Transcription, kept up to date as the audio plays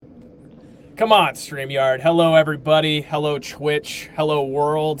Come on, StreamYard. Hello, everybody. Hello, Twitch. Hello,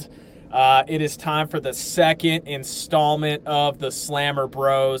 world. It is time for the second installment of the Slammer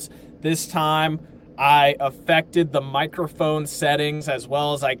Bros. This time, I affected the microphone settings as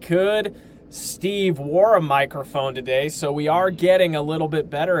well as I could. Steve wore a microphone today, so we are getting a little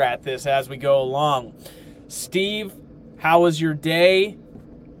bit better at this as we go along. Steve, how was your day?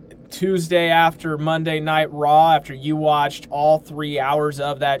 Tuesday after Monday Night Raw, after you watched all 3 hours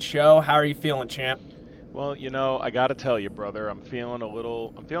of that show. How are you feeling, champ? Well, I got to tell you, brother, I'm feeling a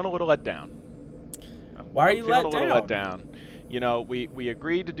little let down. Why are I'm you feeling a let little let down? down. We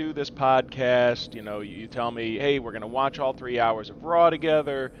agreed to do this podcast. You tell me, hey, we're gonna watch all 3 hours of Raw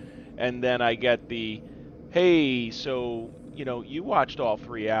together, and then I get the, hey, so you watched all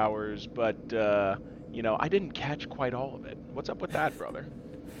 3 hours, but I didn't catch quite all of it. What's up with that, brother?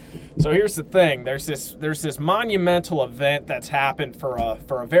 So here's the thing. There's this monumental event that's happened for a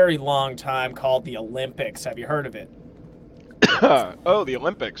very long time called the Olympics. Have you heard of it? Oh, the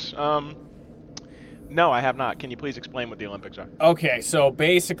Olympics. No, I have not. Can you please explain what the Olympics are? Okay, so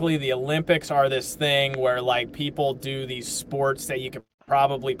basically the Olympics are this thing where like people do these sports that you could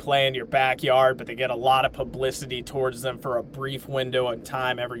probably play in your backyard, but they get a lot of publicity towards them for a brief window of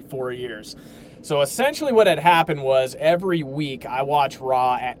time every 4 years. So essentially what had happened was every week I watch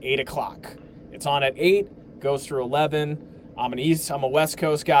Raw at 8 o'clock. It's on at 8, goes through 11. I'm a West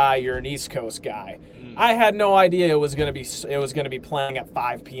Coast guy, you're an East Coast guy. Mm. I had no idea it was gonna be playing at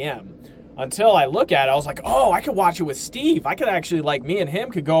 5 p.m. Until I look at it, I was like, oh, I could watch it with Steve. I could actually, like, me and him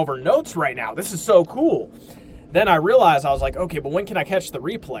could go over notes right now. This is so cool. Then I realized, I was like, okay, but when can I catch the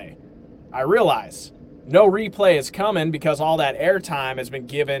replay? I realize no replay is coming because all that airtime has been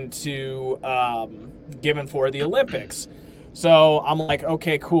given for the Olympics. So I'm like,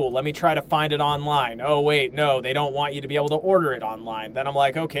 okay, cool. Let me try to find it online. Oh, wait, no, they don't want you to be able to order it online. Then I'm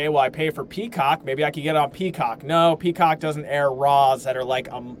like, okay, well, I pay for Peacock. Maybe I could get it on Peacock. No, Peacock doesn't air Raws that are like,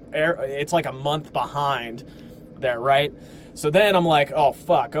 it's like a month behind there, right? So then I'm like, oh,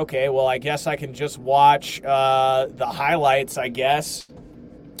 fuck, okay, well, I guess I can just watch the highlights, I guess.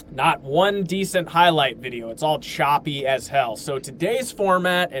 Not one decent highlight video. It's all choppy as hell. So today's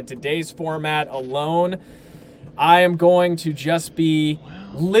format alone, I am going to just be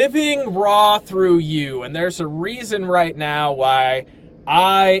living Raw through you. And there's a reason right now why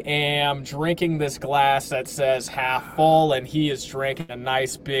I am drinking this glass that says half full, and he is drinking a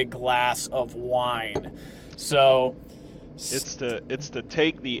nice big glass of wine. So It's to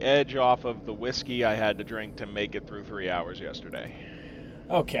take the edge off of the whiskey I had to drink to make it through 3 hours yesterday.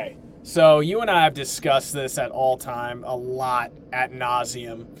 okay. So you and I have discussed this at all time, a lot, at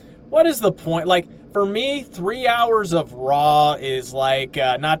nauseum. What is the point? Like, for me, 3 hours of Raw is like,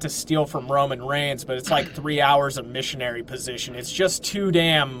 not to steal from Roman Reigns, but it's like 3 hours of missionary position. It's just too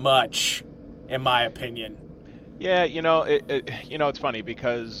damn much, in my opinion. Yeah, it's funny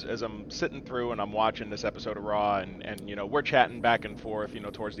because as I'm sitting through and I'm watching this episode of Raw and we're chatting back and forth,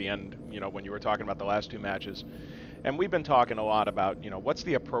 towards the end, when you were talking about the last two matches. And we've been talking a lot about, what's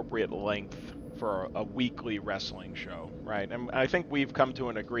the appropriate length for a weekly wrestling show, right? And I think we've come to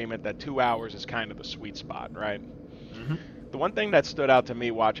an agreement that 2 hours is kind of the sweet spot, right? Mm-hmm. The one thing that stood out to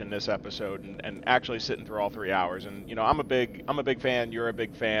me watching this episode and actually sitting through all 3 hours, and I'm a big fan, you're a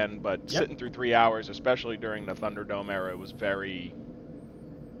big fan, but Yep. sitting through 3 hours, especially during the Thunderdome era, was very.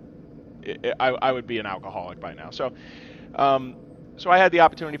 I would be an alcoholic by now. So I had the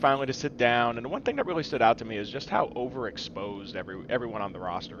opportunity finally to sit down, and the one thing that really stood out to me is just how overexposed everyone on the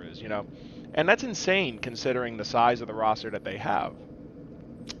roster is, and that's insane considering the size of the roster that they have.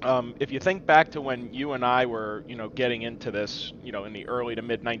 If you think back to when you and I were, getting into this, in the early to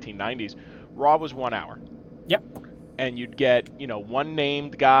mid 1990s, Raw was 1 hour, Yep. and you'd get, one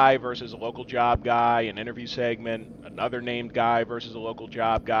named guy versus a local job guy, an interview segment, another named guy versus a local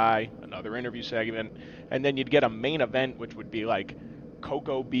job guy, another interview segment, and then you'd get a main event, which would be like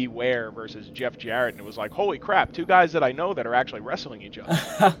Coco Beware versus Jeff Jarrett, and it was like, holy crap, two guys that I know that are actually wrestling each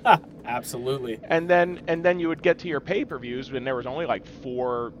other. Absolutely. And then you would get to your pay-per-views, and there was only like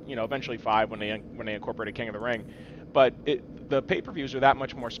four, eventually five when they incorporated King of the Ring, but the pay-per-views are that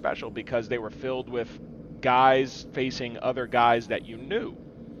much more special because they were filled with guys facing other guys that you knew.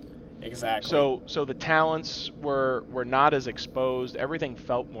 Exactly. So the talents were not as exposed. Everything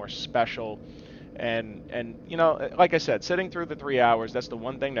felt more special. And like I said, sitting through the 3 hours, that's the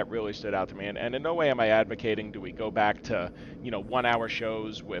one thing that really stood out to me. And in no way am I advocating do we go back to, 1 hour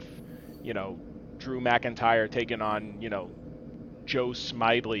shows with, Drew McIntyre taking on, Joe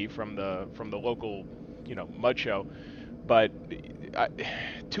Smiley from the local, mud show. But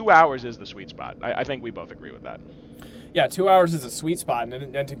 2 hours is the sweet spot. I think we both agree with that. Yeah, 2 hours is a sweet spot.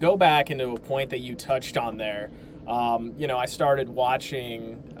 And to go back into a point that you touched on there, I started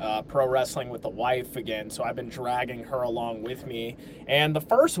watching pro wrestling with the wife again, so I've been dragging her along with me. And the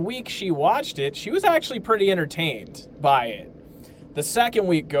first week she watched it, she was actually pretty entertained by it. The second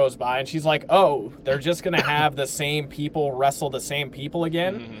week goes by, and she's like, oh, they're just going to have the same people wrestle the same people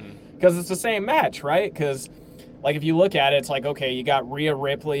again? Because it's the same match, right? Because, like, if you look at it, it's like, okay, you got Rhea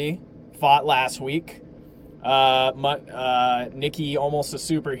Ripley fought last week. Nikki, almost a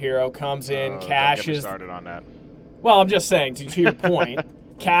superhero, comes in. Cash don't get me is started on that. well. I'm just saying to your point.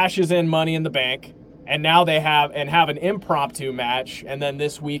 Cash is in Money in the Bank, and now they have an impromptu match. And then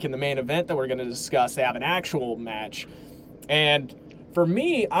this week in the main event that we're going to discuss, they have an actual match. And for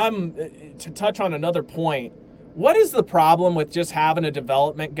me, to touch on another point. What is the problem with just having a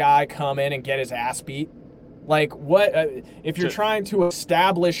development guy come in and get his ass beat? Like, what if you're trying to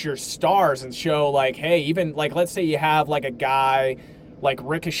establish your stars and show, like, hey, even, like, let's say you have, like, a guy like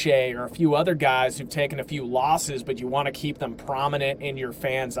Ricochet or a few other guys who've taken a few losses, but you want to keep them prominent in your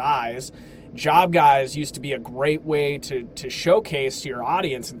fans' eyes. Job guys used to be a great way to showcase to your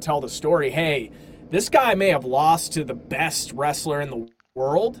audience and tell the story, hey, this guy may have lost to the best wrestler in the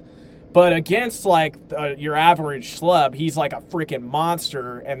world, but against, like, your average schlub, he's like a freaking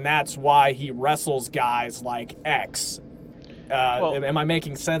monster, and that's why he wrestles guys like X. Am I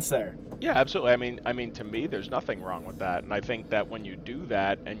making sense there? Yeah, absolutely. I mean, to me, there's nothing wrong with that, and I think that when you do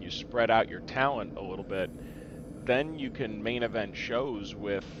that and you spread out your talent a little bit, then you can main event shows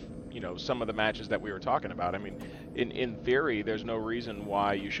with, some of the matches that we were talking about. I mean, in theory, there's no reason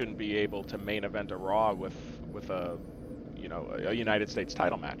why you shouldn't be able to main event a Raw with a United States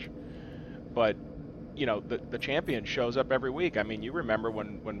title match. But, the champion shows up every week. I mean, you remember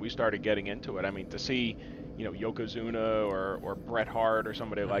when we started getting into it. I mean, to see, Yokozuna or Bret Hart or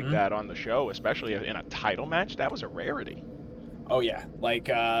somebody like that on the show, especially in a title match, that was a rarity. Oh, yeah. Like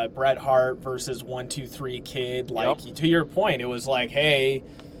Bret Hart versus 1-2-3 Kid. Like, yep. To your point, it was like, hey,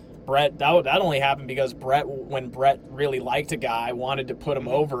 Bret, that only happened because when Bret really liked a guy, wanted to put him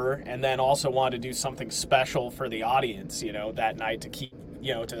over, and then also wanted to do something special for the audience, that night to keep,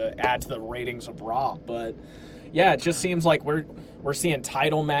 to add to the ratings of Raw. But yeah, it just seems like we're seeing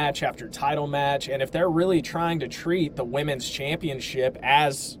title match after title match, and if they're really trying to treat the women's championship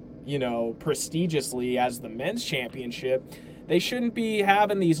as, prestigiously as the men's championship, they shouldn't be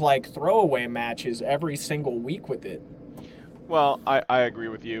having these, like, throwaway matches every single week with it. Well, I agree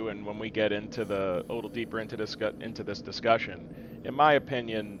with you, and when we get into a little deeper into this discussion, in my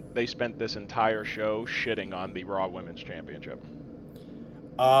opinion, they spent this entire show shitting on the Raw Women's Championship.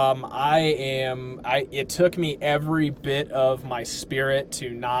 It took me every bit of my spirit to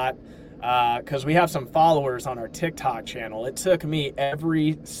not, because we have some followers on our TikTok channel. It took me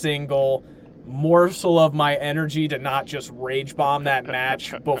every single morsel of my energy to not just rage bomb that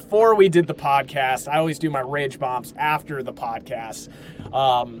match before we did the podcast. I always do my rage bombs after the podcast.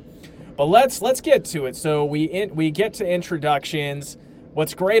 But let's get to it. So we get to introductions.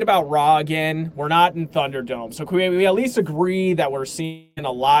 What's great about Raw, again, we're not in Thunderdome. So can we at least agree that we're seeing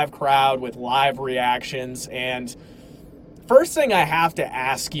a live crowd with live reactions? And first thing I have to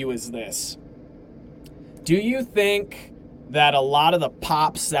ask you is this. Do you think that a lot of the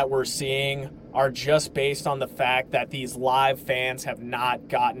pops that we're seeing are just based on the fact that these live fans have not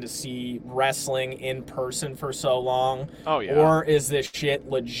gotten to see wrestling in person for so long? Oh, yeah. Or is this shit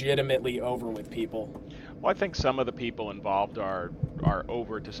legitimately over with people? Well, I think some of the people involved are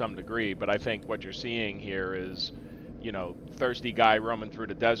over to some degree, but I think what you're seeing here is, thirsty guy roaming through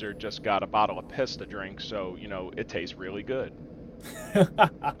the desert just got a bottle of piss to drink, so, it tastes really good.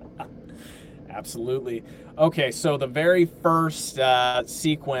 Absolutely. Okay, so the very first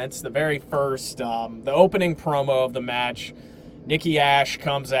sequence, the opening promo of the match, Nikki A.S.H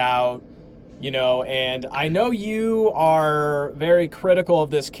comes out, and I know you are very critical of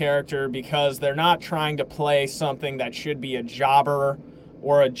this character because they're not trying to play something that should be a jobber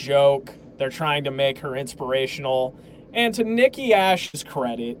or a joke. They're trying to make her inspirational. And to Nikki A.S.H's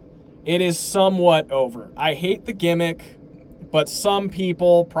credit, it is somewhat over. I hate the gimmick, but some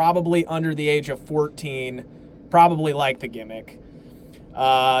people, probably under the age of 14, probably like the gimmick.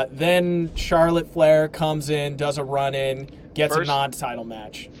 Then Charlotte Flair comes in, does a run-in, gets a non-title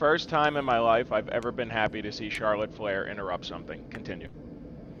match. First time in my life I've ever been happy to see Charlotte Flair interrupt something. Continue.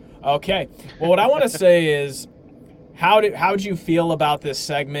 Okay. Well, what I want to say is, how'd you feel about this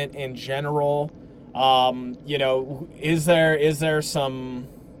segment in general? Is there some,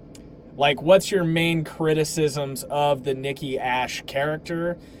 like, what's your main criticisms of the Nikki A.S.H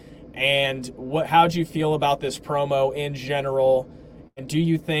character? And how'd you feel about this promo in general? And do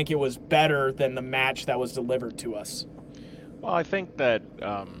you think it was better than the match that was delivered to us? Well, I think that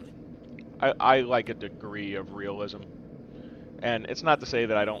I like a degree of realism. And it's not to say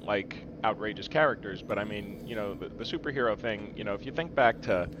that I don't like outrageous characters, but I mean, the superhero thing, if you think back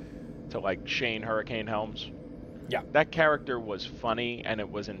to like Shane Hurricane Helms, Yeah. that character was funny and it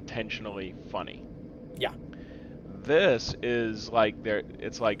was intentionally funny. Yeah. This is like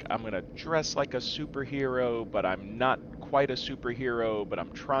it's like I'm gonna dress like a superhero, but I'm not quite a superhero, but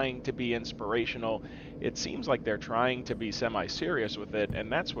I'm trying to be inspirational. It seems like they're trying to be semi-serious with it,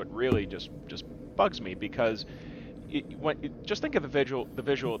 and that's what really just bugs me because just think of the visual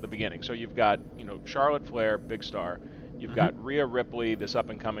at the beginning. So you've got Charlotte Flair, big star. You've got Rhea Ripley, this up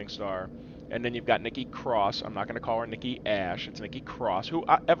and coming star, and then you've got Nikki Cross. I'm not going to call her Nikki A.S.H. It's Nikki Cross, who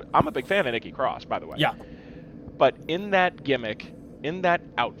I'm a big fan of Nikki Cross, by the way. Yeah. But in that gimmick, in that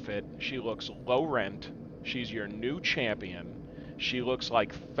outfit, she looks low rent. She's your new champion. She looks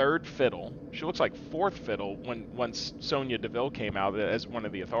like third fiddle. She looks like fourth fiddle once Sonya Deville came out as one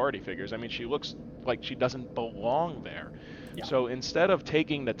of the authority figures. I mean, she looks like she doesn't belong there. Yeah. So instead of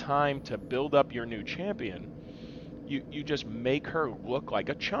taking the time to build up your new champion, you just make her look like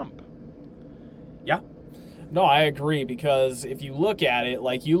a chump. Yeah. No, I agree because if you look at it,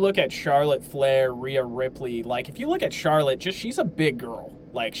 like you look at Charlotte Flair, Rhea Ripley, like if you look at Charlotte, she's a big girl.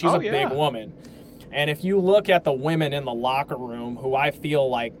 Like she's big woman. And if you look at the women in the locker room who I feel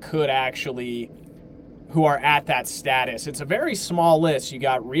like who are at that status, it's a very small list. You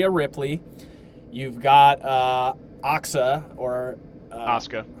got Rhea Ripley, you've got Asuka or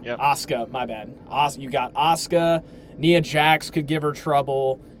Asuka, yeah. Asuka, my bad. You got Asuka, Nia Jax could give her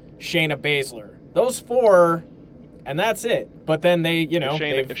trouble, Shayna Baszler. Those four, and that's it. But then if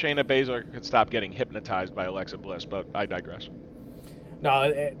Shayna Baszler could stop getting hypnotized by Alexa Bliss, but I digress.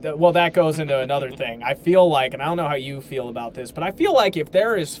 No, well, that goes into another thing. I feel like, and I don't know how you feel about this, but I feel like if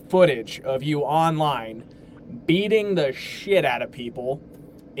there is footage of you online beating the shit out of people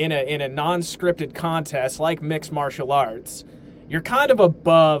in a non-scripted contest like mixed martial arts, you're kind of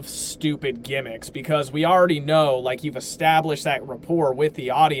above stupid gimmicks because we already know, like, you've established that rapport with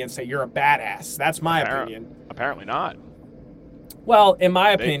the audience that you're a badass. That's my opinion. Apparently not. Well, in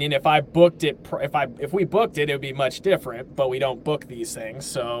my opinion, if we booked it, it would be much different. But we don't book these things,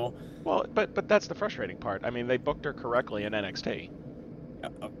 so. Well, but that's the frustrating part. I mean, they booked her correctly in NXT.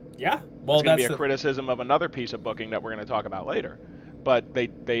 Yeah. Well, it's going to be a criticism of another piece of booking that we're going to talk about later. But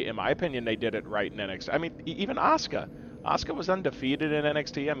they, in my opinion, they did it right in NXT. I mean, even Asuka. Asuka was undefeated in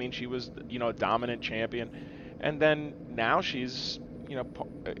NXT. I mean, she was, a dominant champion. And then now she's,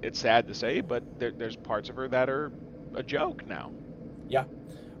 it's sad to say, but there's parts of her that are a joke now. Yeah.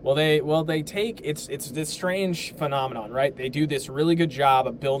 Well, they take it's this strange phenomenon, right? They do this really good job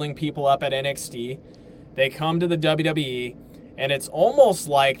of building people up at NXT. They come to the WWE, and it's almost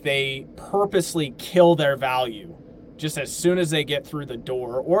like they purposely kill their value just as soon as they get through the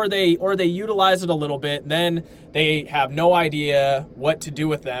door, or they utilize it a little bit, and then they have no idea what to do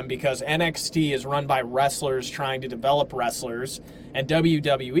with them because NXT is run by wrestlers trying to develop wrestlers, and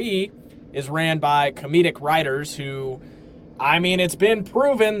WWE is ran by comedic writers who, I mean, it's been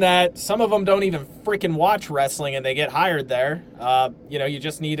proven that some of them don't even freaking watch wrestling and they get hired there. You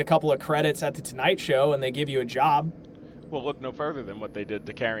just need a couple of credits at the Tonight Show and they give you a job. Well, look no further than what they did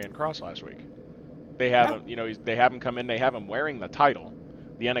to Karrion Kross last week. They have him, they have him come in, they have him wearing the title,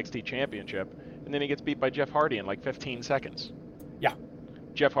 the NXT Championship, and then he gets beat by Jeff Hardy in like 15 seconds. Yeah.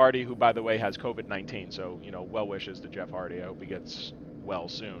 Jeff Hardy, who, by the way, has COVID-19, so, well wishes to Jeff Hardy. I hope he gets well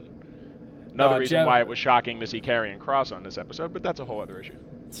soon. Another reason why it was shocking to see Karrion Kross on this episode, but that's a whole other issue.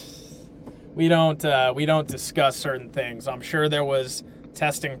 We don't discuss certain things. I'm sure there was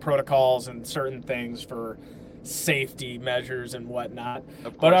testing protocols and certain things for safety measures and whatnot.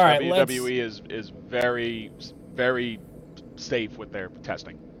 Of course, but all right, WWE is very, very safe with their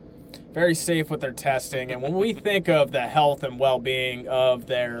testing. Very safe with their testing, and when we think of the health and well-being of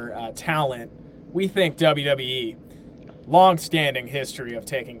their talent, we think WWE. Long-standing history of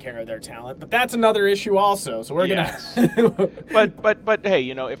taking care of their talent, but that's another issue also. So we're gonna. but hey,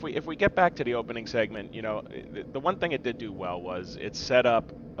 if we get back to the opening segment, the one thing it did do well was it set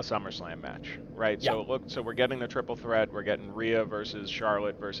up a SummerSlam match, right? Yeah. So we're getting the triple threat. We're getting Rhea versus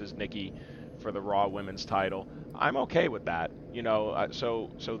Charlotte versus Nikki for the Raw Women's title. I'm okay with that.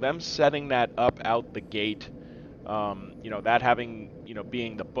 So them setting that up out the gate, that having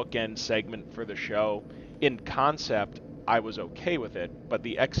being the bookend segment for the show in concept. I was okay with it, but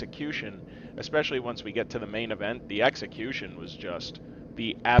the execution, especially once we get to the main event, the execution was just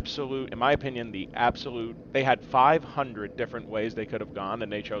the absolute, in my opinion, they had 500 different ways they could have gone,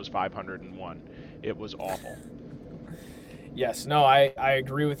 and they chose 501. It was awful. Yes, no, I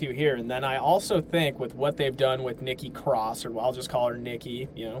agree with you here. And then I also think with what they've done with Nikki Cross, or I'll just call her Nikki,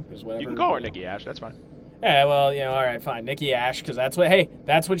 because You can whatever. call her Nikki A.S.H. That's fine. Yeah, well, all right, fine, Nikki A.S.H, because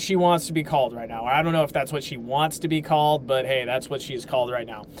that's what she wants to be called right now. I don't know if that's what she wants to be called, but hey, that's what she's called right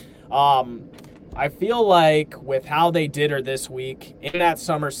now. Um, I feel like with how they did her this week in that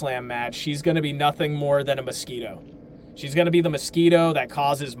SummerSlam match, she's going to be nothing more than a mosquito. She's going to be the mosquito that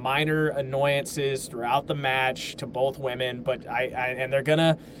causes minor annoyances throughout the match to both women, but and they're going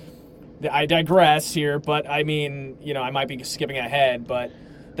to I digress here, but I mean, I might be skipping ahead, but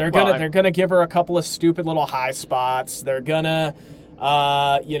they're gonna give her a couple of stupid little high spots. They're gonna,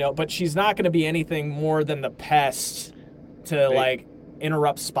 but she's not gonna be anything more than the pest to like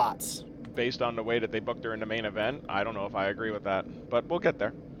interrupt spots. Based on the way that they booked her in the main event, I don't know if I agree with that, but we'll get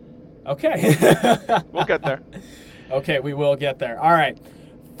there. Okay. We'll get there. Okay, we will get there. All right.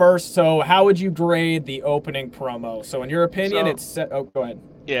 First, so how would you grade the opening promo? So in your opinion, it's set. Oh, go ahead.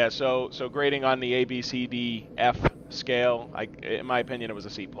 Yeah, so grading on the A, B, C, D, F scale, in my opinion, it was a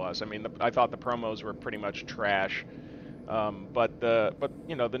C plus. I mean, I thought the promos were pretty much trash, but the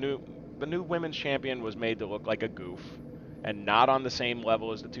new women's champion was made to look like a goof, and not on the same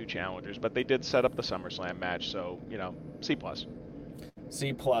level as the two challengers. But they did set up the SummerSlam match, so C plus.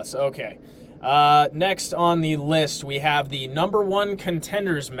 C plus. Okay. Next on the list, we have the #1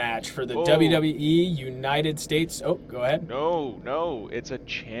 contenders match for the WWE United States. Oh, go ahead. No, it's a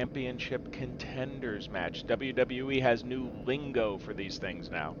championship contenders match. WWE has new lingo for these things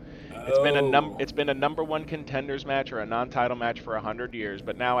now. It's been a #1 contenders match or a non-title match for 100 years,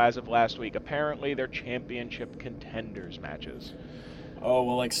 but now as of last week, apparently they're championship contenders matches. Oh,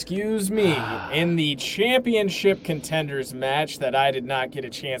 well, excuse me. In the championship contenders match that I did not get a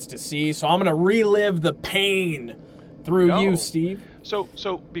chance to see, so I'm going to relive the pain through you, Steve. So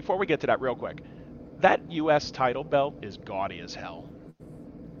before we get to that real quick, that U.S. title belt is gaudy as hell.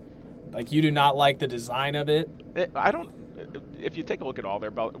 Like, you do not like the design of it? I don't. If you take a look at all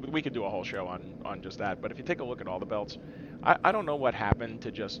their belts, we could do a whole show on just that, but if you take a look at all the belts, I don't know what happened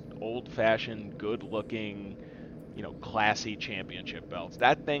to just old-fashioned, good-looking, classy championship belts.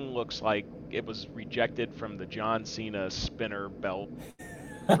 That thing looks like it was rejected from the John Cena spinner belt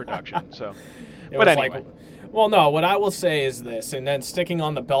production. So, but anyway. Well, no. What I will say is this, and then sticking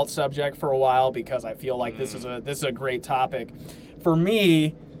on the belt subject for a while because I feel like this is a great topic. For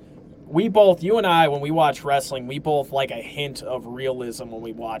me, you and I, when we watch wrestling, we both like a hint of realism when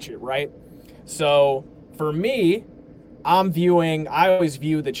we watch it, right? So for me, I always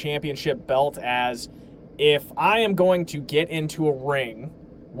view the championship belt as, if I am going to get into a ring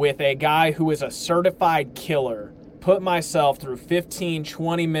with a guy who is a certified killer, put myself through 15,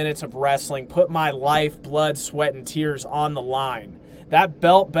 20 minutes of wrestling, put my life, blood, sweat, and tears on the line, that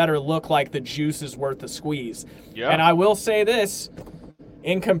belt better look like the juice is worth the squeeze. Yeah. And I will say this,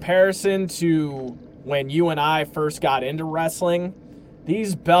 in comparison to when you and I first got into wrestling,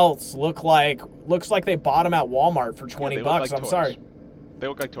 these belts looks like they bought them at Walmart for $20. Like I'm sorry. They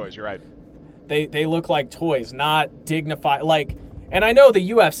look like toys, you're right. They look like toys, not dignified. And I know the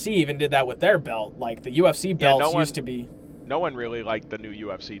UFC even did that with their belt. Like, the UFC belts used to be. No one really liked the new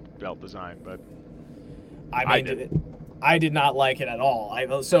UFC belt design, but I did not like it at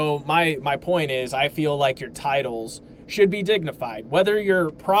all. So my point is, I feel like your titles should be dignified, whether your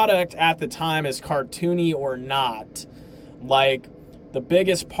product at the time is cartoony or not. Like, the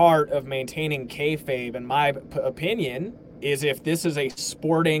biggest part of maintaining kayfabe, in my opinion, is if this is a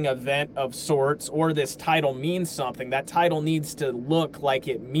sporting event of sorts or this title means something, that title needs to look like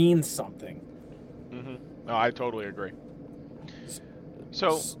it means something. Mm-hmm. No, I totally agree.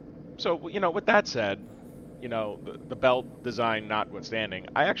 So with that said, the belt design notwithstanding,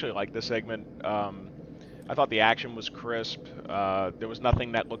 I actually like this segment. I thought the action was crisp. There was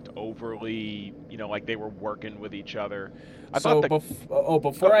nothing that looked overly, like they were working with each other.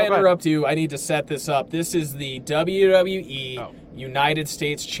 Before I interrupt you, I need to set this up. This is the WWE United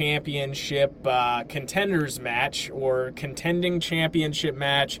States Championship contenders match, or contending championship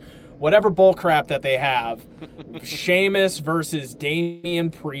match, whatever bullcrap that they have. Sheamus versus Damian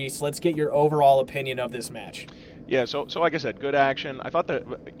Priest. Let's get your overall opinion of this match. Yeah, so like I said, good action. I thought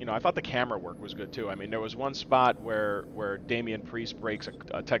the camera work was good too. I mean, there was one spot where Damian Priest breaks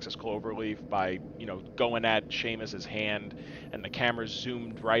a Texas cloverleaf by going at Sheamus's hand, and the camera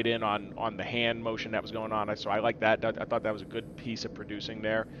zoomed right in on the hand motion that was going on. So I like that. I thought that was a good piece of producing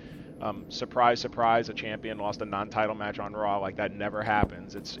there. Surprise, surprise, a champion lost a non-title match on Raw. Like, that never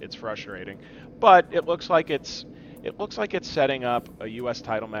happens. It's frustrating, but it looks like it's setting up a U.S.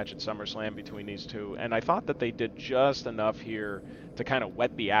 title match at SummerSlam between these two, and I thought that they did just enough here to kind of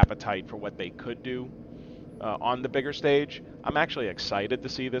whet the appetite for what they could do. on the bigger stage. I'm actually excited to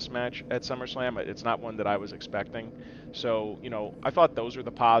see this match at SummerSlam. It's not one that I was expecting. So, I thought those were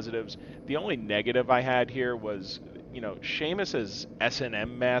the positives. The only negative I had here was, Sheamus's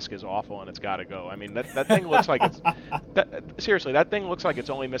S&M mask is awful and it's got to go. I mean, that thing looks like it's seriously, that thing looks like it's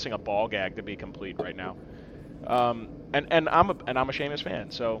only missing a ball gag to be complete right now. And I'm a Sheamus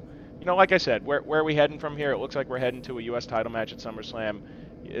fan. So, like I said, where are we heading from here? It looks like we're heading to a U.S. title match at SummerSlam.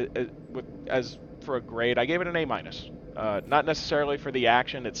 As for a grade, I gave it an A-. Not necessarily for the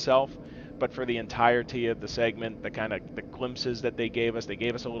action itself, but for the entirety of the segment, the glimpses that they gave us. They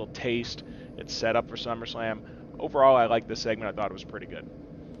gave us a little taste. It's set up for SummerSlam. Overall, I liked this segment. I thought it was pretty good.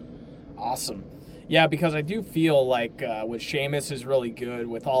 Awesome. Yeah, because I do feel like with Sheamus is really good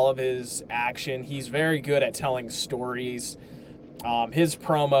with all of his action. He's very good at telling stories. His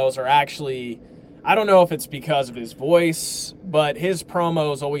promos are actually, I don't know if it's because of his voice, but his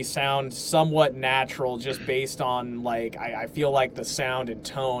promos always sound somewhat natural just based on, I feel like the sound and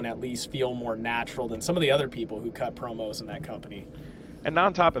tone at least feel more natural than some of the other people who cut promos in that company. And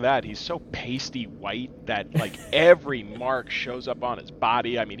on top of that, he's so pasty white that, every mark shows up on his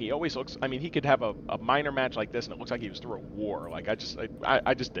body. I mean, he always looks, he could have a minor match like this and it looks like he was through a war. I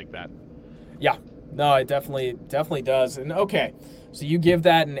just dig that. Yeah. No, it definitely does. And okay, so you give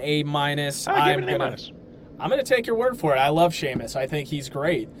that an A-. I give it an A-. I'm gonna take your word for it. I love Sheamus. I think he's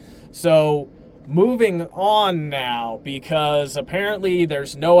great. So moving on now, because apparently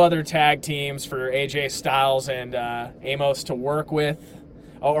there's no other tag teams for AJ Styles and Amos to work with,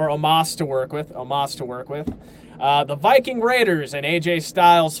 or Omos to work with. The Viking Raiders and AJ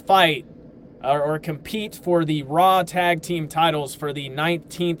Styles fight or compete for the Raw Tag Team titles for the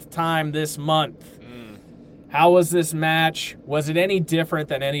 19th time this month. How was this match? Was it any different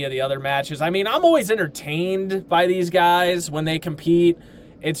than any of the other matches? I'm always entertained by these guys when they compete.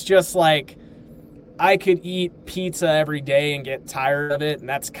 It's just like I could eat pizza every day and get tired of it, and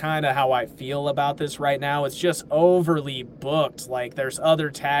that's kind of how I feel about this right now. It's just overly booked. There's other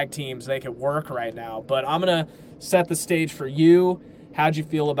tag teams they could work right now. But I'm going to set the stage for you. How'd you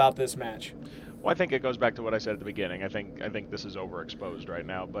feel about this match? Well, I think it goes back to what I said at the beginning. I think this is overexposed right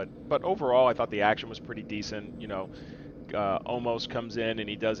now, but overall, I thought the action was pretty decent. Omos comes in and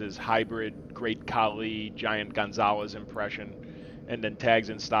he does his hybrid Great Khali, Giant Gonzalez impression, and then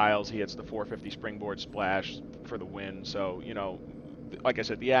tags in Styles. He hits the 450 springboard splash for the win. So, like I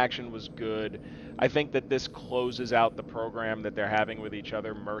said, the action was good. I think that this closes out the program that they're having with each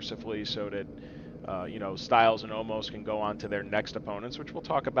other mercifully, so that Styles and Omos can go on to their next opponents, which we'll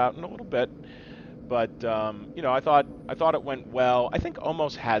talk about in a little bit. But I thought it went well. I think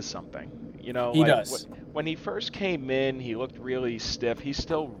Omos has something. He does. When he first came in, he looked really stiff. He's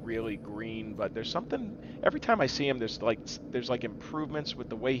still really green, but there's something. Every time I see him, there's improvements with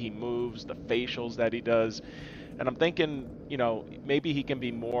the way he moves, the facials that he does. And I'm thinking, maybe he can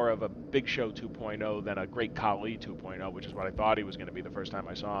be more of a Big Show 2.0 than a Great Khali 2.0, which is what I thought he was going to be the first time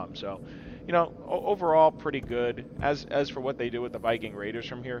I saw him. So, overall pretty good. As for what they do with the Viking Raiders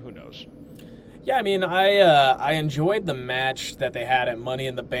from here, who knows? Yeah, I enjoyed the match that they had at Money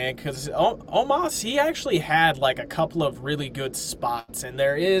in the Bank because Omos, he actually had a couple of really good spots, and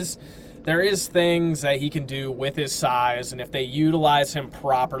there is things that he can do with his size, and if they utilize him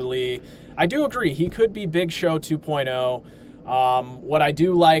properly, I do agree he could be Big Show 2.0. What I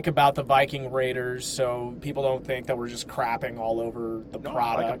do like about the Viking Raiders, so people don't think that we're just crapping all over the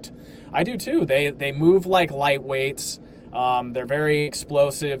product, I do too. They move like lightweights. They're very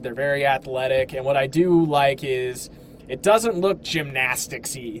explosive. They're very athletic. And what I do like is it doesn't look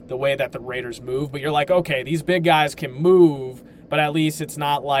gymnastics-y the way that the Raiders move, but you're like, okay, these big guys can move, but at least it's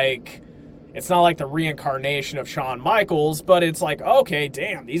not like the reincarnation of Shawn Michaels, but it's like, okay,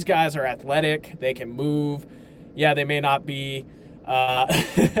 damn, these guys are athletic. They can move. Yeah, they may not be.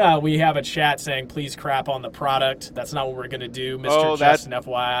 We have a chat saying, please crap on the product. That's not what we're going to do, Mr. Justin,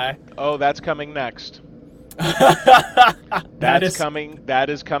 FYI. Oh, that's coming next. That is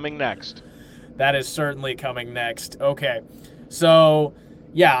coming next. That is certainly coming next. Okay. So,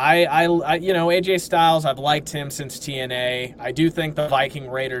 yeah, I AJ Styles, I've liked him since TNA. I do think the Viking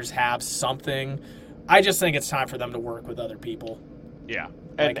Raiders have something. I just think it's time for them to work with other people. Yeah.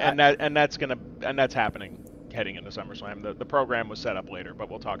 That's happening heading into SummerSlam. The program was set up later, but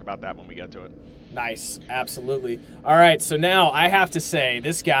we'll talk about that when we get to it. Nice. Absolutely. All right, so now I have to say,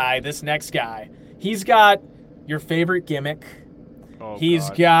 this next guy, he's got your favorite gimmick. Oh, he's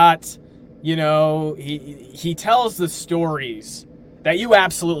God. got, he tells the stories that you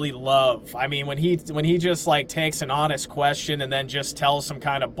absolutely love. I mean, when he just takes an honest question and then just tells some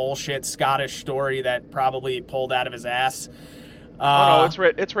kind of bullshit Scottish story that probably pulled out of his ass. No,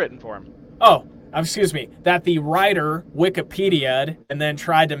 it's written for him. Oh, that the writer Wikipedia'd and then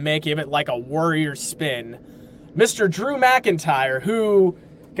tried to make it like a warrior spin. Mr. Drew McIntyre, who,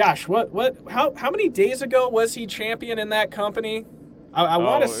 gosh, how many days ago was he champion in that company? I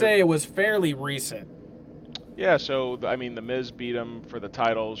want to say it was fairly recent. Yeah, so, I mean, The Miz beat him for the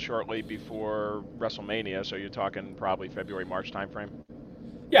title shortly before WrestleMania, so you're talking probably February, March timeframe.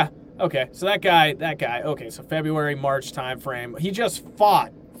 Yeah, okay, so that guy, okay, so February, March timeframe. He just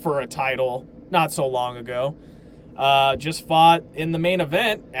fought for a title not so long ago. Just fought in the main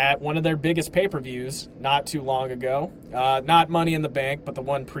event at one of their biggest pay-per-views not too long ago. Not Money in the Bank, but the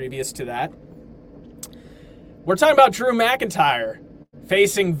one previous to that. We're talking about Drew McIntyre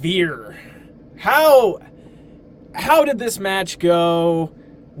facing Veer. How did this match go?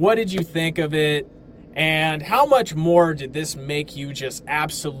 What did you think of it? And how much more did this make you just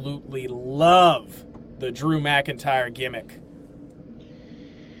absolutely love the Drew McIntyre gimmick?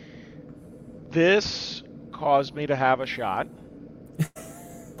 This caused me to have a shot.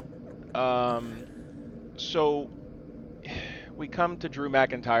 So we come to Drew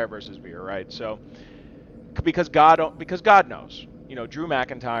McIntyre versus Veer, right? So because God knows, Drew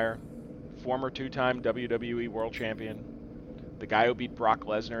McIntyre, former 2-time WWE World Champion, the guy who beat Brock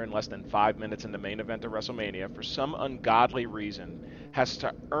Lesnar in less than 5 minutes in the main event of WrestleMania, for some ungodly reason, has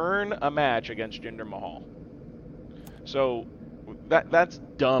to earn a match against Jinder Mahal. So that's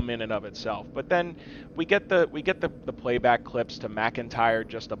dumb in and of itself. But then we get the playback clips to McIntyre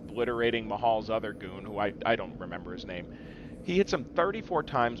just obliterating Mahal's other goon, who I don't remember his name. He hits him 34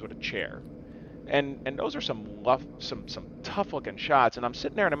 times with a chair. And those are some tough looking shots, and I'm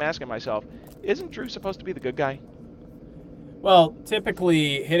sitting there and I'm asking myself, isn't Drew supposed to be the good guy? Well,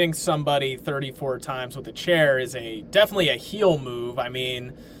 typically hitting somebody 34 times with a chair is definitely a heel move. I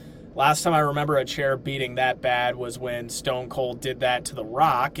mean, last time I remember a chair beating that bad was when Stone Cold did that to The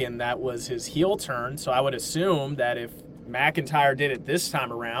Rock, and that was his heel turn. So I would assume that if McIntyre did it this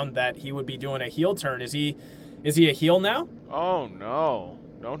time around, that he would be doing a heel turn. Is he a heel now? Oh, no.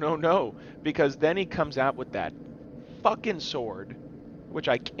 No. Because then he comes out with that fucking sword, which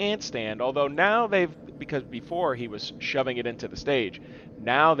I can't stand. Although now because before he was shoving it into the stage,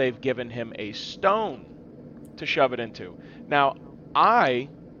 now they've given him a stone to shove it into. Now, I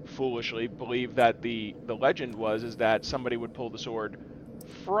foolishly believe that the legend is that somebody would pull the sword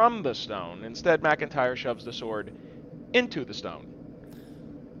from the stone. Instead, McIntyre shoves the sword into the stone.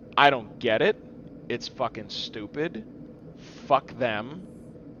 I don't get it. It's fucking stupid. Fuck them.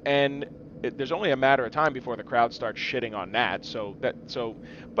 And there's only a matter of time before the crowd starts shitting on that.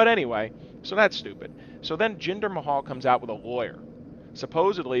 But anyway, so that's stupid. So then Jinder Mahal comes out with a lawyer,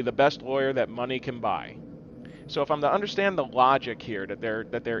 supposedly the best lawyer that money can buy. So if I'm to understand the logic here that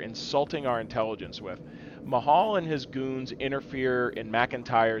they're insulting our intelligence with, Mahal and his goons interfere in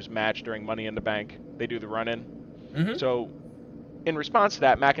McIntyre's match during Money in the Bank. They do the run-in. Mm-hmm. So in response to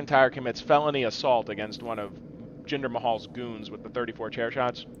that, McIntyre commits felony assault against one of Jinder Mahal's goons with the 34 chair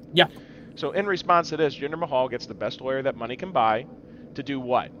shots. Yeah. So in response to this, Jinder Mahal gets the best lawyer that money can buy to do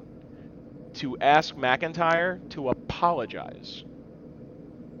what? To ask McIntyre to apologize.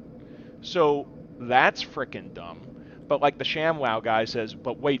 So that's freaking dumb. But like the ShamWow guy says,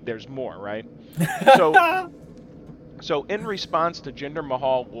 but wait, there's more, right? So in response to Jinder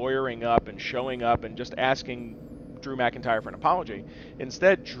Mahal lawyering up and showing up and just asking Drew McIntyre for an apology,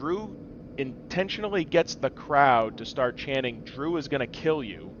 instead Drew intentionally gets the crowd to start chanting, "Drew is going to kill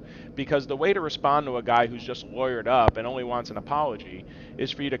you," because the way to respond to a guy who's just lawyered up and only wants an apology is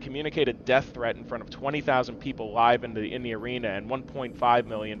for you to communicate a death threat in front of 20,000 people live in the arena and 1.5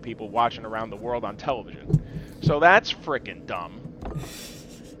 million people watching around the world on television. So that's frickin' dumb.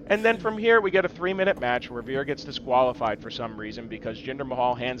 And then from here, we get a 3-minute match where Veer gets disqualified for some reason because Jinder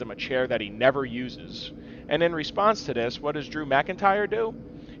Mahal hands him a chair that he never uses. And in response to this, what does Drew McIntyre do?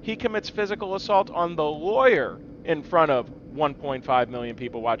 He commits physical assault on the lawyer in front of 1.5 million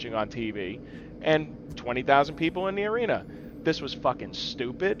people watching on TV and 20,000 people in the arena. This was fucking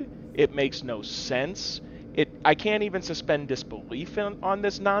stupid. It makes no sense. I can't even suspend disbelief on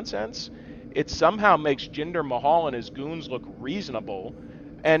this nonsense. It somehow makes Jinder Mahal and his goons look reasonable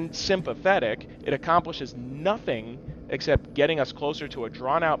and sympathetic. It accomplishes nothing except getting us closer to a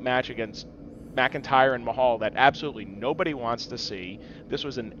drawn-out match against McIntyre and Mahal that absolutely nobody wants to see. This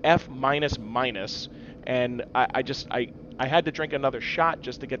was an F-, and I had to drink another shot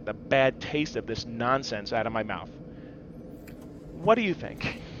just to get the bad taste of this nonsense out of my mouth. What do you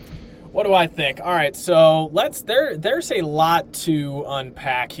think? What do I think? All right, so there's a lot to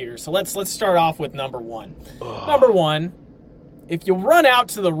unpack here. So let's start off with number one. Number one, if you run out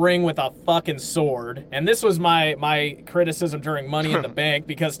to the ring with a fucking sword, and this was my criticism during Money in the Bank,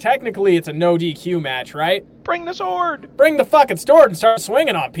 because technically it's a no DQ match, right? Bring the sword. Bring the fucking sword and start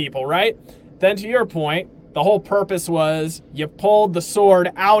swinging on people, right? Then to your point, the whole purpose was you pulled the sword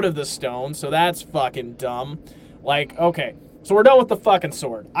out of the stone, so that's fucking dumb. Like, okay, so we're done with the fucking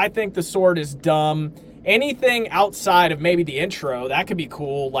sword. I think the sword is dumb. Anything outside of maybe the intro, that could be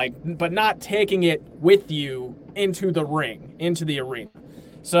cool, like, but not taking it with you into the ring, into the arena.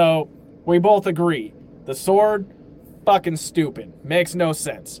 So we both agree. The sword, fucking stupid. Makes no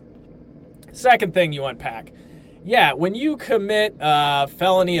sense. Second thing you unpack. Yeah, when you commit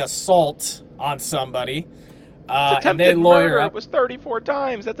felony assault on somebody, and they lawyer up. It was 34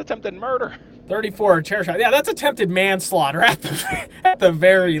 times. That's attempted murder. 34 chair shot. Yeah, that's attempted manslaughter at the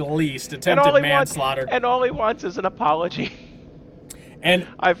very least. Attempted manslaughter. And all he wants is an apology. And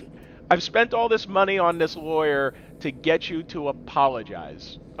I've spent all this money on this lawyer to get you to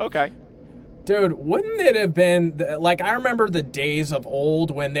apologize. Okay. Dude, wouldn't it have been, like, I remember the days of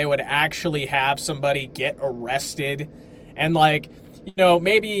old when they would actually have somebody get arrested and, like, you know,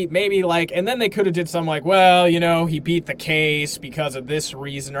 maybe like, and then they could have did something like, well, you know, he beat the case because of this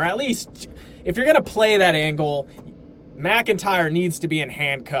reason, or at least if you're going to play that angle, McIntyre needs to be in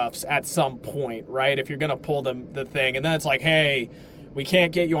handcuffs at some point, right? If you're going to pull the thing, and then it's like, hey, we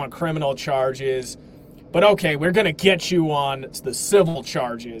can't get you on criminal charges, but okay, we're going to get you on the civil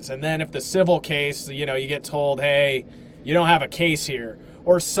charges. And then if the civil case, you know, you get told, hey, you don't have a case here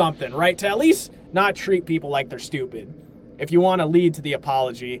or something, right? To at least not treat people like they're stupid if you want to lead to the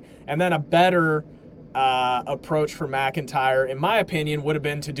apology. And then a better approach for McIntyre, in my opinion, would have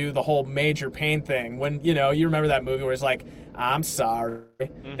been to do the whole Major Pain thing. When, you know, you remember that movie where it's like, I'm sorry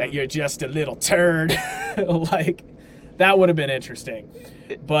that you're just a little turd. Like, that would have been interesting.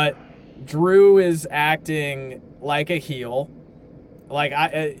 But Drew is acting like a heel. Like,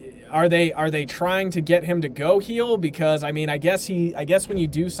 are they trying to get him to go heel? Because I mean, I guess when you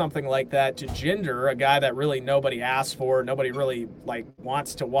do something like that to Jinder, a guy that really nobody asked for, nobody really like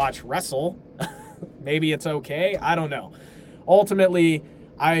wants to watch wrestle, maybe it's okay. I don't know. Ultimately,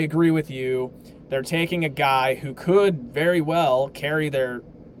 I agree with you. They're taking a guy who could very well carry their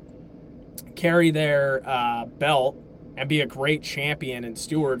belt and be a great champion and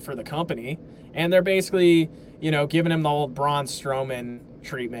steward for the company. And they're basically, you know, giving him the old Braun Strowman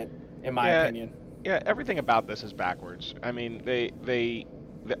treatment, in my opinion. Yeah, everything about this is backwards. I mean,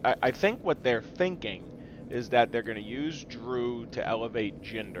 I think what they're thinking is that they're going to use Drew to elevate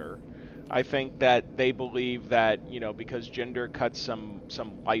Jinder. I think that they believe that, you know, because Jinder cuts some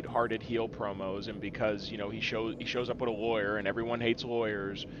lighthearted heel promos, and because, you know, he shows up with a lawyer and everyone hates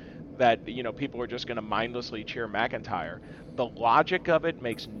lawyers, that, you know, people are just going to mindlessly cheer McIntyre. The logic of it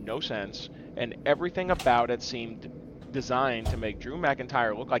makes no sense, and everything about it seemed designed to make Drew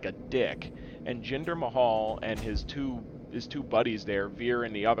McIntyre look like a dick, and Jinder Mahal and his two buddies there, Veer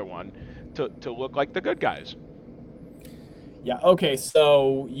and the other one, to look like the good guys. Yeah, okay,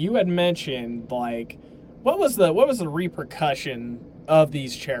 so you had mentioned, like, what was the repercussion of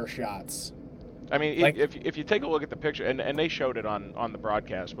these chair shots? I mean, like, if you take a look at the picture, and they showed it on the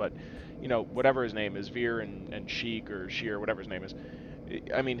broadcast, but, you know, whatever his name is, Veer and Sheik or Sheer, whatever his name is,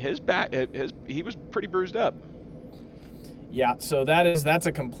 I mean, his back, he was pretty bruised up. Yeah, so that's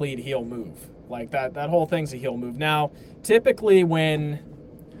a complete heel move. Like, that whole thing's a heel move. Now, typically when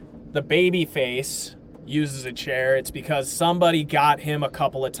the baby face uses a chair, it's because somebody got him a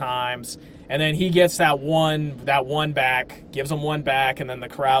couple of times, and then he gets that one back, gives him one back, and then the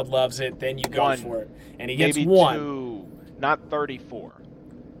crowd loves it. Then you go for it, and he gets one. Two, not 34.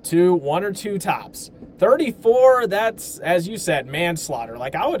 One or two tops. 34, that's, as you said, manslaughter.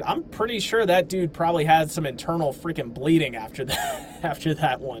 Like, I'm pretty sure that dude probably had some internal freaking bleeding after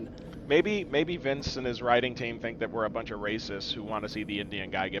that one. Maybe Vince and his writing team think that we're a bunch of racists who want to see the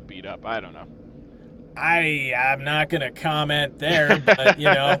Indian guy get beat up. I don't know. I'm not going to comment there, but, you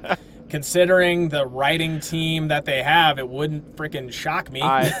know, considering the writing team that they have, it wouldn't freaking shock me.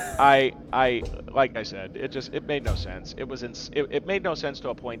 I like I said, it made no sense. It made no sense to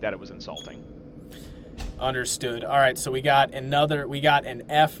a point that it was insulting. Understood. All right, so we got an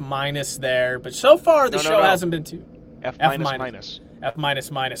F- there, but so far the show hasn't been too. F minus. F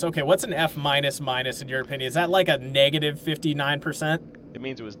minus. Okay, what's an F minus in your opinion? Is that like a negative 59%? It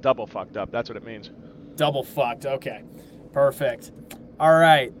means it was double fucked up. That's what it means. Double fucked. Okay, perfect. All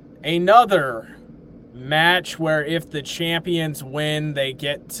right, another match where if the champions win, they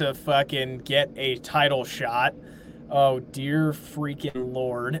get to fucking get a title shot. Oh dear freaking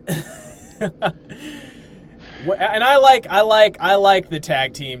Lord. And I like the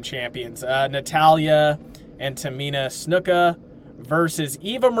tag team champions, Natalya and Tamina Snuka versus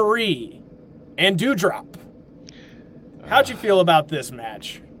Eva Marie and Doudrop. How'd you feel about this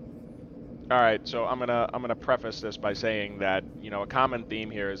match? All right, so I'm gonna preface this by saying that a common theme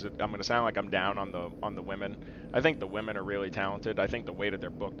here is that I'm gonna sound like I'm down on the women. I think the women are really talented. I think the way that they're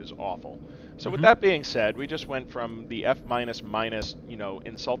booked is awful. So with that being said, we just went from the F minus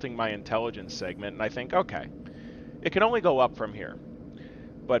insulting my intelligence segment, and I think okay, it can only go up from here.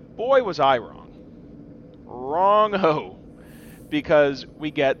 But boy was I wrong. Wrong-ho, because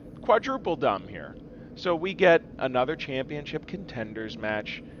we get quadruple dumb here. So we get another championship contenders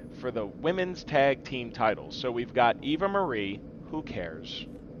match for the women's tag team titles. So we've got Eva Marie, who cares?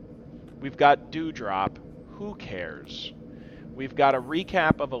 We've got Doudrop, who cares? We've got a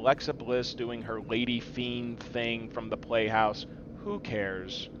recap of Alexa Bliss doing her Lady Fiend thing from the Playhouse, who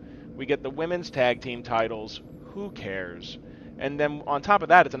cares? We get the women's tag team titles, who cares? And then on top of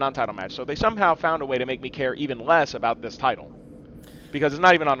that, it's a non-title match. So they somehow found a way to make me care even less about this title, because it's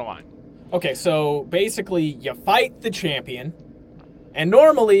not even on the line. Okay, so basically you fight the champion. And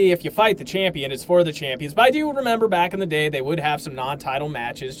normally, if you fight the champion, it's for the champions. But I do remember back in the day, they would have some non-title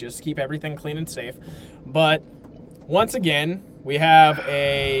matches just to keep everything clean and safe. But once again, we have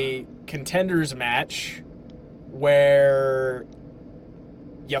a contenders match where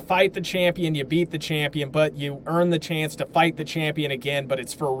you fight the champion, you beat the champion, but you earn the chance to fight the champion again, but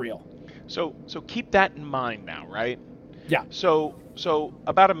it's for real. So keep that in mind now, right? Yeah. So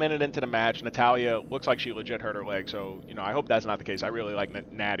about a minute into the match, Natalya looks like she legit hurt her leg. So I hope that's not the case. I really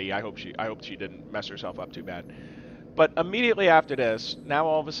like Natty. I hope she didn't mess herself up too bad. But immediately after this, now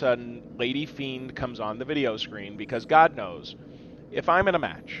all of a sudden, Lady Fiend comes on the video screen, because God knows, if I'm in a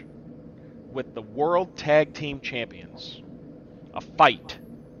match with the World Tag Team Champions, a fight,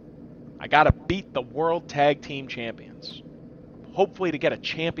 I gotta beat the World Tag Team Champions, hopefully to get a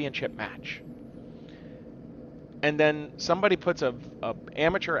championship match. And then somebody puts a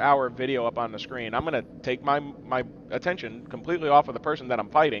amateur hour video up on the screen. I'm gonna take my attention completely off of the person that I'm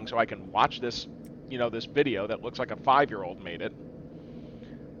fighting, so I can watch this, this video that looks like a 5-year-old made it.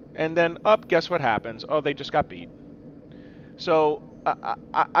 And then guess what happens? Oh, they just got beat. So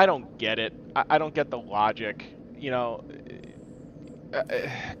I don't get it. I don't get the logic.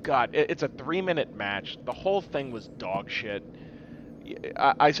 God, it's a 3-minute match. The whole thing was dog shit.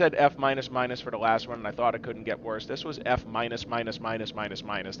 I said F minus for the last one, and I thought it couldn't get worse. This was F minus.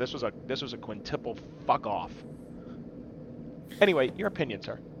 This was a quintuple fuck off. Anyway, your opinion,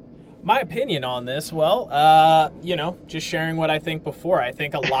 sir. My opinion on this, well, just sharing what I think before. I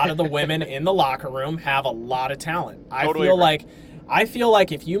think a lot of the women in the locker room have a lot of talent. Totally I feel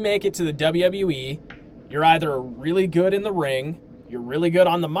like if you make it to the WWE, you're either really good in the ring, you're really good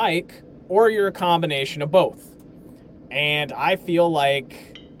on the mic, or you're a combination of both. And I feel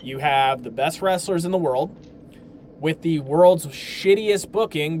like you have the best wrestlers in the world with the world's shittiest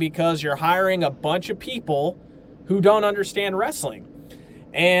booking, because you're hiring a bunch of people who don't understand wrestling.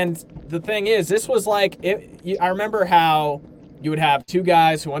 And the thing is, this was like, I remember how you would have two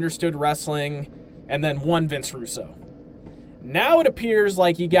guys who understood wrestling and then one Vince Russo. Now it appears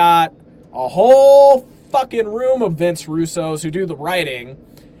like you got a whole fucking room of Vince Russos who do the writing,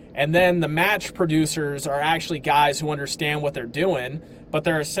 and then the match producers are actually guys who understand what they're doing, but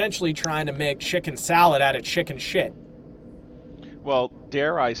they're essentially trying to make chicken salad out of chicken shit. Well,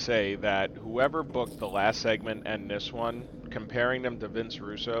 dare I say that whoever booked the last segment and this one, comparing them to Vince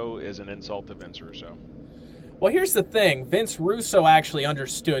Russo is an insult to Vince Russo. Well, here's the thing. Vince Russo actually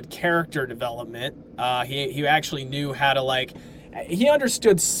understood character development. He actually knew how to, he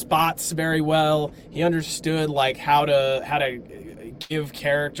understood spots very well. He understood, how to give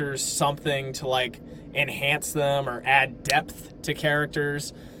characters something to, enhance them or add depth to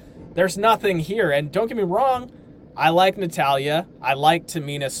characters. There's nothing here. And don't get me wrong, I like Natalya. I like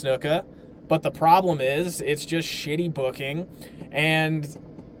Tamina Snuka. But the problem is, it's just shitty booking. And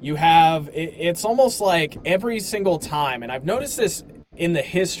you have, it's almost like every single time, and I've noticed this in the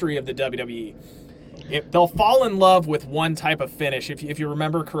history of the WWE, they'll fall in love with one type of finish. If you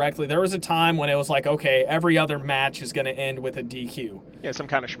remember correctly, there was a time when it was like, okay, every other match is going to end with a DQ. Yeah, some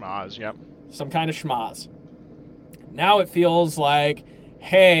kind of schmaz, yep. Some kind of schmaz. Now it feels like,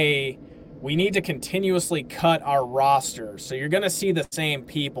 hey, we need to continuously cut our roster. So you're going to see the same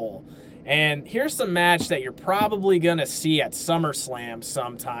people. And here's the match that you're probably going to see at SummerSlam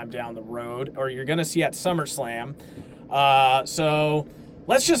sometime down the road, or you're going to see at SummerSlam. So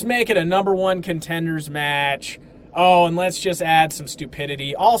let's just make it a number one contenders match. Oh, and let's just add some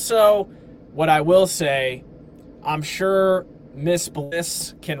stupidity. Also, what I will say, I'm sure Miss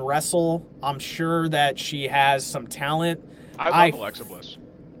Bliss can wrestle. I'm sure that she has some talent. I love Alexa Bliss.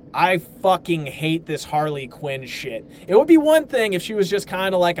 I fucking hate this Harley Quinn shit. It would be one thing if she was just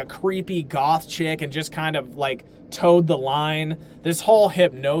kind of like a creepy goth chick and just kind of like towed the line. This whole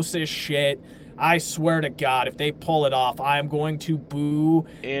hypnosis shit, I swear to God, if they pull it off, I am going to boo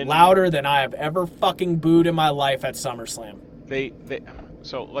louder than I have ever fucking booed in my life at SummerSlam.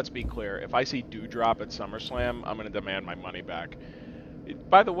 So let's be clear. If I see Doudrop at SummerSlam, I'm going to demand my money back.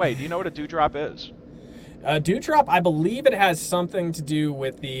 By the way, do you know what a Doudrop is? Doudrop, I believe it has something to do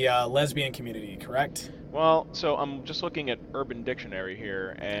with the lesbian community, correct? Well, so I'm just looking at Urban Dictionary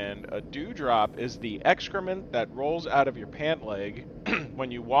here, and a dewdrop is the excrement that rolls out of your pant leg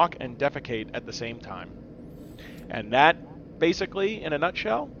when you walk and defecate at the same time. And that, basically, in a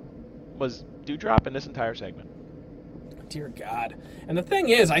nutshell, was Dewdrop in this entire segment. Dear God. And the thing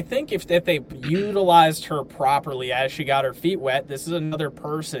is, I think if they utilized her properly as she got her feet wet, this is another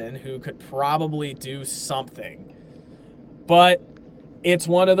person who could probably do something. But it's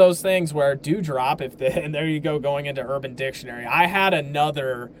one of those things where Dewdrop, and there you go, going into Urban Dictionary. I had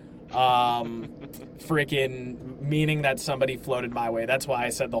another freaking meaning that somebody floated my way. That's why I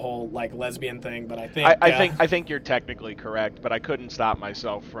said the whole like lesbian thing. But I think you're technically correct, but I couldn't stop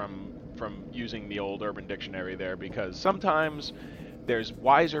myself from using the old Urban Dictionary there, because sometimes there's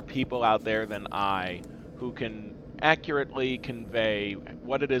wiser people out there than I who can accurately convey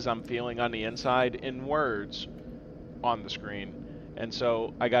what it is I'm feeling on the inside in words on the screen. And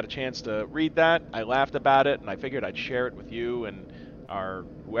so I got a chance to read that, I laughed about it, and I figured I'd share it with you and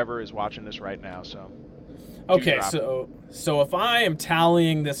whoever is watching this right now. So okay, so if I am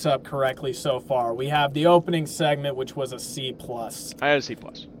tallying this up correctly so far, we have the opening segment, which was a C+. I had a C+.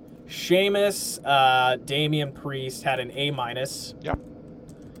 Sheamus, Damian Priest had an A-. Yep.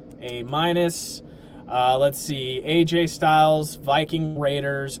 A-. Let's see, AJ Styles, Viking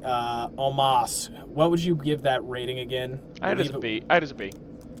Raiders, Omos. What would you give that rating again? I had as a B.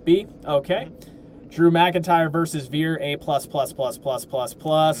 B? Okay. Drew McIntyre versus Veer, A++++++++,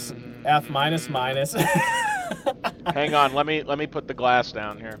 F-. Hang on, let me put the glass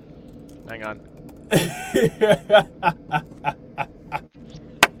down here. Hang on.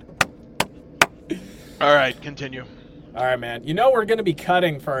 All right, continue. All right, man. You know we're going to be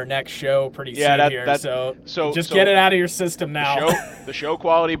cutting for our next show pretty soon here, so just get it out of your system now. The show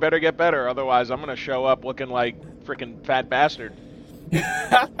quality better get better, otherwise I'm going to show up looking like freaking fat bastard.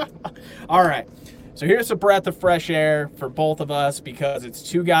 All right. So here's a breath of fresh air for both of us because it's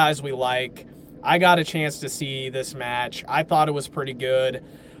two guys we like. I got a chance to see this match. I thought it was pretty good.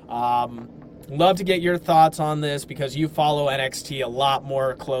 Love to get your thoughts on this because you follow NXT a lot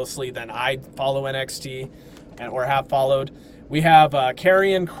more closely than I follow NXT or have followed. We have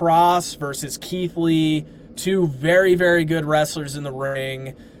Karrion Kross versus Keith Lee, two very, very good wrestlers in the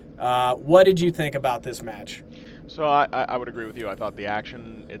ring. What did you think about this match? So I would agree with you. I thought the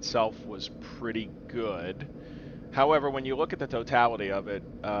action itself was pretty good. However, when you look at the totality of it,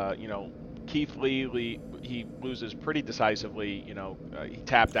 Keith Lee, he loses pretty decisively. He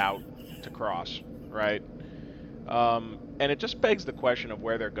tapped out to Cross, right? And it just begs the question of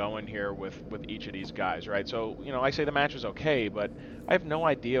where they're going here with each of these guys, right? So, I say the match was okay, but I have no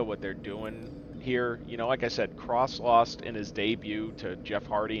idea what they're doing here. Like I said, Cross lost in his debut to Jeff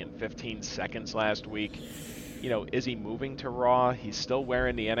Hardy in 15 seconds last week. Is he moving to Raw? He's still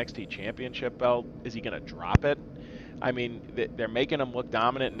wearing the NXT Championship belt. Is he going to drop it? I mean, they're making him look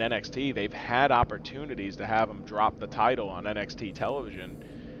dominant in NXT. They've had opportunities to have him drop the title on NXT television.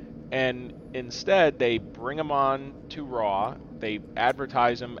 And instead, they bring him on to Raw. They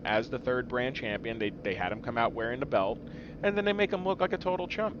advertise him as the third brand champion. They had him come out wearing the belt. And then they make him look like a total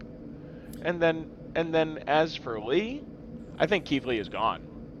chump. And then as for Lee, I think Keith Lee is gone.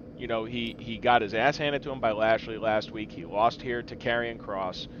 He got his ass handed to him by Lashley last week. He lost here to Karrion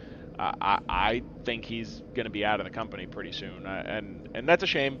Kross. I think he's going to be out of the company pretty soon. And that's a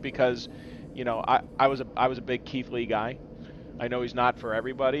shame because, I was a big Keith Lee guy. I know he's not for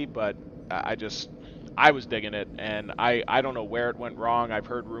everybody, but I was digging it, and I don't know where it went wrong. I've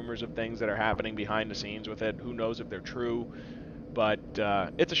heard rumors of things that are happening behind the scenes with it. Who knows if they're true, but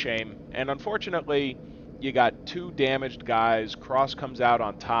it's a shame. And unfortunately, you got two damaged guys. Cross comes out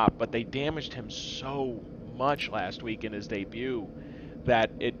on top, but they damaged him so much last week in his debut that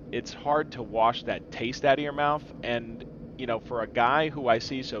it's hard to wash that taste out of your mouth. And, for a guy who I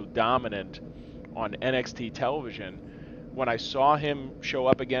see so dominant on NXT television, when I saw him show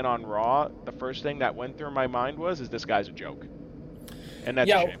up again on Raw, the first thing that went through my mind is this guy's a joke. And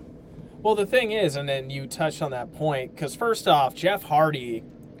that's a shame. Well, the thing is, and then you touched on that point, because first off, Jeff Hardy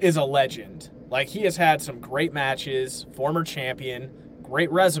is a legend. Like, he has had some great matches, former champion,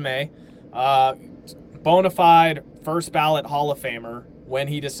 great resume, bona fide first ballot Hall of Famer, when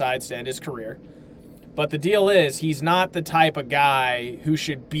he decides to end his career. But the deal is, he's not the type of guy who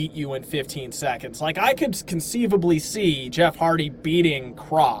should beat you in 15 seconds. Like, I could conceivably see Jeff Hardy beating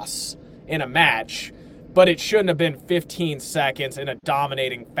Cross in a match, but it shouldn't have been 15 seconds in a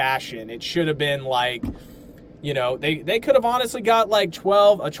dominating fashion. It should have been like, you know, they could have honestly got like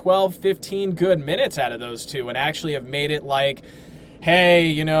 12, 15 good minutes out of those two and actually have made it like, hey,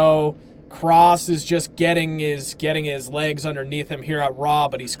 you know, Cross is just getting his legs underneath him here at Raw,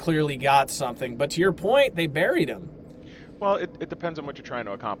 but he's clearly got something. But to your point, they buried him. Well, it depends on what you're trying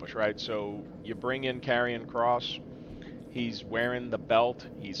to accomplish, right? So you bring in Karrion Kross. He's wearing the belt.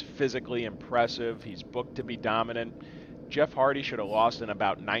 He's physically impressive. He's booked to be dominant. Jeff Hardy should have lost in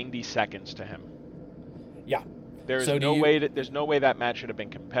about 90 seconds to him. Yeah. There's no way that match should have been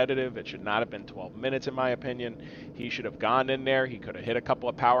competitive. It should not have been 12 minutes, in my opinion. He should have gone in there. He could have hit a couple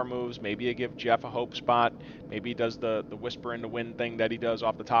of power moves. Maybe you give Jeff a hope spot. Maybe he does the whisper in the wind thing that he does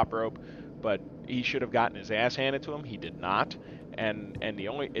off the top rope. But he should have gotten his ass handed to him. He did not. And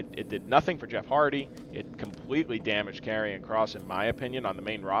it did nothing for Jeff Hardy. It completely damaged Karrion Kross, in my opinion, on the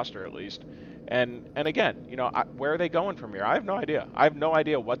main roster at least. And again, you know, where are they going from here? I have no idea. I have no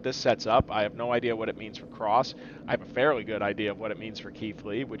idea what this sets up. I have no idea what it means for Kross. I have a fairly good idea of what it means for Keith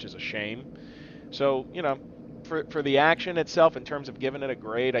Lee, which is a shame. So, you know, for the action itself, in terms of giving it a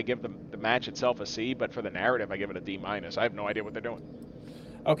grade, I give the match itself a C, but for the narrative, I give it a D-. I have no idea what they're doing.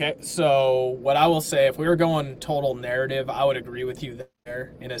 Okay, so what I will say, if we were going total narrative, I would agree with you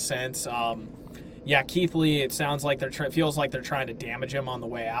there in a sense. Yeah, Keith Lee, it sounds like feels like they're trying to damage him on the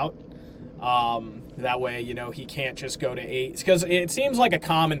way out. That way, you know, he can't just go to 8. Because it seems like a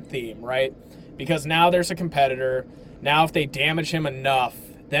common theme, right? Because now there's a competitor. Now if they damage him enough,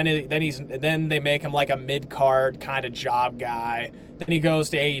 then they make him like a mid-card kind of job guy. Then he goes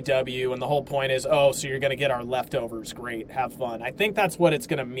to AEW, and the whole point is, oh, so you're going to get our leftovers. Great, have fun. I think that's what it's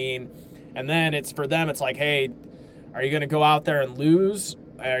going to mean. And then it's for them, it's like, hey, are you going to go out there and lose?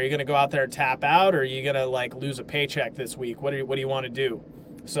 Are you going to go out there and tap out? Or are you going to like lose a paycheck this week? What do you want to do?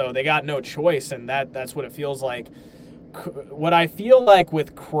 So they got no choice, and that's what it feels like. What I feel like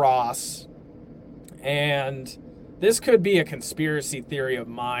with Kross, and this could be a conspiracy theory of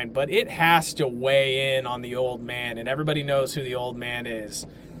mine, but it has to weigh in on the old man, and everybody knows who the old man is,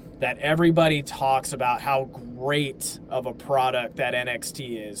 that everybody talks about how great of a product that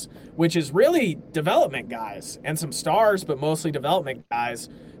NXT is, which is really development guys and some stars, but mostly development guys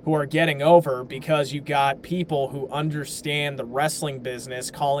who are getting over because you got people who understand the wrestling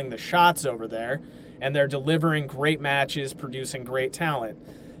business calling the shots over there, and they're delivering great matches, producing great talent.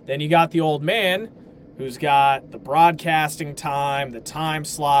 Then you got the old man who's got the broadcasting time, the time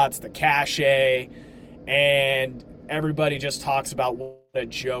slots, the cachet, and everybody just talks about what a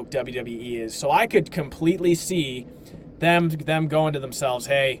joke WWE is. So I could completely see them going to themselves,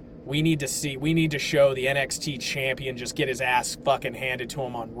 hey, we need to show the NXT champion just get his ass fucking handed to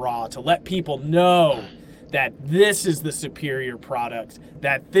him on Raw to let people know that this is the superior product,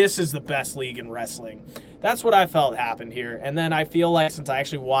 that this is the best league in wrestling. That's what I felt happened here. And then I feel like since I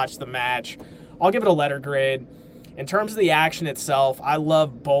actually watched the match, I'll give it a letter grade. In terms of the action itself, I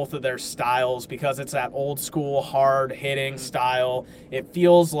love both of their styles because it's that old school, hard-hitting style. It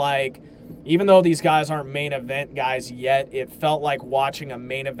feels like, even though these guys aren't main event guys yet, it felt like watching a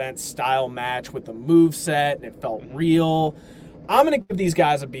main event style match with the moveset, and it felt real. I'm going to give these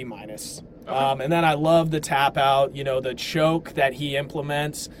guys a B-. And then I love the tap out, you know, the choke that he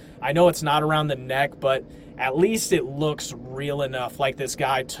implements. I know it's not around the neck, but at least it looks real enough, like this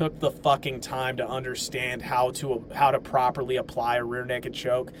guy took the fucking time to understand how to properly apply a rear naked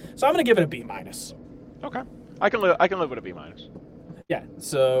choke. So I'm going to give it a B-. Okay. I can live with a B-. Yeah.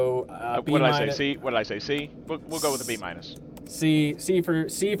 So what did I say? C? What did I say? C? We'll go with a B-. C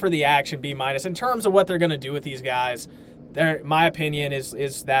for the action, B-. In terms of what they're going to do with these guys, my opinion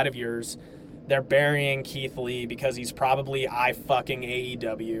is that of yours. They're burying Keith Lee because he's probably fucking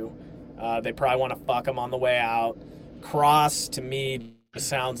AEW. They probably want to fuck him on the way out. Kross, to me,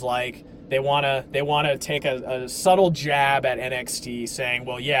 sounds like they want to take a subtle jab at NXT, saying,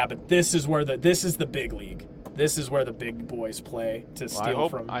 well, yeah, but this is the big league. This is where the big boys play to steal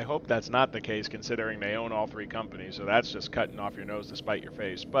from. I hope that's not the case, considering they own all three companies. So that's just cutting off your nose to spite your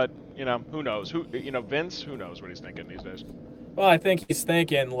face. But you know, who knows? Vince, who knows what he's thinking these days? Well, I think he's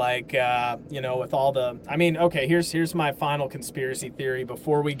thinking like, with all the. I mean, okay, here's my final conspiracy theory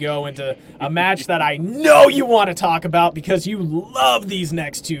before we go into a match that I know you want to talk about because you love these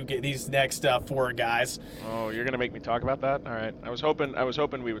next 4 guys. Oh, you're gonna make me talk about that? All right. I was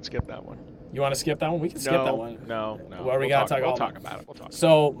hoping we would skip that one. You want to skip that one? We can skip that one. No. What we got to talk about? We'll talk about it. We'll talk.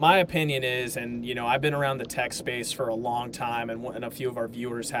 So my opinion is, and I've been around the tech space for a long time, and a few of our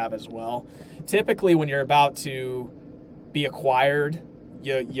viewers have as well. Typically, when you're about to be acquired,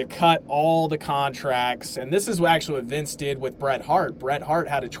 you cut all the contracts, and this is actually what Vince did with Bret Hart. Bret Hart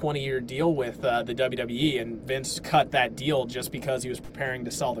had a 20-year deal with the WWE, and Vince cut that deal just because he was preparing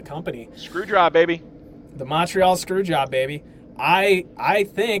to sell the company. Screw job, baby. The Montreal screw job, baby. I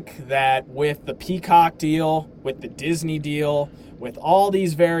think that with the Peacock deal, with the Disney deal, with all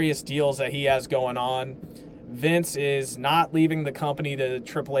these various deals that he has going on, Vince is not leaving the company to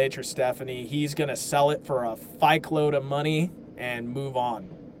Triple H or Stephanie. He's going to sell it for a fike load of money and move on.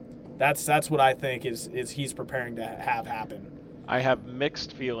 That's what I think is he's preparing to have happen. I have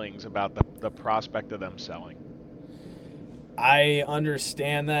mixed feelings about the prospect of them selling. I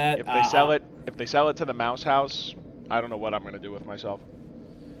understand that. If they sell it to the Mouse House, I don't know what I'm going to do with myself.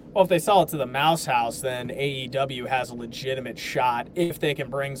 Well, if they sell it to the Mouse House, then AEW has a legitimate shot if they can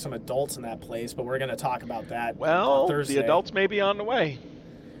bring some adults in that place. But we're going to talk about that on Thursday. The adults may be on the way.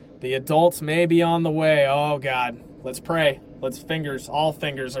 The adults may be on the way. Oh, God. Let's pray. All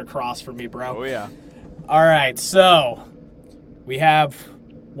fingers are crossed for me, bro. Oh, yeah. All right, so we have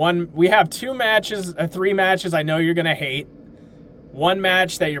three matches I know you're going to hate. One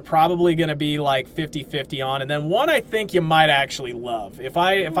match that you're probably going to be like 50-50 on, and then one I think you might actually love. If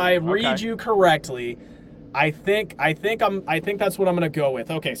I read you correctly, I think that's what I'm going to go with.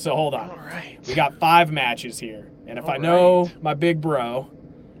 Okay, so hold on. All right. We got 5 matches here. And if I know my big bro,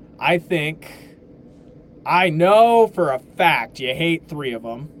 I know for a fact you hate 3 of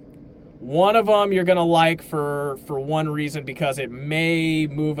them. One of them you're going to like for one reason, because it may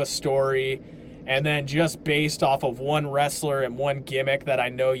move a story. And then just based off of one wrestler and one gimmick that I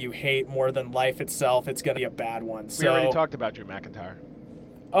know you hate more than life itself, it's going to be a bad one. We already talked about Drew McIntyre.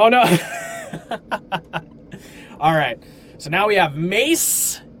 Oh, no. All right. So now we have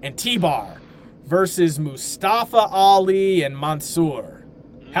Mace and T-Bar versus Mustafa Ali and Mansoor.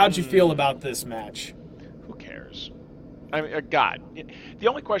 How'd you feel about this match? Who cares? I mean, God. The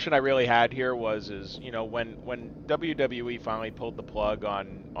only question I really had here was when WWE finally pulled the plug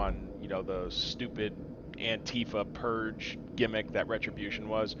on the stupid Antifa purge gimmick that Retribution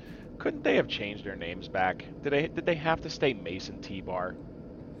was, couldn't they have changed their names back? Did they have to stay Mace and T-Bar?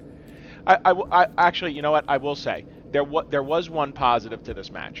 I actually, you know what? I will say there was one positive to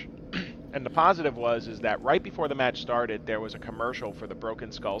this match, and the positive is that right before the match started, there was a commercial for the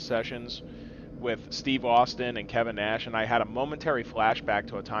Broken Skull sessions with Steve Austin and Kevin Nash, and I had a momentary flashback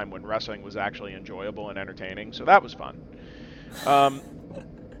to a time when wrestling was actually enjoyable and entertaining, so that was fun.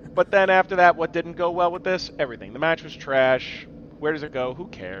 But then after that, what didn't go well with this? Everything. The match was trash. Where does it go? Who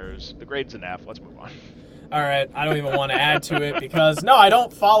cares? The grade's an F. Let's move on. All right. I don't even want to add to it because, no, I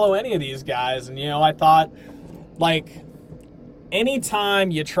don't follow any of these guys. And, I thought, anytime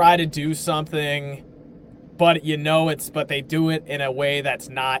you try to do something, but but they do it in a way that's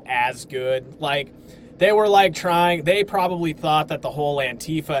not as good. They were they probably thought that the whole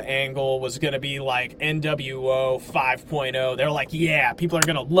Antifa angle was going to be like NWO 5.0. They're like, yeah, people are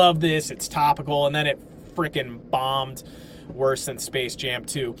going to love this. It's topical. And then it freaking bombed worse than Space Jam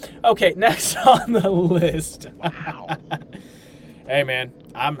 2. Okay, next on the list. Wow. Hey, man.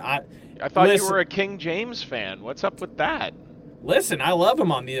 I thought you were a King James fan. What's up with that? Listen, I love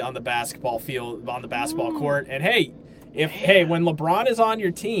him on the basketball field, on the basketball court. And hey, when LeBron is on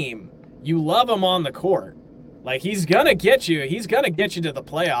your team, you love him on the court. He's gonna get you. He's gonna get you to the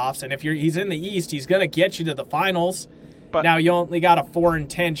playoffs, and if he's in the East, he's gonna get you to the finals. But now you only got a 4 in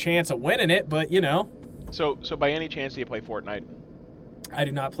 10 chance of winning it. But So by any chance do you play Fortnite? I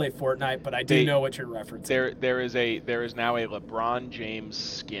do not play Fortnite, but I do know what you're referencing. There is now a LeBron James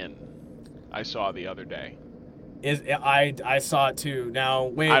skin I saw the other day. I saw it too. Now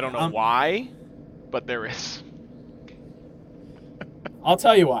wait, I don't know why, but there is. I'll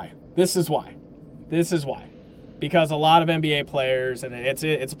tell you why. This is why. Because a lot of NBA players, and it's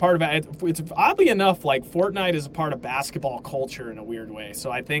a part of it. It's oddly enough, Fortnite is a part of basketball culture in a weird way.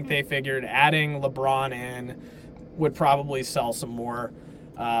 So I think they figured adding LeBron in would probably sell some more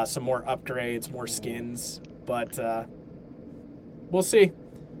upgrades, more skins. But we'll see.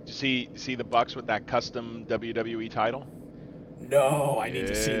 Did you see the Bucks with that custom WWE title? No, I need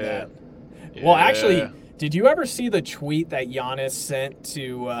to see that. Yeah. Well, actually, did you ever see the tweet that Giannis sent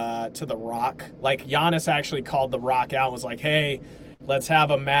to The Rock? Giannis actually called The Rock out and was like, hey, let's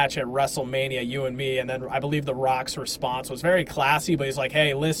have a match at WrestleMania, you and me. And then I believe The Rock's response was very classy, but he's like,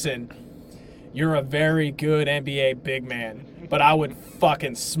 hey, listen, you're a very good NBA big man, but I would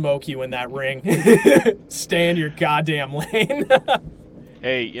fucking smoke you in that ring. Stay in your goddamn lane.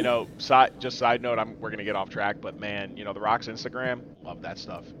 Hey, just side note, we're gonna get off track, but man, The Rock's Instagram, love that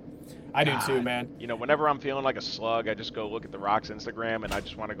stuff. I do too, God, man. whenever I'm feeling like a slug, I just go look at The Rock's Instagram and I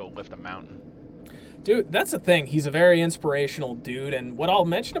just want to go lift a mountain. Dude, that's the thing. He's a very inspirational dude. And what I'll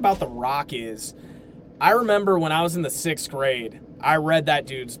mention about The Rock is I remember when I was in the 6th grade, I read that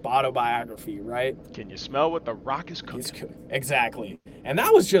dude's autobiography, right? Can you smell what The Rock is cooking? Exactly. And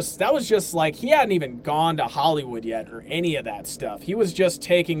that was just like he hadn't even gone to Hollywood yet or any of that stuff. He was just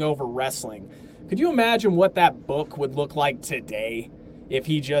taking over wrestling. Could you imagine what that book would look like today if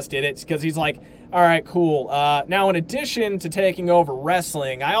he just did it? Because he's like, all right, cool. Now, in addition to taking over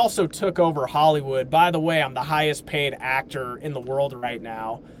wrestling, I also took over Hollywood. By the way, I'm the highest paid actor in the world right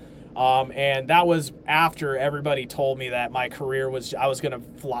now. And that was after everybody told me that my career I was going to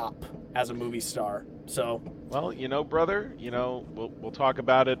flop as a movie star. So, well, brother, we'll talk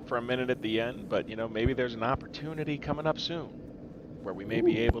about it for a minute at the end, but maybe there's an opportunity coming up soon where we may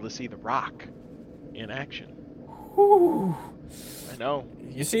be able to see The Rock in action. Whew. I know.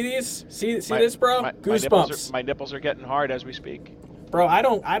 You see these? See this, bro? Goosebumps. My nipples are getting hard as we speak. Bro, I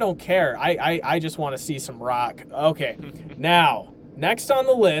don't care. I just want to see some Rock. Okay. Now, next on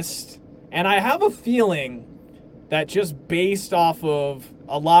the list, and I have a feeling that just based off of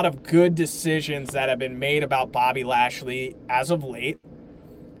a lot of good decisions that have been made about Bobby Lashley as of late,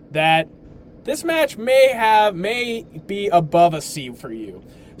 that this match may be above a C for you.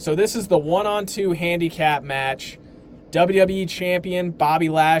 So this is the 1-on-2 handicap match. WWE champion Bobby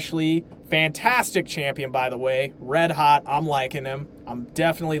Lashley, fantastic champion, by the way, red hot. I'm liking him. I'm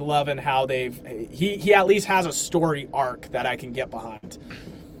definitely loving how he at least has a story arc that I can get behind.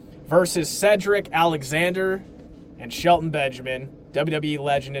 Versus Cedric Alexander and Shelton Benjamin, WWE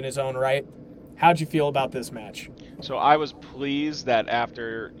legend in his own right. How'd you feel about this match? So I was pleased that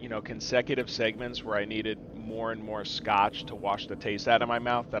after, consecutive segments where I needed more and more scotch to wash the taste out of my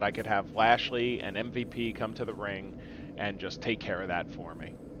mouth, that I could have Lashley and MVP come to the ring and just take care of that for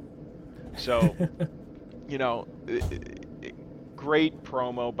me. So, great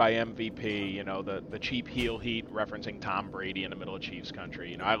promo by MVP, the cheap heel heat referencing Tom Brady in the middle of Chiefs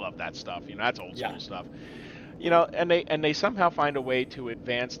country. I love that stuff. That's old school stuff. And they somehow find a way to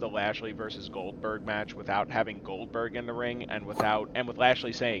advance the Lashley versus Goldberg match without having Goldberg in the ring and with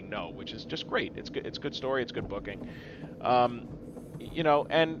Lashley saying no, which is just great. It's good. It's good story. It's good booking. And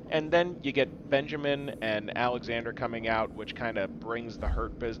then you get Benjamin and Alexander coming out, which kind of brings the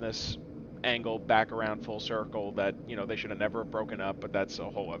Hurt Business angle back around full circle. That they should have never broken up, but that's a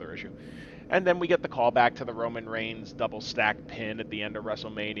whole other issue. And then we get the callback to the Roman Reigns double stack pin at the end of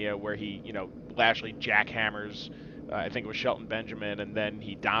WrestleMania, where Lashley jackhammers, I think it was Shelton Benjamin, and then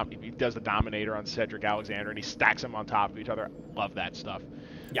he does the Dominator on Cedric Alexander, and he stacks them on top of each other. Love that stuff.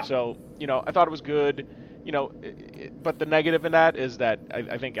 Yeah. So I thought it was good. But the negative in that is that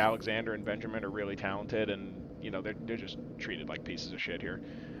I think Alexander and Benjamin are really talented, and they're just treated like pieces of shit here.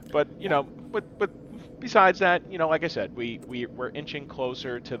 But but besides that, like I said, we're inching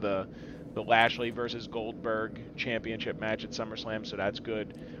closer to the Lashley versus Goldberg championship match at SummerSlam, so that's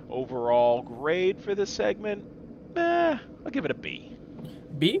good. Overall grade for this segment, I'll give it a B.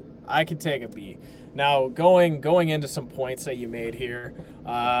 B? I could take a B. Now, going into some points that you made here,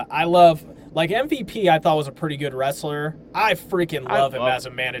 I love, MVP I thought was a pretty good wrestler. I freaking love him as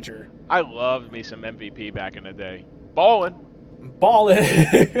a manager. I loved me some MVP back in the day. Ballin'. Love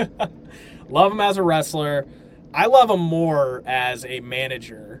him as a wrestler. I love him more as a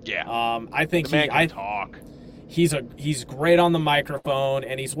manager. Yeah. I think the man can talk. He's great on the microphone,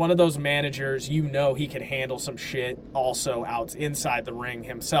 and he's one of those managers, he can handle some shit also inside the ring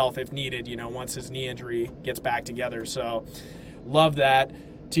himself if needed, once his knee injury gets back together. So love that.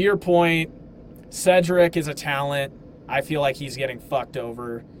 To your point, Cedric is a talent. I feel like he's getting fucked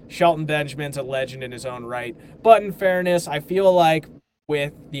over. Shelton Benjamin's a legend in his own right. But in fairness, I feel like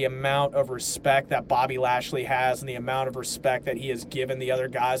with the amount of respect that Bobby Lashley has and the amount of respect that he has given the other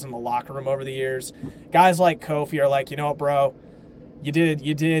guys in the locker room over the years, guys like Kofi are like, you know what, bro, you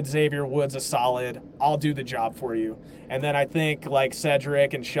did Xavier Woods a solid. I'll do the job for you. And then I think like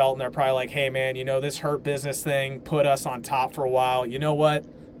Cedric and Shelton are probably like, hey man, this Hurt Business thing put us on top for a while. You know what?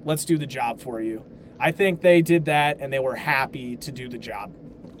 Let's do the job for you. I think they did that and they were happy to do the job.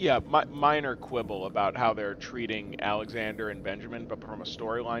 Yeah, minor quibble about how they're treating Alexander and Benjamin, but from a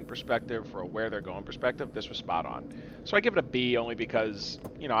storyline perspective, for a where they're going perspective, this was spot on. So I give it a B only because,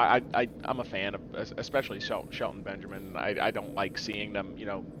 I'm a fan of, especially Shelton Benjamin. I don't like seeing them,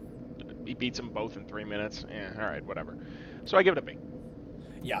 he beats them both in 3 minutes. All right, whatever. So I give it a B.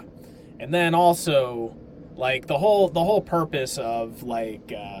 Yeah. And then also, the whole purpose of,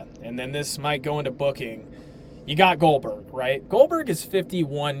 and then this might go into booking, you got Goldberg, right? Goldberg is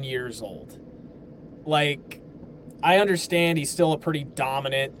 51 years old. Like, I understand he's still a pretty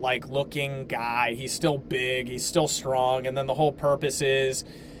dominant, like, looking guy. He's still big. He's still strong. And then the whole purpose is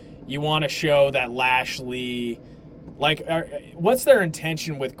you want to show that Lashley, like, what's their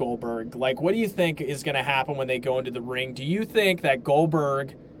intention with Goldberg? Like, what do you think is going to happen when they go into the ring? Do you think that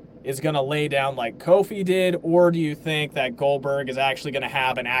Goldberg is going to lay down like Kofi did, or do you think that Goldberg is actually going to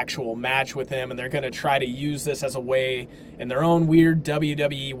have an actual match with him and they're going to try to use this as a way, in their own weird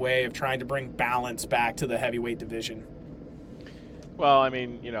WWE way, of trying to bring balance back to the heavyweight division? Well, I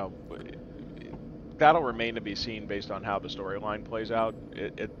mean, that'll remain to be seen based on how the storyline plays out.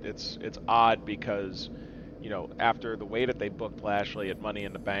 It's odd because, after the way that they booked Lashley at Money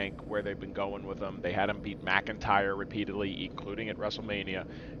in the Bank, where they've been going with him, they had him beat McIntyre repeatedly, including at WrestleMania.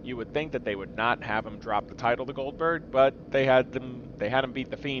 You would think that they would not have him drop the title to Goldberg, but they had him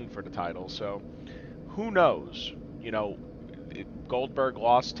beat The Fiend for the title. So who knows? Goldberg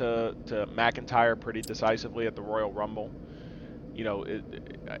lost to McIntyre pretty decisively at the Royal Rumble.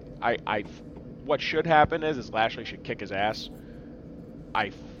 What should happen is Lashley should kick his ass.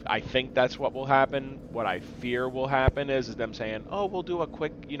 I think that's what will happen. What I fear will happen is them saying, "Oh, we'll do a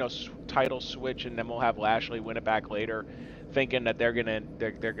quick, title switch, and then we'll have Lashley win it back later," thinking that they're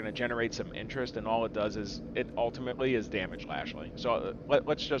gonna generate some interest, and all it does is it ultimately is damage Lashley. So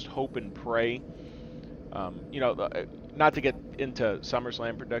let's just hope and pray. Not to get into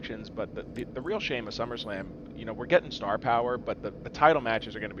SummerSlam predictions, but the real shame of SummerSlam, we're getting star power, but the title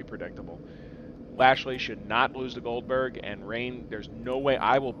matches are going to be predictable. Lashley should not lose to Goldberg, and Reign, there's no way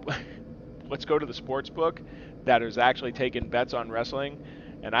I will. Let's go to the sports book that is actually taking bets on wrestling,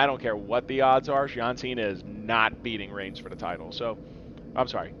 and I don't care what the odds are, John Cena is not beating Reigns for the title. So, I'm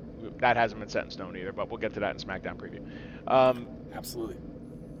sorry, that hasn't been set in stone either, but we'll get to that in SmackDown preview. Absolutely.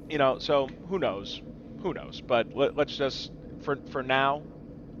 So who knows? Who knows? But let's just, for now,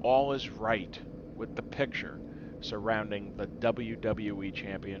 all is right with the picture surrounding the WWE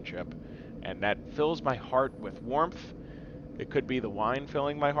Championship. And that fills my heart with warmth. It could be the wine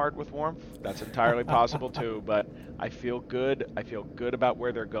filling my heart with warmth. That's entirely possible too. But I feel good. I feel good about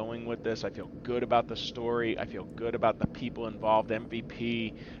where they're going with this. I feel good about the story. I feel good about the people involved.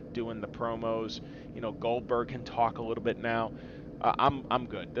 MVP doing the promos. Goldberg can talk a little bit now. I'm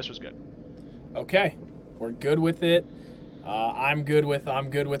good. This was good. Okay, we're good with it. I'm good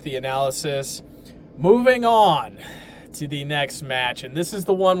with the analysis. Moving on to the next match, and this is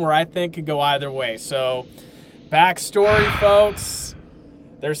the one where I think could go either way. So, backstory, folks.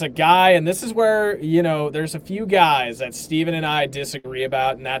 There's a guy, and this is where, there's a few guys that Steven and I disagree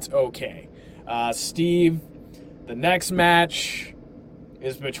about, and that's okay. Steve, the next match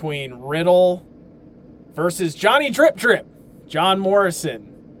is between Riddle versus Johnny Drip Drip, John Morrison.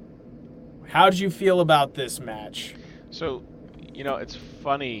 How'd you feel about this match? So, it's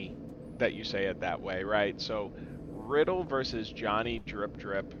funny that you say it that way, right? So, Riddle versus Johnny Drip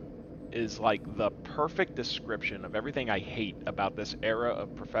Drip is like the perfect description of everything I hate about this era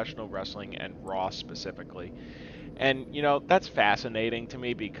of professional wrestling and Raw specifically. And, that's fascinating to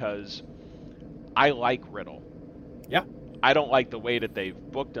me because I like Riddle. Yeah. I don't like the way that they've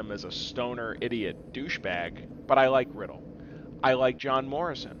booked him as a stoner idiot douchebag, but I like Riddle. I like John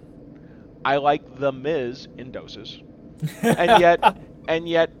Morrison. I like The Miz in doses. And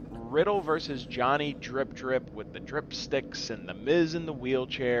yet Riddle versus Johnny Drip Drip with the drip sticks and The Miz in the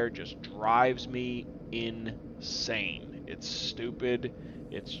wheelchair just drives me insane. It's stupid.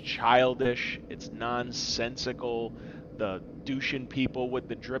 It's childish. It's nonsensical. The douching people with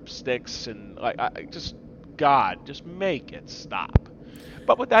the drip sticks and God, just make it stop.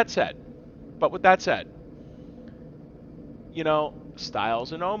 But with that said,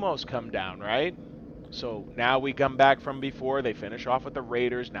 Styles and Omos come down, right? So now we come back from before. They finish off with the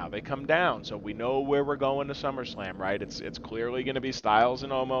Raiders. Now they come down. So we know where we're going to SummerSlam, right? It's clearly going to be Styles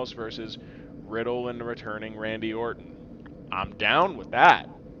and Omos versus Riddle and the returning Randy Orton. I'm down with that.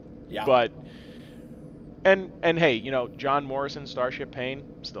 Yeah. But and hey, John Morrison, Starship Pain,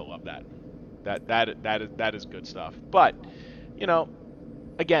 still love that. That is good stuff. But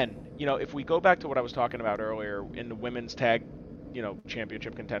again, if we go back to what I was talking about earlier in the women's tag,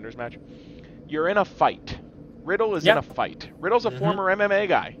 championship contenders match. You're in a fight. Riddle is in a fight. Riddle's a former MMA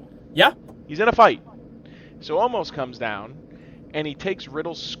guy. Yeah. He's in a fight. So Omos comes down, and he takes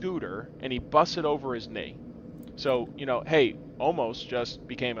Riddle's scooter, and he busts it over his knee. So, hey, Omos just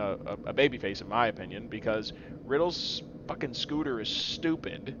became a babyface, in my opinion, because Riddle's fucking scooter is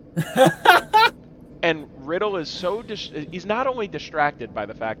stupid. And Riddle is so... he's not only distracted by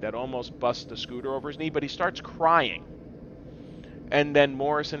the fact that Omos busts the scooter over his knee, but he starts crying. and then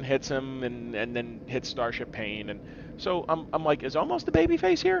Morrison hits him, and then hits Starship Pain, and so I'm like, is Omos the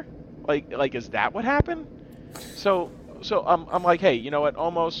babyface here? Like is that what happened? So I'm like, hey, you know what?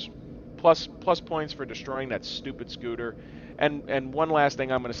 Omos plus points for destroying that stupid scooter. And one last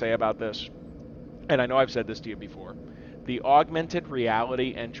thing I'm going to say about this, and I know I've said this to you before, the augmented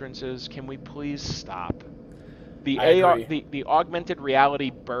reality entrances. Can we please stop? I agree. The augmented reality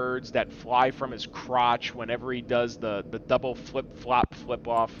birds that fly from his crotch whenever he does the double flip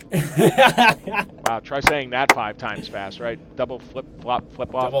off. Wow, try saying that 5 times fast, right? Double flip off.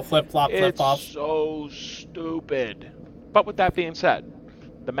 Double flip flop flip It's off. so stupid. But with that being said,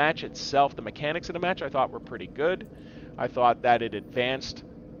 the match itself, the mechanics of the match, I thought were pretty good. I thought that it advanced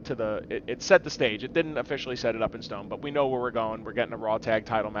to it set the stage. It didn't officially set it up in stone, but we know where we're going. We're getting a Raw Tag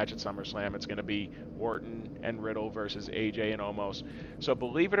title match at SummerSlam. It's going to be Orton and Riddle versus AJ and Omos. So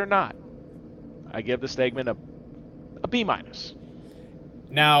believe it or not, I give the segment a B minus.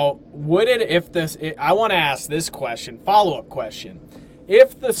 Now, would it, if this, I want to ask this question, follow-up question.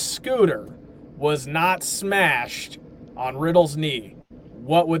 If the scooter was not smashed on Riddle's knee,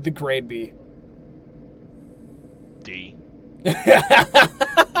 what would the grade be? D.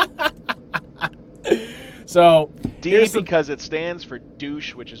 So, D because it stands for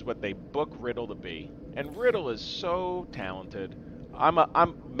douche, which is what they book Riddle to be. And Riddle is so talented. I'm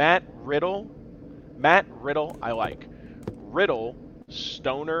Matt Riddle. Matt Riddle, I like. Riddle,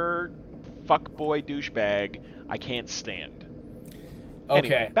 stoner, fuckboy douchebag, I can't stand. Okay.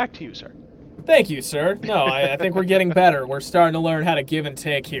 Anyway, back to you, sir. Thank you, sir. No, I think we're getting better. We're starting to learn how to give and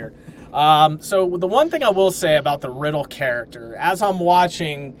take here. So the one thing I will say about the Riddle character, as I'm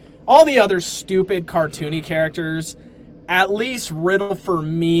watching all the other stupid cartoony characters, at least Riddle for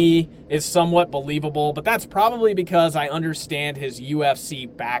me is somewhat believable, but that's probably because I understand his UFC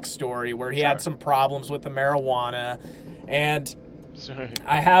backstory where he had some problems with the marijuana, and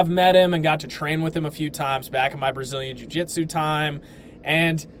I have met him and got to train with him a few times back in my Brazilian Jiu-Jitsu time,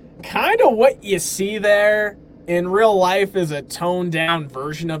 and kind of what you see there in real life is a toned down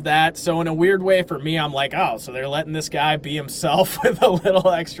version of that. So in a weird way for me, I'm like, oh, so they're letting this guy be himself with a little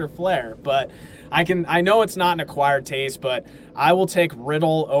extra flair. But I know it's not an acquired taste, but I will take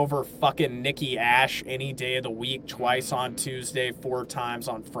Riddle over fucking Nikki A.S.H any day of the week, twice on Tuesday, 4 times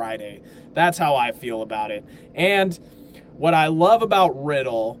on Friday. That's how I feel about it. And what I love about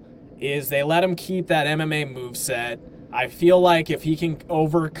Riddle is they let him keep that MMA moveset. I feel like if he can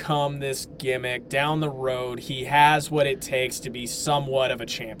overcome this gimmick down the road, he has what it takes to be somewhat of a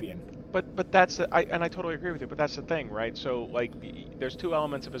champion. But that's I totally agree with you. But that's the thing, right? So like, there's 2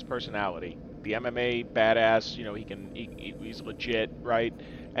 elements of his personality: the MMA badass, you know, he's legit, right?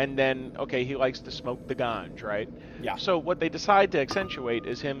 And then okay, he likes to smoke the ganj, right? Yeah. So what they decide to accentuate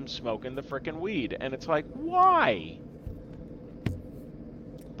is him smoking the frickin' weed, and it's like, why?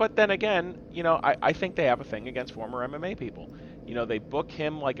 But then again, you know, I think they have a thing against former MMA people. You know, they book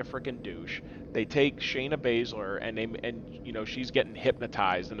him like a freaking douche. They take Shayna Baszler and you know, she's getting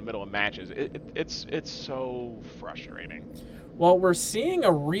hypnotized in the middle of matches. It's so frustrating. Well, we're seeing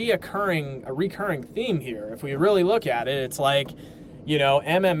a recurring theme here. If we really look at it, it's like, you know,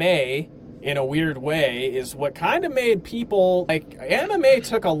 MMA in a weird way is what kind of made people like MMA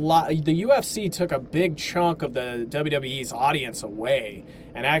took a lot. The UFC took a big chunk of the WWE's audience away,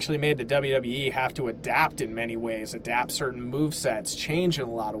 and actually made the WWE have to adapt in many ways, adapt certain movesets, change in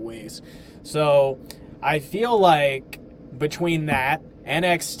a lot of ways. So I feel like between that,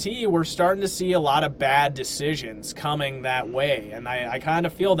 NXT, we're starting to see a lot of bad decisions coming that way, and I kind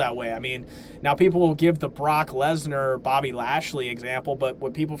of feel that way. I mean, now people will give the Brock Lesnar, Bobby Lashley example, but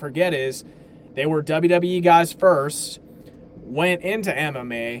what people forget is they were WWE guys first, went into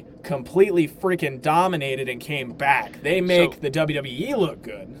MMA, completely freaking dominated, and came back. They make the WWE look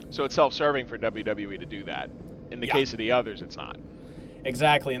good. So it's self-serving for WWE to do that. In the case of the others, it's not.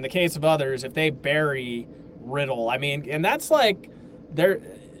 Exactly. In the case of others, if they bury Riddle, I mean, and that's like,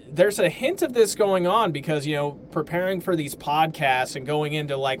 there's a hint of this going on because, you know, preparing for these podcasts and going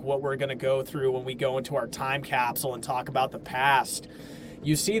into like what we're going to go through when we go into our time capsule and talk about the past,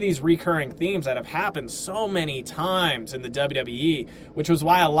 you see these recurring themes that have happened so many times in the WWE, which was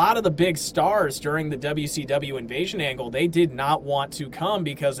why a lot of the big stars during the WCW invasion angle, they did not want to come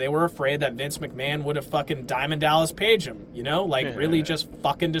because they were afraid that Vince McMahon would have fucking Diamond Dallas Page them, you know, like really just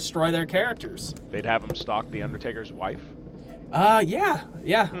fucking destroy their characters. They'd have him stalk The Undertaker's wife.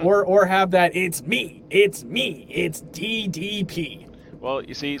 Yeah. Or have that, it's me, it's DDP. Well,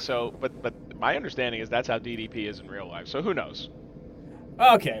 you see, so, but my understanding is that's how DDP is in real life, so who knows?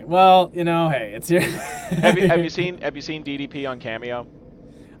 Okay, well, you know, hey, it's your... have you seen DDP on Cameo?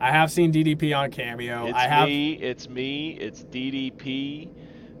 I have seen DDP on Cameo. It's me, it's DDP,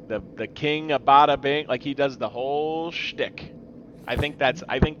 the king of bada bing. Like, he does the whole shtick. I think that's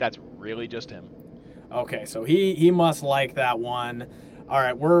really just him. Okay, so he must like that one. All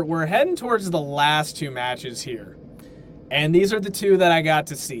right, we're heading towards the last two matches here. And these are the two that I got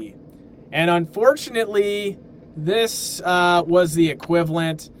to see. And unfortunately, this was the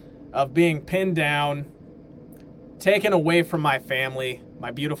equivalent of being pinned down, taken away from my family, my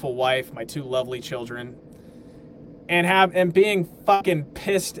beautiful wife, my two lovely children, and being fucking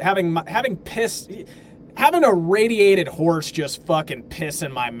pissed, having a radiated horse just fucking piss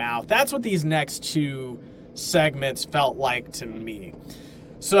in my mouth. That's what these next two segments felt like to me.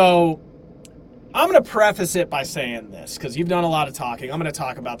 So I'm going to preface it by saying this, because you've done a lot of talking. I'm going to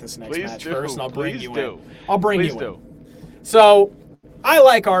talk about this next match first, and I'll bring you in. I'll bring you in. So I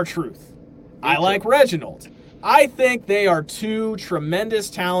like R-Truth. I like Reginald. I think they are two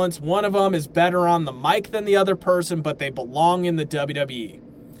tremendous talents. One of them is better on the mic than the other person, but they belong in the WWE.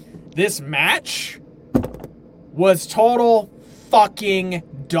 This match was total fucking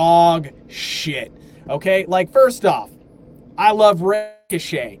dog shit. Okay? Like, first off, I love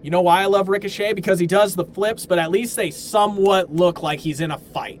Ricochet. You know why I love Ricochet? Because he does the flips, but at least they somewhat look like he's in a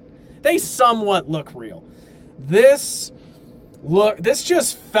fight. They somewhat look real. This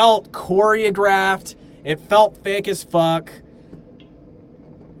just felt choreographed. It felt fake as fuck.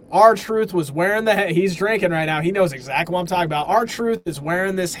 R-Truth was wearing he's drinking right now. He knows exactly what I'm talking about. R-Truth is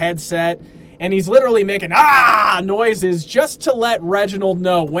wearing this headset, and he's literally making noises just to let Reginald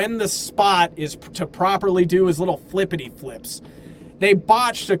know when the spot is to properly do his little flippity flips. They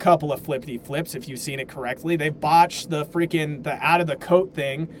botched a couple of flippity flips, if you've seen it correctly. They botched the out of the coat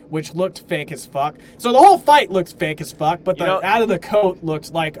thing, which looked fake as fuck. So the whole fight looks fake as fuck, but out of the coat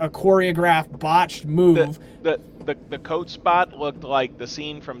looked like a choreographed, botched move. The coat spot looked like the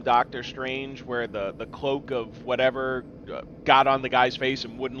scene from Doctor Strange where the cloak of whatever got on the guy's face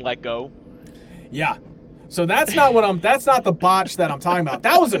and wouldn't let go. Yeah. So that's not the botch that I'm talking about.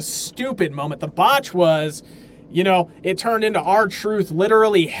 That was a stupid moment. The botch was, it turned into R-Truth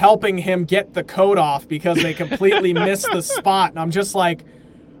literally helping him get the coat off because they completely missed the spot. And I'm just like,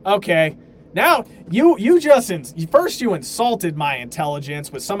 okay, now you first you insulted my intelligence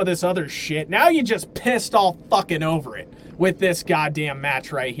with some of this other shit. Now you just pissed all fucking over it with this goddamn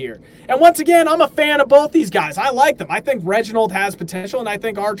match right here. And once again, I'm a fan of both these guys. I like them. I think Reginald has potential, and I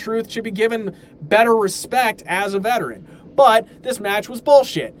think R-Truth should be given better respect as a veteran. But this match was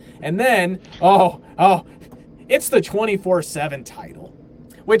bullshit. And then, it's the 24/7 title,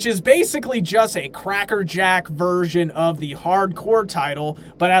 which is basically just a crackerjack version of the hardcore title,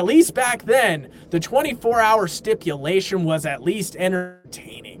 but at least back then, the 24-hour stipulation was at least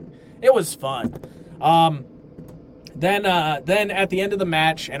entertaining. It was fun. Then at the end of the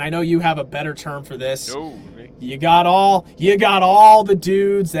match, and I know you have a better term for this, you got all the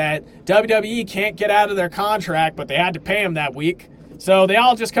dudes that WWE can't get out of their contract, but they had to pay them that week, so they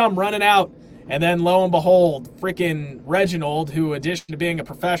all just come running out. And then, lo and behold, freaking Reginald, who, in addition to being a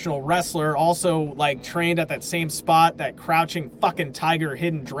professional wrestler, also, trained at that same spot that Crouching fucking Tiger,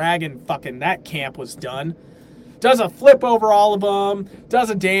 Hidden Dragon fucking that camp was done, does a flip over all of them, does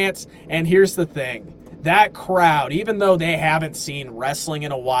a dance, and here's the thing. That crowd, even though they haven't seen wrestling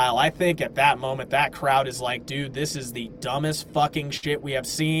in a while, I think at that moment, that crowd is like, dude, this is the dumbest fucking shit we have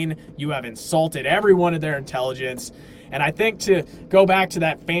seen. You have insulted everyone of their intelligence. And I think, to go back to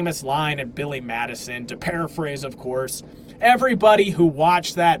that famous line in Billy Madison, to paraphrase, of course, everybody who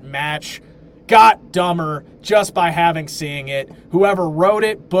watched that match got dumber just by seeing it. Whoever wrote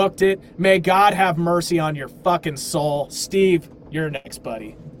it, booked it, may God have mercy on your fucking soul. Steve, you're next,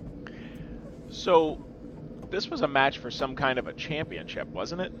 buddy. So, this was a match for some kind of a championship,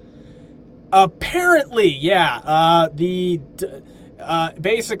 wasn't it? Apparently, yeah.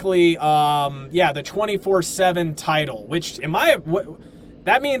 Basically, the 24/7 title, which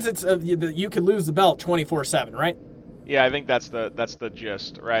that means it's you could lose the belt 24/7, right? Yeah, I think that's the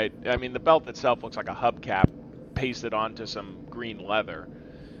gist, right? I mean, the belt itself looks like a hubcap pasted onto some green leather.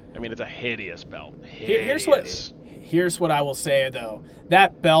 I mean, it's a hideous belt. Hideous. Here's what I will say though.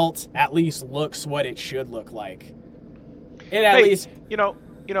 That belt at least looks what it should look like. Hey,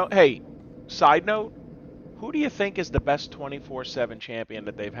 side note. Who do you think is the best 24/7 champion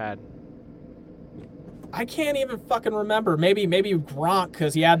that they've had? I can't even fucking remember. Maybe Gronk,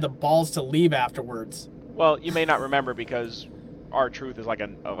 because he had the balls to leave afterwards. Well, you may not remember because R-Truth is like a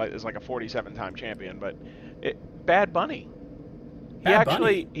 47-time champion, but Bad Bunny.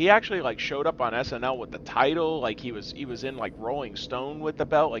 He actually showed up on SNL with the title, like he was in Rolling Stone with the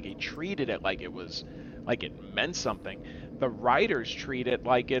belt, like he treated it like it was like it meant something. The writers treat it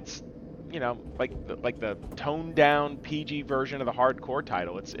like it's, like the toned down PG version of the hardcore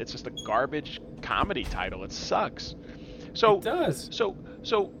title. It's just a garbage comedy title. It sucks. It So does.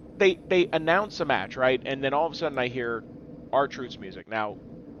 so they announce a match, right? And then all of a sudden I hear R-Truth's music. Now,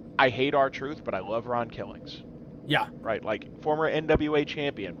 I hate R-Truth, but I love Ron Killings. Yeah. Right? Like former NWA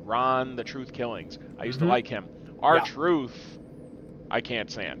champion, Ron the Truth Killings. I used to Mm-hmm. like him. Yeah. R-Truth, I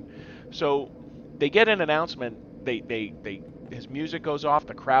can't stand. So they get an announcement. His music goes off.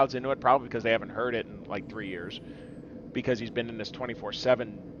 The crowd's into it, probably because they haven't heard it in like 3 years, because he's been in this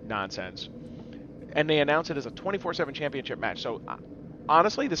 24/7 nonsense. And they announce it as a 24/7 championship match. So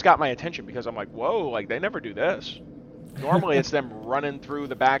honestly, this got my attention because I'm like, whoa, like they never do this. Normally it's them running through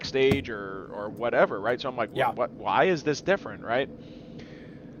the backstage or whatever, right? So I'm like, Yeah. what? Why is this different, right?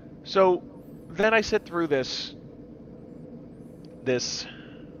 So then I sit through this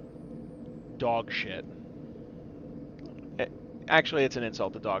dog shit. Actually, it's an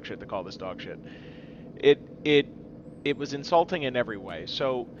insult to dog shit to call this dog shit. It it it was insulting in every way.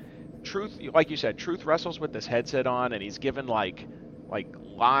 So Truth, like you said, Truth wrestles with this headset on, and he's given like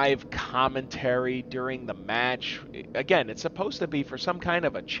live commentary during the match. Again, it's supposed to be for some kind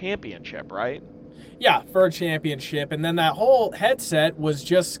of a championship, right? Yeah, for a championship. And then that whole headset was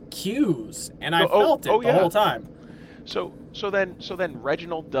just cues. And I felt it the Yeah. whole time. So then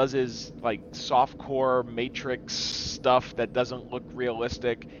Reginald does his like softcore Matrix stuff that doesn't look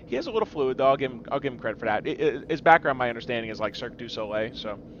realistic. He has a little fluid, though. I'll give him credit for that. His background, my understanding, is like Cirque du Soleil.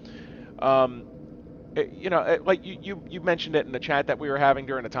 So, um, like you mentioned it in the chat that we were having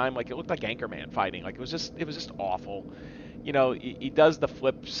during the time. Like it looked like Anchorman fighting. Like it was just awful. He does the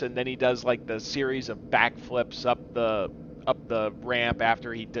flips, and then he does like the series of backflips up the ramp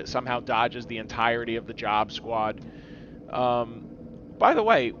after he somehow dodges the entirety of the Job Squad. By the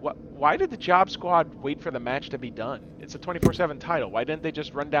way, why did the Job Squad wait for the match to be done? It's a 24/7 title. Why didn't they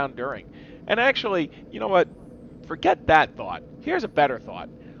just run down during? And actually, you know what? Forget that thought. Here's a better thought.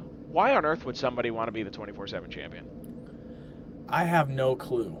 Why on earth would somebody want to be the 24/7 champion? I have no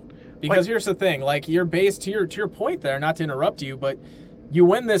clue. Because here's the thing, like you're based to your point there, not to interrupt you, but you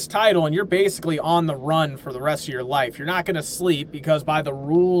win this title and you're basically on the run for the rest of your life. You're not going to sleep because by the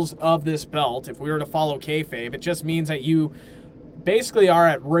rules of this belt, if we were to follow kayfabe, it just means that you basically are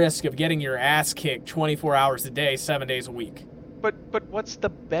at risk of getting your ass kicked 24 hours a day, 7 days a week. But what's the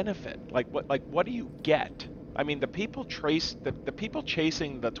benefit? What do you get? I mean, the people chasing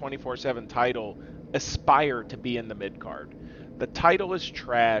the 24/7 title aspire to be in the mid card. The title is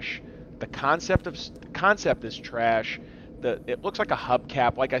trash. The concept is trash. It looks like a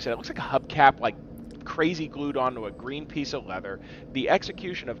hubcap. Like I said, it looks like a hubcap, like crazy glued onto a green piece of leather. The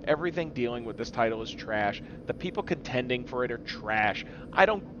execution of everything dealing with this title is trash. The people contending for it are trash. I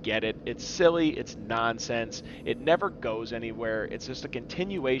don't get it. It's silly. It's nonsense. It never goes anywhere. It's just a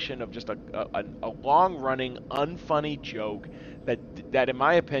continuation of just a long-running, unfunny joke that, in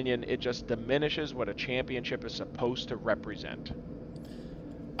my opinion, it just diminishes what a championship is supposed to represent.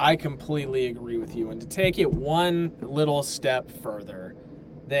 I completely agree with you. And to take it one little step further,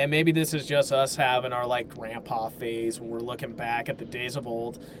 then maybe this is just us having our like grandpa phase when we're looking back at the days of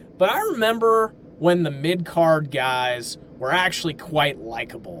old. But I remember when the mid-card guys were actually quite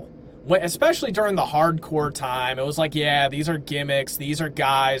likable. Especially during the hardcore time, it was like, yeah, these are gimmicks. These are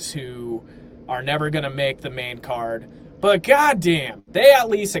guys who are never going to make the main card. But goddamn, they at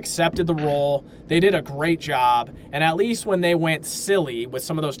least accepted the role. They did a great job. And at least when they went silly with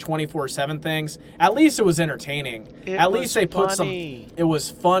some of those 24/7 things, at least it was entertaining. At least they put some. It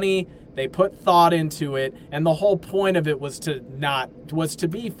was funny. They put thought into it, and the whole point of it was to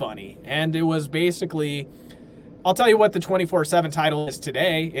be funny. And it was basically, I'll tell you what the 24/7 title is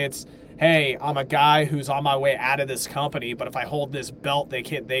today. It's, hey, I'm a guy who's on my way out of this company, but if I hold this belt, they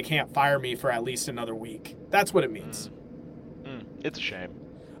can't fire me for at least another week. That's what it means. It's a shame.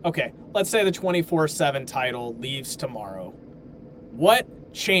 Okay, let's say the 24/7 title leaves tomorrow. What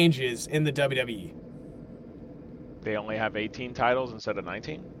changes in the WWE? They only have 18 titles instead of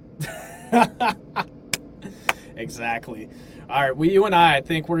 19? Exactly. All right, you and I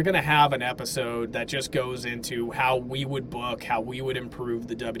think we're going to have an episode that just goes into how we would book, how we would improve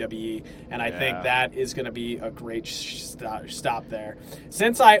the WWE, and I think that is going to be a great stop there.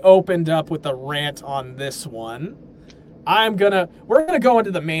 Since I opened up with a rant on this one, we're gonna go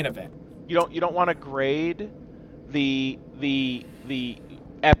into the main event. You don't want to grade the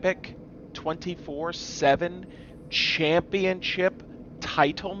epic 24/7 championship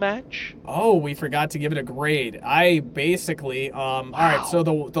title match? Oh, we forgot to give it a grade. I basically all right, so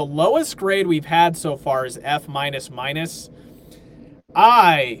the lowest grade we've had so far is F minus minus.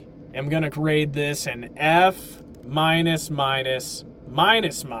 I am going to grade this an F minus minus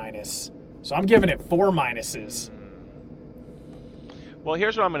minus minus. So I'm giving it 4 minuses. Well,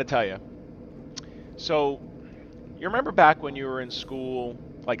 here's what I'm going to tell you. So, you remember back when you were in school,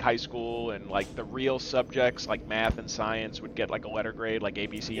 like high school, and like the real subjects like math and science would get like a letter grade, like A,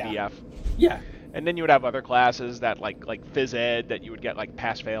 B, C, D, F? Yeah. And then you would have other classes that like phys ed that you would get like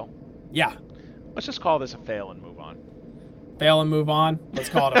pass fail? Yeah. Let's just call this a fail and move on. Fail and move on? Let's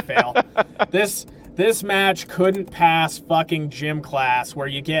call it a fail. This match couldn't pass fucking gym class where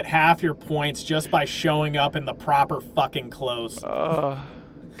you get half your points just by showing up in the proper fucking clothes. Oh,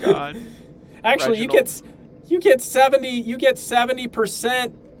 God. Actually, Reginald. you get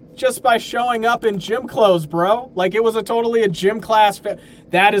 70% just by showing up in gym clothes, bro. Like it was a gym class.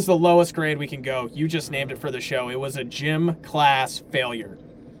 That is the lowest grade we can go. You just named it for the show. It was a gym class failure.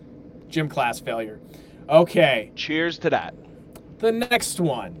 Gym class failure. Okay. Cheers to that. The next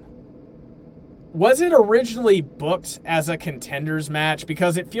one. Was it originally booked as a contenders match?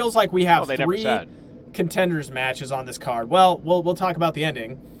 Because it feels like we have 3 contenders matches on this card. Well, we'll talk about the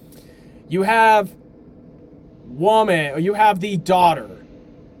ending. You have the daughter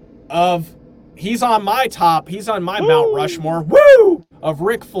of, he's on my Mount Rushmore, woo, of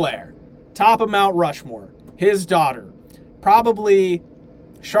Ric Flair. Top of Mount Rushmore. His daughter. Probably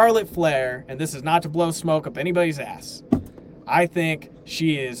Charlotte Flair, and this is not to blow smoke up anybody's ass. I think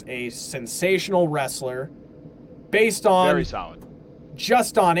she is a sensational wrestler based on very solid.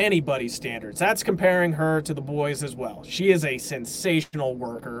 Just on anybody's standards. That's comparing her to the boys as well. She is a sensational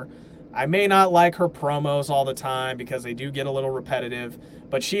worker. I may not like her promos all the time because they do get a little repetitive,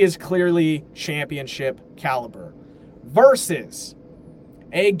 but she is clearly championship caliber. Versus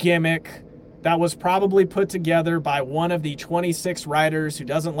a gimmick that was probably put together by one of the 26 writers who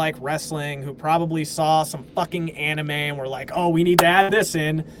doesn't like wrestling, who probably saw some fucking anime and were like, oh, we need to add this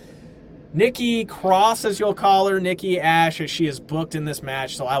in. Nikki Cross, as you'll call her, Nikki A.S.H, as she is booked in this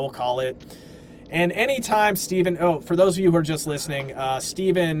match, so I will call it. And anytime Steven, for those of you who are just listening,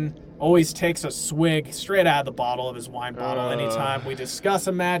 Steven always takes a swig straight out of the bottle of his wine bottle anytime we discuss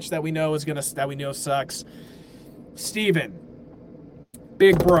a match that we know sucks. Steven,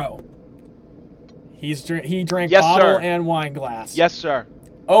 big bro. He drank bottle and wine glass. Yes, sir.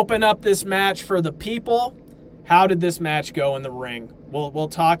 Open up this match for the people. How did this match go in the ring? We're going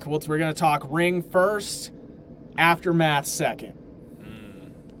to talk ring first, aftermath second.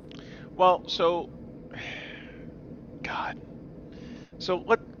 Well, so God. So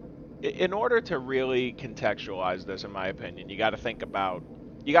in order to really contextualize this, in my opinion, you got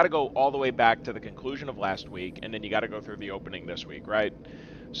to go all the way back to the conclusion of last week, and then you got to go through the opening this week, right?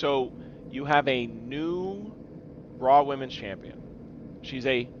 So you have a new Raw Women's Champion. She's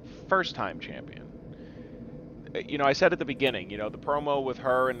a first-time champion. You know, I said at the beginning, the promo with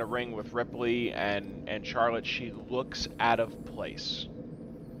her in the ring with Ripley and Charlotte, she looks out of place,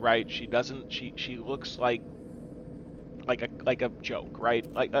 right? She looks like a joke, right?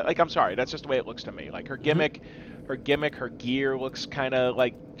 Like I'm sorry, that's just the way it looks to me. Like her gimmick, her gear looks kind of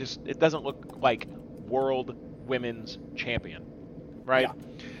like it doesn't look like World Women's Champion, right? Yeah.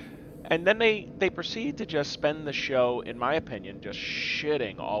 And then they proceed to just spend the show, in my opinion, just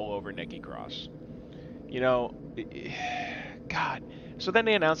shitting all over Nikki Cross. God. So then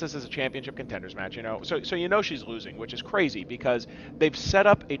they announce this as a championship contenders match, So she's losing, which is crazy because they've set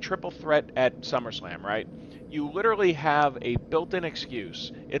up a triple threat at SummerSlam, right? You literally have a built-in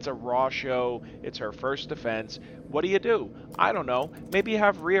excuse. It's a Raw show. It's her first defense. What do? I don't know. Maybe you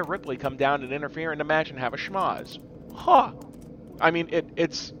have Rhea Ripley come down and interfere in the match and have a schmoz. Huh. I mean,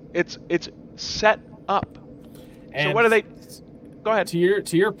 it's set up. And so what do they... Go ahead.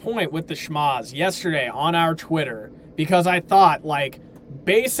 To your point with the schmoz, yesterday on our Twitter, because I thought,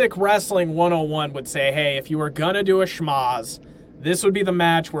 Basic Wrestling 101 would say, hey, if you were going to do a schmoz, this would be the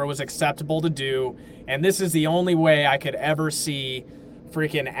match where it was acceptable to do, and this is the only way I could ever see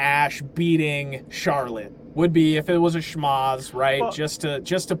freaking Ash beating Charlotte, would be if it was a schmoz, right? Well, just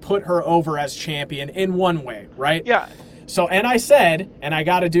to put her over as champion in one way, right? Yeah. So, and I said, and I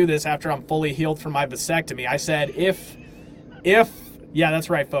got to do this after I'm fully healed from my vasectomy, I said, if yeah,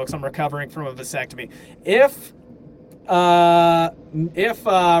 that's right, folks, I'm recovering from a vasectomy. I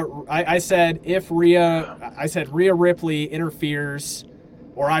said Rhea Ripley interferes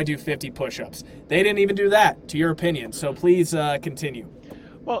or I do 50 push-ups. They didn't even do that, to your opinion. So please continue.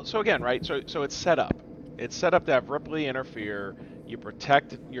 Well, so again, right? So it's set up. It's set up to have Ripley interfere. You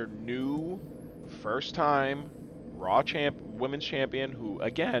protect your new first-time Raw Women's Champion, who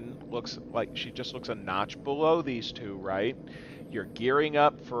again looks like she just looks a notch below these two, right? You're gearing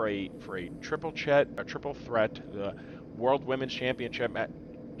up for a triple threat, the World Women's Championship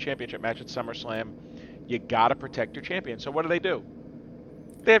championship match at SummerSlam. You got to protect your champion. So what do?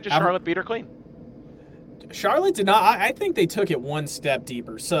 They have just Charlotte beat her clean. Charlotte did not. I think they took it one step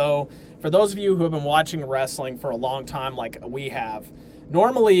deeper. So, for those of you who have been watching wrestling for a long time, like we have,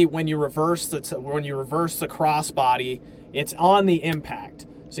 normally when you reverse the crossbody, it's on the impact.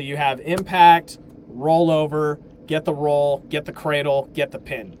 So you have impact, roll over, get the roll, get the cradle, get the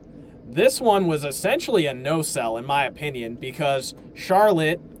pin. This one was essentially a no-sell, in my opinion, because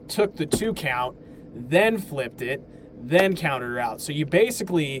Charlotte took the 2 count, then flipped it, then countered her out. So you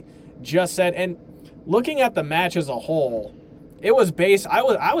basically just said, and looking at the match as a whole, it was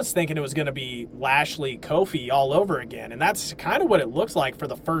I was thinking it was going to be Lashley Kofi all over again, and that's kind of what it looks like for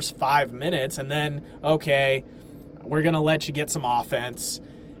the first 5 minutes. And then, okay, we're going to let you get some offense.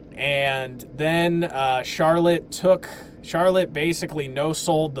 And then Charlotte basically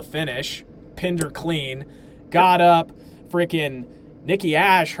no-sold the finish, pinned her clean, got up, freaking Nikki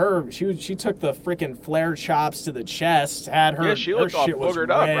A.S.H, she took the freaking flare chops to the chest, had her, she her looked all shit was boogered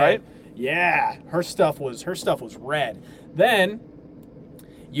red. up, right? Yeah, her stuff was red. Then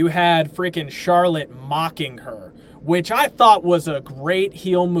you had freaking Charlotte mocking her, which I thought was a great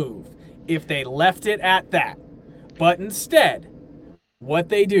heel move if they left it at that. But instead, what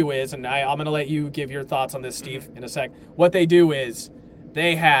they do is, and I'm going to let you give your thoughts on this, Steve, in a sec. What they do is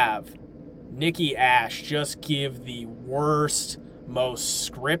they have Nikki A.S.H just give the worst, most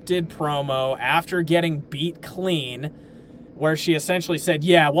scripted promo after getting beat clean, where she essentially said,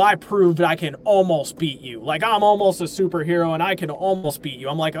 yeah, well, I proved I can almost beat you. Like, I'm almost a superhero and I can almost beat you.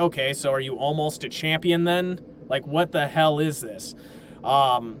 I'm like, okay, so are you almost a champion then? Like, what the hell is this?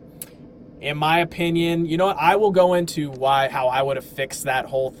 In my opinion, you know what? I will go into how I would have fixed that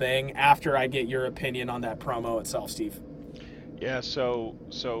whole thing after I get your opinion on that promo itself, Steve. Yeah, so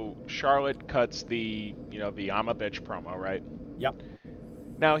Charlotte cuts the I'm a bitch promo, right? Yep.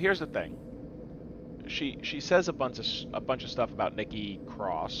 Now here's the thing. She says a bunch of stuff about Nikki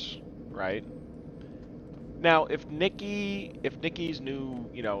Cross, right? Now if Nikki's new,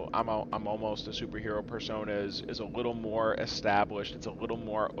 I'm almost a superhero persona is a little more established, it's a little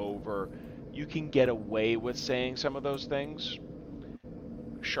more over, you can get away with saying some of those things.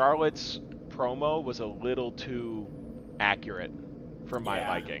 Charlotte's promo was a little too accurate for my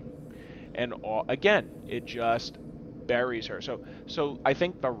liking. And again, it just buries her. So I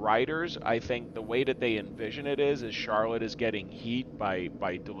think the writers, the way that they envision it is Charlotte is getting heat by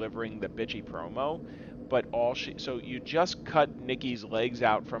delivering the bitchy promo, but so you just cut Nikki's legs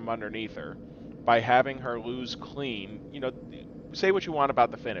out from underneath her by having her lose clean. Say what you want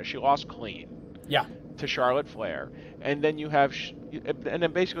about the finish, she lost clean. Yeah. To Charlotte Flair, and then you have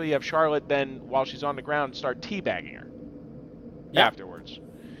Charlotte then while she's on the ground start teabagging her afterwards.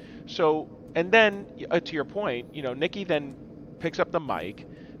 So, and then to your point, Nikki then picks up the mic,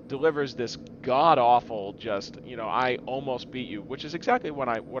 delivers this god awful I almost beat you, which is exactly what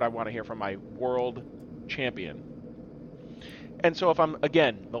I want to hear from my world champion. And so if I'm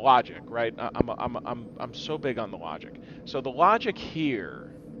again the logic, right? I'm so big on the logic. So the logic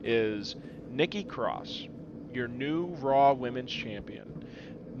here is Nikki Cross, your new Raw Women's Champion,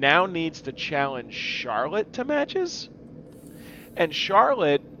 now needs to challenge Charlotte to matches. And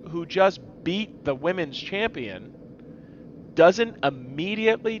Charlotte, who just beat the Women's Champion, doesn't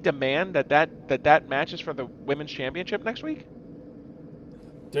immediately demand that match is for the Women's Championship next week?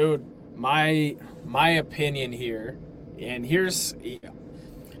 Dude, my opinion here, and here's...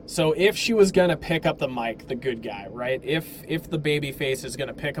 So if she was going to pick up the mic, the good guy, right? If the babyface is going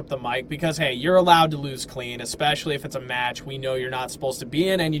to pick up the mic, because, hey, you're allowed to lose clean, especially if it's a match we know you're not supposed to be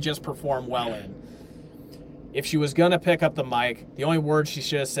in and you just perform well in. If she was going to pick up the mic, the only word she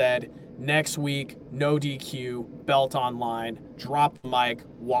should have said, next week, no DQ, belt online, drop the mic,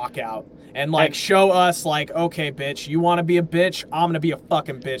 walk out. And show us, okay, bitch, you want to be a bitch? I'm going to be a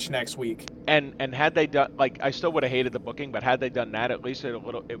fucking bitch next week. And had they done, I still would have hated the booking, but had they done that, at least it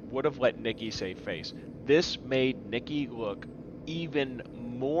would have let Nikki save face. This made Nikki look even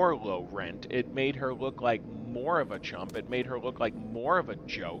more low rent. It made her look like more of a chump. It made her look like more of a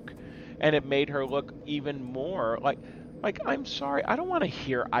joke. And it made her look even more like I'm sorry, I don't want to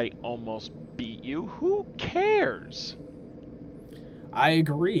hear I almost beat you. Who cares? I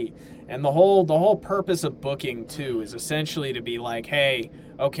agree. And the whole purpose of booking too is essentially to be like, hey,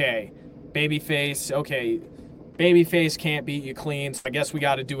 okay, babyface can't beat you clean, so I guess we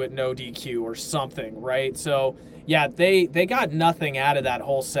got to do it no DQ or something, right? So yeah, they got nothing out of that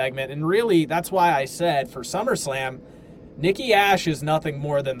whole segment, and really that's why I said for SummerSlam, Nikki A.S.H is nothing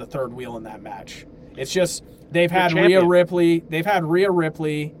more than the third wheel in that match. It's just they've had Rhea Ripley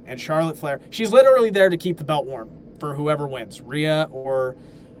and Charlotte Flair. She's literally there to keep the belt warm for whoever wins, Rhea or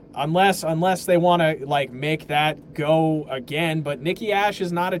unless they want to like make that go again. But Nikki A.S.H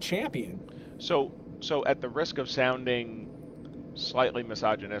is not a champion. So at the risk of sounding slightly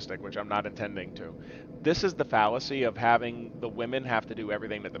misogynistic, which I'm not intending to, this is the fallacy of having the women have to do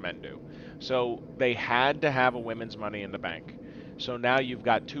everything that the men do. So they had to have a women's Money in the Bank. So now you've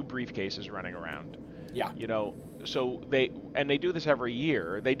got two briefcases running around. Yeah. You know, so they do this every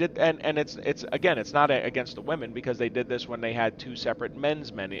year. They did, and it's again, it's not against the women, because they did this when they had two separate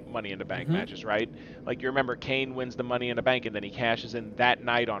men's Money in the Bank matches, right? Like, you remember Kane wins the Money in the Bank and then he cashes in that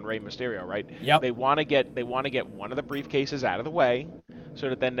night on Rey Mysterio, right? Yep. They want to get one of the briefcases out of the way, so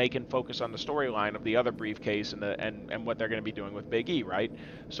that then they can focus on the storyline of the other briefcase and what they're going to be doing with Big E, right?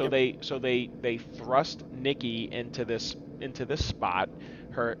 So Yep. they thrust Nikki into this spot.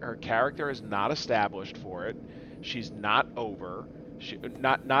 Her character is not established for it. She's not over.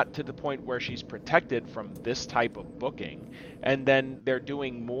 Not to the point where she's protected from this type of booking. And then they're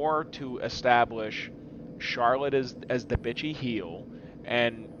doing more to establish Charlotte as the bitchy heel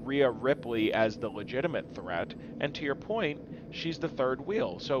and Rhea Ripley as the legitimate threat. And to your point, she's the third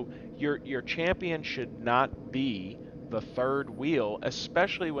wheel. So your champion should not be the third wheel,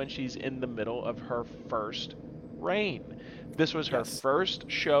 especially when she's in the middle of her first reign. This was her Yes.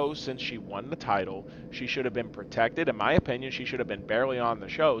 first show since she won the title. She should have been protected. In my opinion, she should have been barely on the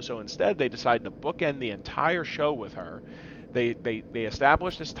show. So instead, they decided to bookend the entire show with her. They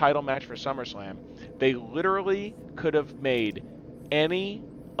established this title match for SummerSlam. They literally could have made any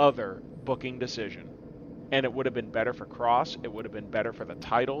other booking decision, and it would have been better for Cross, it would have been better for the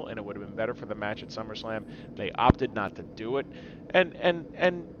title, and it would have been better for the match at SummerSlam. They opted not to do it, and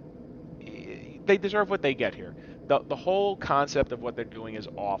they deserve what they get here. The whole concept of what they're doing is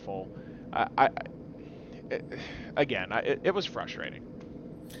awful. It was frustrating.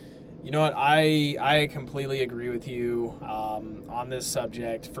 You know what? I completely agree with you on this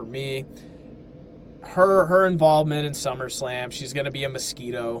subject. For me, her involvement in SummerSlam, she's going to be a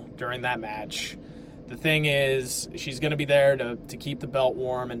mosquito during that match. The thing is, she's going to be there to keep the belt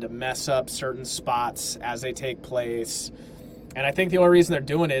warm and to mess up certain spots as they take place. And I think the only reason they're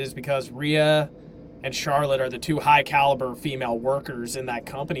doing it is because Rhea and Charlotte are the two high caliber female workers in that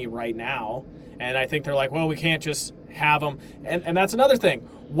company right now. And I think they're like, well, we can't just have them. And that's another thing.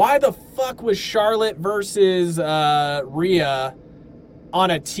 Why the fuck was Charlotte versus Rhea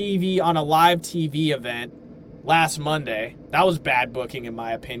on a live TV event last Monday? That was bad booking, in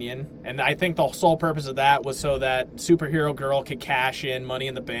my opinion. And I think the sole purpose of that was so that Superhero Girl could cash in Money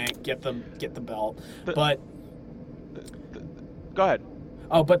in the Bank, get the belt. The, But Go ahead.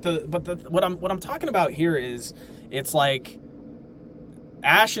 oh, but what I'm talking about here is, it's like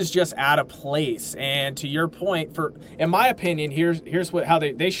Ash is just out of place. And to your point, in my opinion, here's how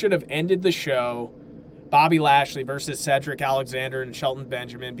they should have ended the show: Bobby Lashley versus Cedric Alexander and Shelton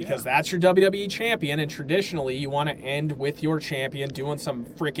Benjamin, because that's your WWE champion, and traditionally you want to end with your champion doing some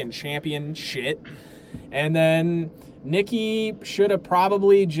freaking champion shit. And then Nikki should have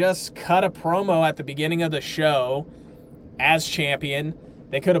probably just cut a promo at the beginning of the show as champion.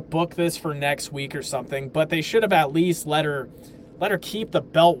 They could have booked this for next week or something, but they should have at least let her keep the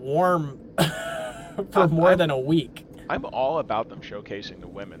belt warm for more than a week. I'm all about them showcasing the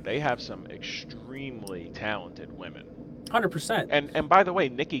women. They have some extremely talented women. 100%. And by the way,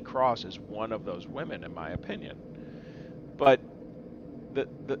 Nikki Cross is one of those women, in my opinion. But the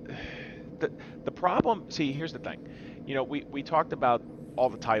the problem, see, here's the thing. You know, we talked about all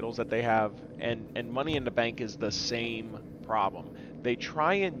the titles that they have, and Money in the Bank is the same problem. They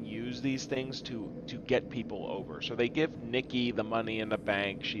try and use these things to get people over. So they give Nikki the Money in the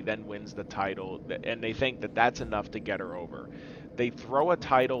Bank, she then wins the title, and they think that that's enough to get her over. They throw a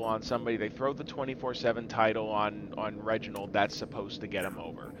title on somebody, they throw the 24/7 title on Reginald, that's supposed to get him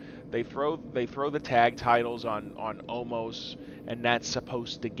over. They throw the tag titles on Omos, and that's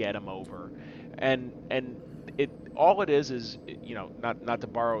supposed to get him over. And it all it is, you know, not to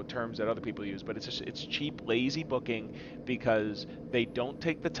borrow terms that other people use, but it's cheap, lazy booking, because they don't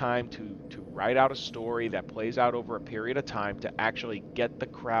take the time to write out a story that plays out over a period of time to actually get the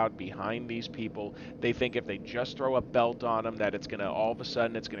crowd behind these people. They think if they just throw a belt on them, that it's gonna, all of a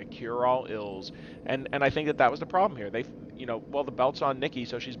sudden, it's gonna cure all ills. And I think that was the problem here. They, you know, well, the belt's on Nikki,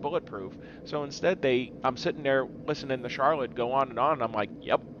 so she's bulletproof. So instead, I'm sitting there listening to Charlotte go on, and I'm like,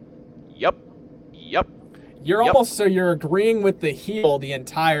 yep. You're agreeing with the heel the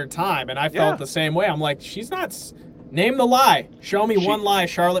entire time, and I felt the same way. I'm like, she's not. Name the lie. Show me one lie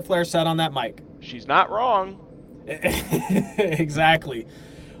Charlotte Flair said on that mic. She's not wrong. Exactly,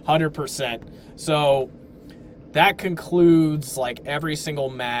 100%. So that concludes like every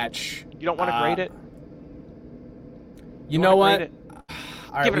single match. You don't want to grade it? You know what?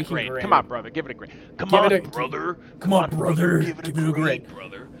 right, give it we a can grade. grade. Come on, brother. Give it a grade. Come Give on, it a brother. Come on, brother. Give it a grade,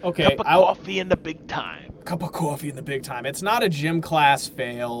 brother. Okay, Cup of coffee in the big time. Cup of coffee in the big time. It's not a gym class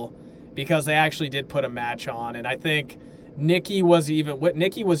fail because they actually did put a match on, and I think Nikki was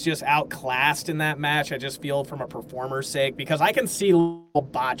just outclassed in that match. I just feel from a performer's sake because I can see little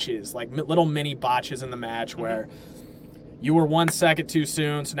botches, like little mini botches in the match where you were 1 second too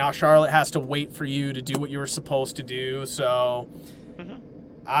soon, so now Charlotte has to wait for you to do what you were supposed to do. So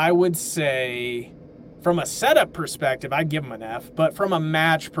I would say from a setup perspective, I'd give them an F, but from a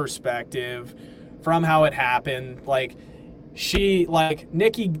match perspective, from how it happened, like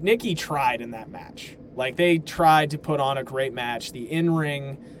Nikki tried in that match. Like they tried to put on a great match. The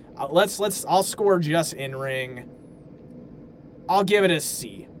in-ring, I'll score just in-ring. I'll give it a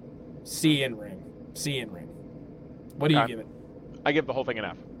C. C in-ring. What do you give it? I give the whole thing an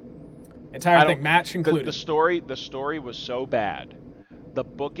F. Entire thing, match included. The story was so bad. The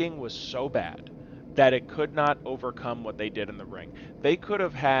booking was so bad that it could not overcome what they did in the ring. They could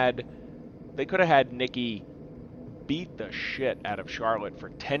have had Nikki beat the shit out of Charlotte for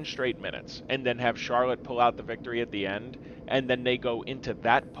 10 straight minutes and then have Charlotte pull out the victory at the end, and then they go into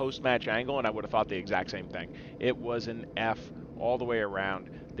that post-match angle, and I would have thought the exact same thing. It was an F all the way around.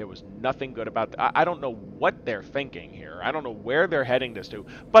 There was nothing good about that. I don't know what they're thinking here. I don't know where they're heading this to.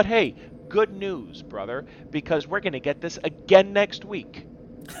 But hey, good news, brother, because we're going to get this again next week.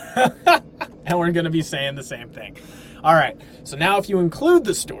 And we're going to be saying the same thing. All right, so now if you include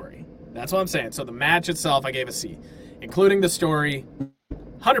the story, that's what I'm saying. So the match itself, I gave a C. Including the story,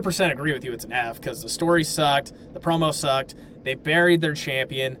 100% agree with you, it's an F, because the story sucked, the promo sucked, they buried their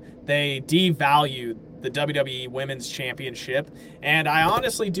champion, they devalued the WWE Women's Championship, and I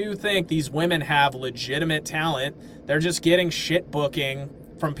honestly do think these women have legitimate talent. They're just getting shit booking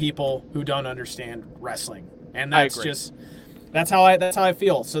from people who don't understand wrestling. And that's how I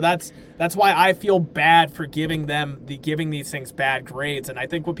feel. So that's why I feel bad for giving these things bad grades. And I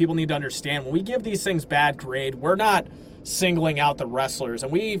think what people need to understand, when we give these things bad grade, we're not singling out the wrestlers.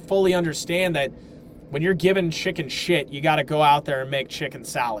 And we fully understand that when you're giving chicken shit, you got to go out there and make chicken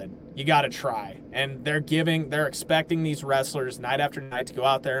salad. You got to try. And they're expecting these wrestlers night after night to go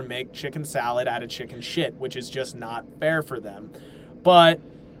out there and make chicken salad out of chicken shit, which is just not fair for them. But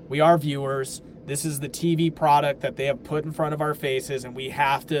we are viewers. This is the TV product that they have put in front of our faces, and we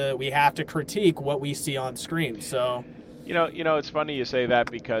have to critique what we see on screen. So, you know, it's funny you say that,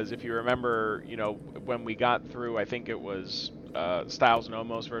 because if you remember, when we got through, I think it was Styles and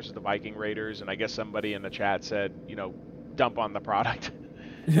Omos versus the Viking Raiders, and I guess somebody in the chat said, dump on the product,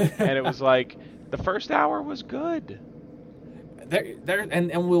 and it was like the first hour was good.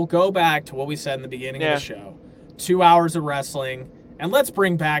 And we'll go back to what we said in the beginning of the show: 2 hours of wrestling. And let's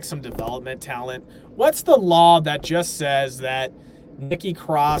bring back some development talent. What's the law that just says that Nikki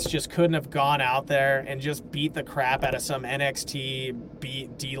Cross just couldn't have gone out there and just beat the crap out of some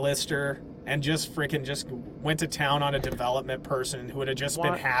NXT D-lister and just went to town on a development person who would have just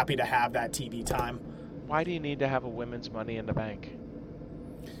been happy to have that TV time? Why do you need to have a women's Money in the Bank?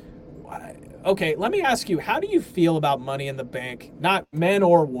 Okay, let me ask you, how do you feel about Money in the Bank? Not man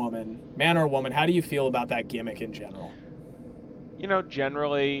or woman, how do you feel about that gimmick in general?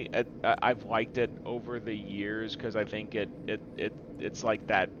 Generally, I've liked it over the years because I think it's like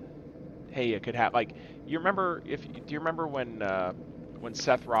that. Hey, it could have, like, do you remember when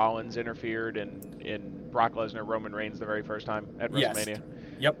Seth Rollins interfered in Brock Lesnar Roman Reigns the very first time at WrestleMania? Yes.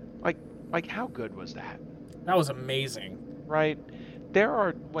 Yep. Like how good was that? That was amazing. Right. There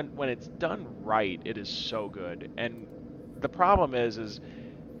are when it's done right, it is so good. And the problem is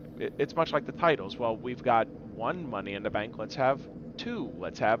it's much like the titles. Well, we've got one Money in the Bank. Let's have two.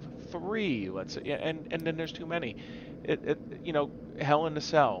 Let's have three. And then there's too many. Hell in a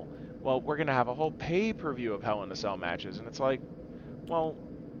Cell. Well, we're gonna have a whole pay-per-view of Hell in a Cell matches, and it's like, well,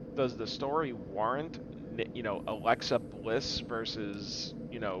 does the story warrant, Alexa Bliss versus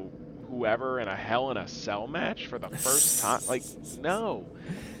whoever in a Hell in a Cell match for the first time? Like, no,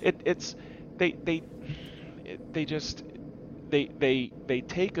 they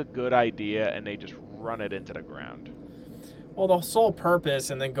take a good idea and they just run it into the ground. Well, the sole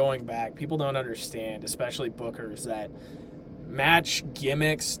purpose, and then going back, people don't understand, especially bookers, that match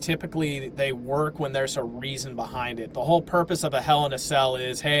gimmicks, typically they work when there's a reason behind it. The whole purpose of a Hell in a Cell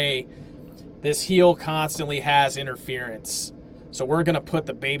is, hey, this heel constantly has interference, so we're going to put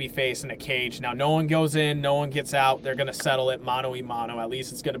the babyface in a cage. Now, no one goes in, no one gets out. They're going to settle it mano-a-mano. At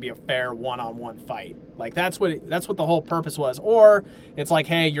least it's going to be a fair one-on-one fight. Like, that's what the whole purpose was. Or it's like,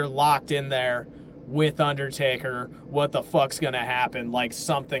 hey, you're locked in there with Undertaker, what the fuck's gonna happen, like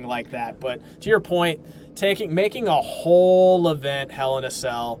something like that. But to your point, making a whole event Hell in a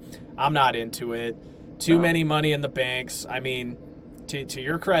Cell, I'm not into it. Too No. many Money in the Banks. I mean, to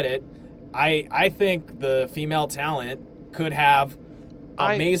your credit, I think the female talent could have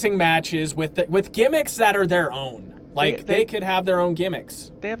amazing matches with gimmicks that are their own. Like they could have their own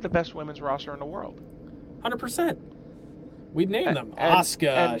gimmicks. They have the best women's roster in the world. 100%. We'd name them: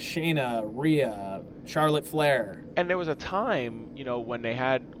 Asuka, Shayna, Rhea, Charlotte Flair. And there was a time, when they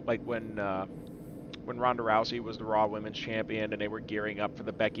had when Ronda Rousey was the Raw Women's Champion, and they were gearing up for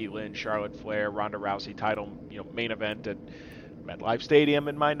the Becky Lynch, Charlotte Flair, Ronda Rousey title, main event at MetLife Stadium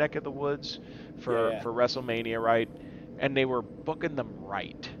in my neck of the woods for WrestleMania, right? And they were booking them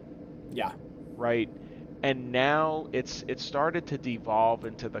right. Yeah. Right. And now it's started to devolve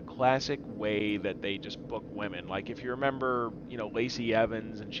into the classic way that they just book women. Like if you remember, Lacey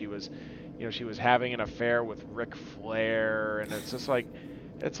Evans, and she was having an affair with Ric Flair, and it's just like,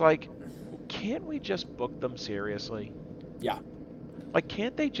 can't we just book them seriously? Yeah. Like,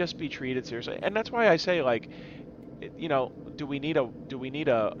 can't they just be treated seriously? And that's why I say, like, do we need a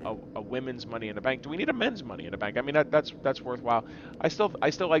women's Money in the Bank? Do we need a men's Money in the Bank? I mean, that's worthwhile. I still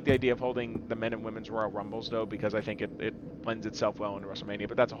like the idea of holding the men and women's Royal Rumbles, though, because I think it lends itself well into WrestleMania.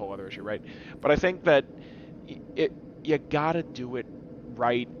 But that's a whole other issue, right? But I think that you gotta do it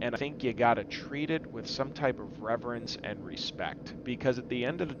right, and I think you gotta treat it with some type of reverence and respect, because at the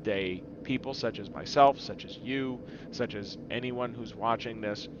end of the day, people such as myself, such as you, such as anyone who's watching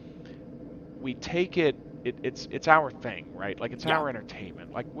this, we take it. It's our thing, right? Like it's our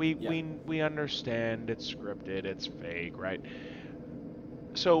entertainment. Like we understand it's scripted, it's fake, right?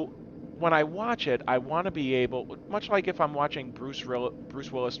 So when I watch it, I want to be able, much like if I'm watching Bruce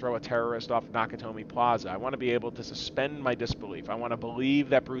Willis throw a terrorist off Nakatomi Plaza, I want to be able to suspend my disbelief. I want to believe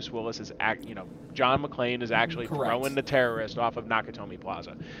that Bruce Willis is John McClane is actually throwing the terrorist off of Nakatomi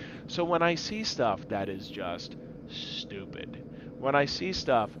Plaza. So when I see stuff that is just stupid, when I see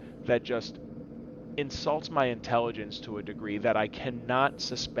stuff that just insults my intelligence to a degree that I cannot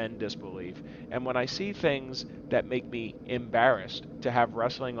suspend disbelief, and when I see things that make me embarrassed to have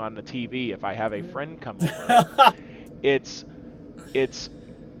wrestling on the TV if I have a friend come over, this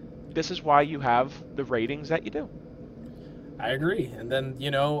is why you have the ratings that you do. I agree. And then,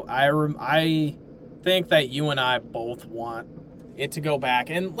 I think that you and I both want it to go back.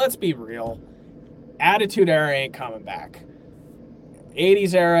 And let's be real, Attitude Era ain't coming back.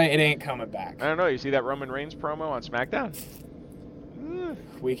 80s era, it ain't coming back. I don't know. You see that Roman Reigns promo on SmackDown?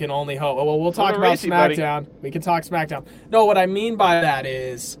 We can only hope. Well, we'll talk about SmackDown. Buddy. We can talk SmackDown. No, what I mean by that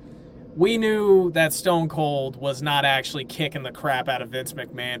is we knew that Stone Cold was not actually kicking the crap out of Vince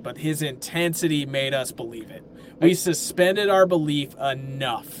McMahon, but his intensity made us believe it. We suspended our belief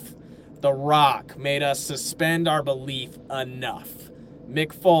enough. The Rock made us suspend our belief enough.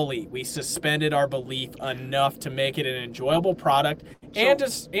 Mick Foley, we suspended our belief enough to make it an enjoyable product, and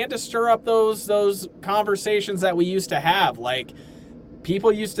to stir up those conversations that we used to have. Like,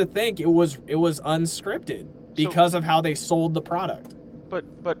 people used to think it was unscripted because of how they sold the product. But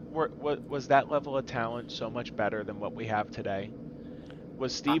was that level of talent so much better than what we have today?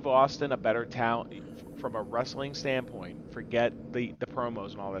 Was Steve Austin a better talent from a wrestling standpoint? Forget the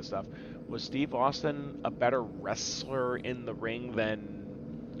promos and all that stuff. Was Steve Austin a better wrestler in the ring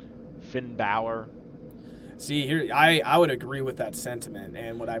than Finn Balor? See, here I would agree with that sentiment,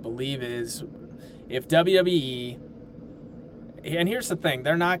 and what I believe is if WWE, and here's the thing,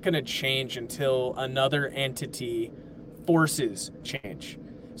 they're not going to change until another entity forces change.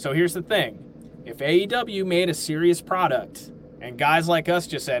 So here's the thing, if AEW made a serious product and guys like us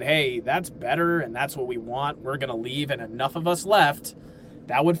just said, hey, that's better and that's what we want, we're going to leave, and enough of us left,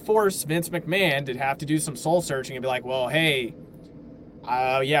 that would force Vince McMahon to have to do some soul searching and be like, well, hey,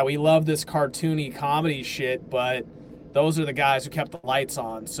 we love this cartoony comedy shit, but those are the guys who kept the lights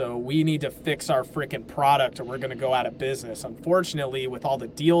on, so we need to fix our freaking product or we're going to go out of business. Unfortunately, with all the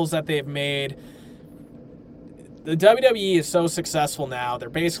deals that they've made, the WWE is so successful now, they're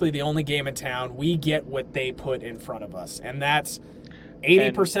basically the only game in town. We get what they put in front of us, and that's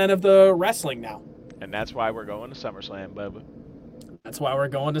 80% of the wrestling now. And that's why we're going to SummerSlam, Bubba. That's why we're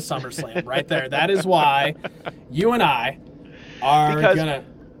going to SummerSlam right there. That is why you and I are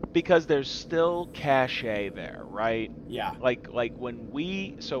because there's still cachet there, right? Yeah. Like when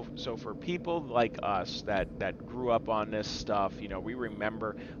we so for people like us that grew up on this stuff, we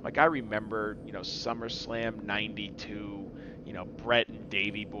remember, like I remember, SummerSlam '92, Brett and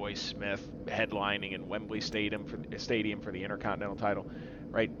Davey Boy Smith headlining in Wembley Stadium for the Intercontinental title.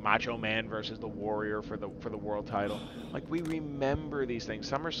 right? Macho Man versus the Warrior for the world title. Like, we remember these things.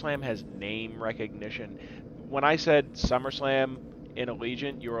 SummerSlam has name recognition. When I said SummerSlam in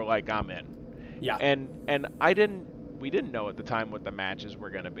Allegiant, you were like, I'm in. Yeah. And we didn't know at the time what the matches were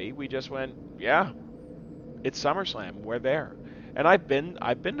going to be. We just went, yeah, it's SummerSlam. We're there. And I've been to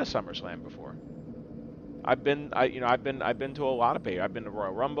SummerSlam before. I've been to a lot of pay. I've been to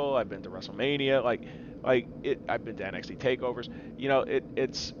Royal Rumble. I've been to WrestleMania. I've been to NXT takeovers.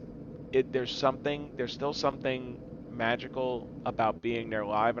 There's still something magical about being there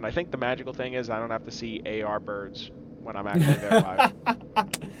live. And I think the magical thing is I don't have to see AR birds when I'm actually there live.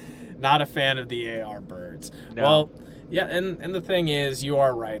 Not a fan of the AR birds. No. Well, yeah, and the thing is, you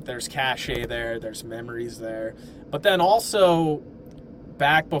are right. There's cachet there. There's memories there. But then also,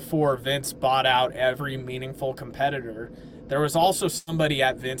 back before Vince bought out every meaningful competitor, there was also somebody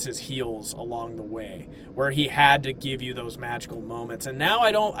at Vince's heels along the way where he had to give you those magical moments. And now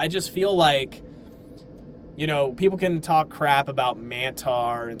I just feel like, people can talk crap about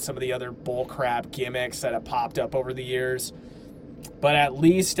Mantar and some of the other bullcrap gimmicks that have popped up over the years. But at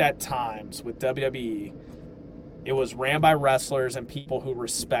least at times with WWE, it was ran by wrestlers and people who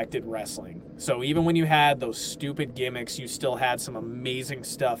respected wrestling. So even when you had those stupid gimmicks, you still had some amazing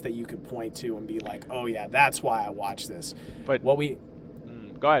stuff that you could point to and be like, oh yeah, that's why I watch this. But Go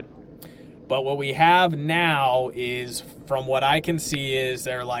ahead. But what we have now is, from what I can see, is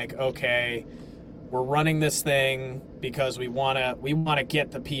they're like, okay, we're running this thing because we want to get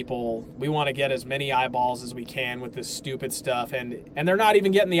the people. We want to get as many eyeballs as we can with this stupid stuff. And they're not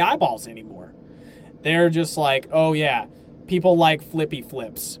even getting the eyeballs anymore. They're just like, oh yeah, people like flippy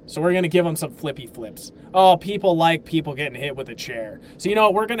flips, so we're going to give them some flippy flips. Oh, people like people getting hit with a chair. So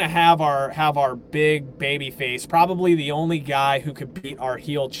we're going to have our big baby face, probably the only guy who could beat our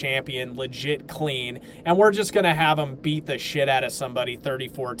heel champion legit clean, and we're just going to have him beat the shit out of somebody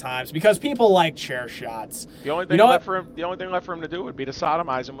 34 times because people like chair shots. The only thing left for him to do would be to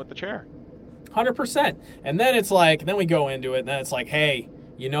sodomize him with the chair. 100%. And then it's like, then we go into it, and then it's like, hey,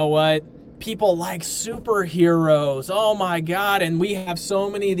 you know what? People like superheroes. Oh my God. And we have so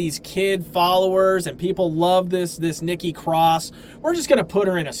many of these kid followers and people love this Nikki Cross. We're just going to put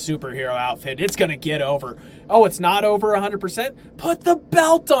her in a superhero outfit. It's going to get over. Oh, it's not over 100%? Put the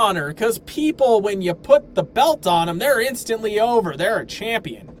belt on her, because people, when you put the belt on them, they're instantly over. They're a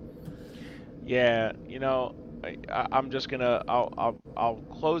champion. Yeah, I'm just gonna I'll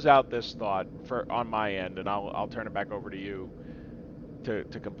close out this thought on my end, and I'll turn it back over to you to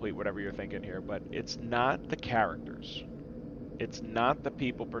complete whatever you're thinking here. But it's not the characters, it's not the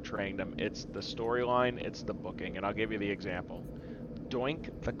people portraying them, it's the storyline, it's the booking. And I'll give you the example.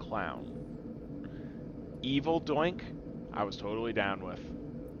 Doink the Clown, evil Doink, I was totally down with.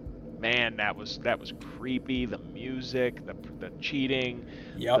 Man, that was creepy. The music, the cheating,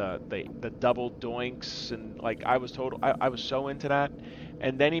 yep. the double doinks, and like I was so into that.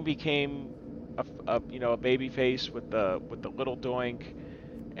 And then he became a baby face with the little doink,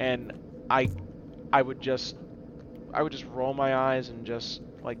 and I would just roll my eyes and just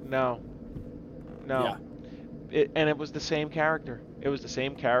like no. Yeah. And it was the same character. It was the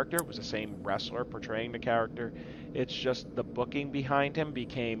same character. It was the same wrestler portraying the character. It's just the booking behind him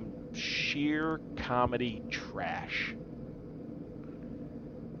became sheer comedy trash.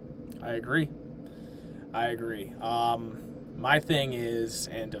 I agree. My thing is,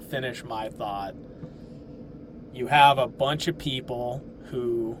 and to finish my thought, you have a bunch of people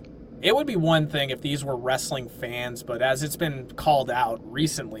who, it would be one thing if these were wrestling fans, but as it's been called out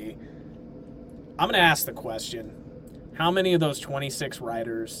recently, I'm going to ask the question, how many of those 26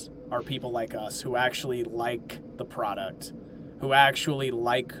 writers are people like us who actually like the product, who actually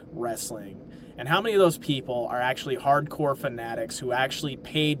like wrestling? And how many of those people are actually hardcore fanatics who actually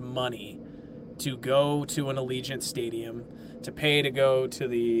paid money to go to an Allegiant Stadium, to pay to go to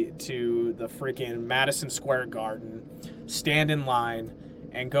the freaking Madison Square Garden, stand in line,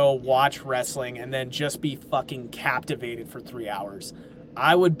 and go watch wrestling and then just be fucking captivated for 3 hours?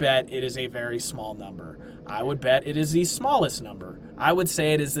 I would bet it is a very small number. I would bet it is the smallest number. I would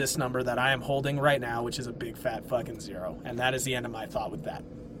say it is this number that I am holding right now, which is a big fat fucking 0. And that is the end of my thought with that.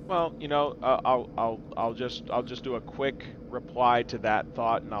 Well, I'll just do a quick reply to that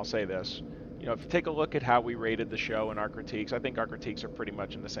thought, and I'll say this. If you take a look at how we rated the show and our critiques, I think our critiques are pretty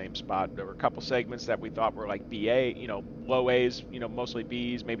much in the same spot. There were a couple segments that we thought were like BA, low A's, mostly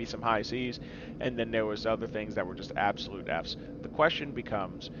B's, maybe some high C's, and then there was other things that were just absolute F's. The question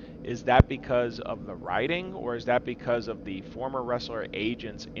becomes, is that because of the writing, or is that because of the former wrestler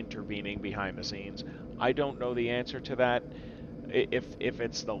agents intervening behind the scenes? I don't know the answer to that. If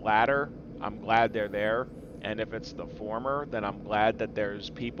it's the latter, I'm glad they're there. And if it's the former, then I'm glad that there's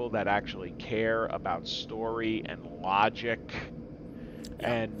people that actually care about story and logic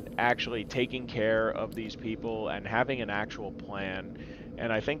Yeah. and actually taking care of these people and having an actual plan.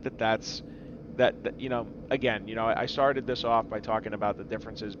 And I think that that's that you know, again, you know, I started this off by talking about the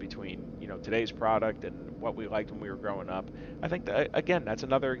differences between, you know, today's product and what we liked when we were growing up. I think that, again, that's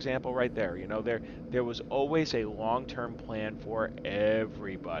another example right there. You know, there was always a long-term plan for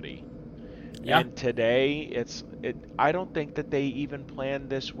everybody. Yeah. And today, I don't think that they even planned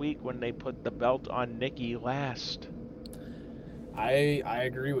this week when they put the belt on Nikki last. I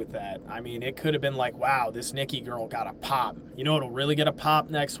agree with that. I mean, it could have been like, wow, this Nikki girl got a pop. You know, it'll really get a pop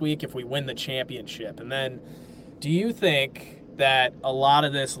next week if we win the championship. And then, do you think that a lot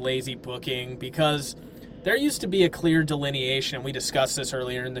of this lazy booking, because there used to be a clear delineation, and we discussed this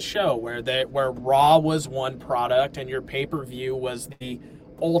earlier in the show, where Raw was one product and your pay-per-view was the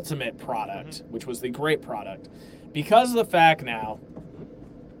ultimate product, which was the great product. Because of the fact now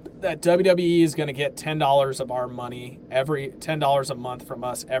that WWE is going to get $10 of our money, every $10 a month from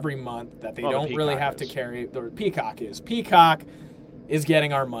us every month, that they don't really have to carry. The Peacock is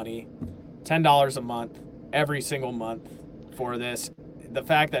getting our money, $10 a month every single month for this. The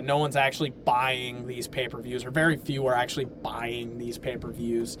fact that no one's actually buying these pay-per-views, or very few are actually buying these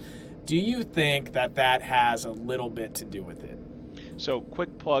pay-per-views, do you think that that has a little bit to do with it? So,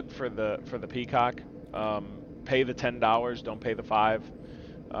 quick plug for the Peacock: pay the $10, don't pay the $5.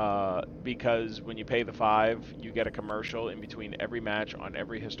 Because when you pay the $5, you get a commercial in between every match on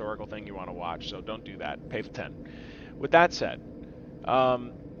every historical thing you want to watch. So don't do that. Pay the $10. With that said,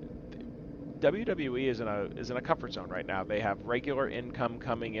 WWE is in a comfort zone right now. They have regular income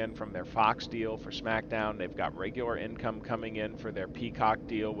coming in from their Fox deal for SmackDown. They've got regular income coming in for their Peacock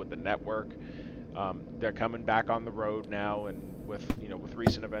deal with the network. They're coming back on the road now, and with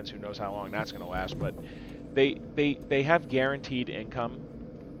recent events, who knows how long that's going to last. But they have guaranteed income.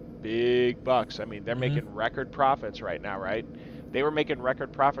 Big bucks. I mean, they're making record profits right now, right? They were making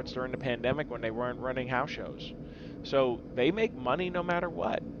record profits during the pandemic when they weren't running house shows. So they make money no matter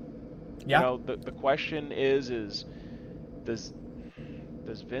what. Yeah. You know, the question is does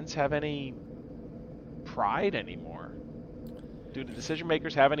Vince have any pride anymore? Do the decision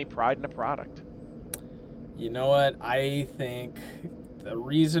makers have any pride in the product? You know what? I think the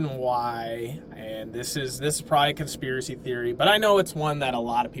reason why, and this is probably a conspiracy theory, but I know it's one that a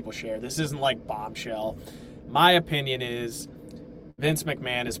lot of people share. This isn't like bombshell. My opinion is Vince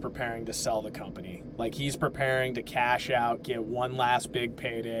McMahon is preparing to sell the company. Like, he's preparing to cash out, get one last big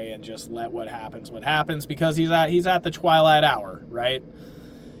payday, and just let what happens, because he's at the twilight hour, right?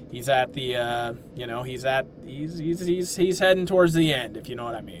 He's at the he's heading towards the end, if you know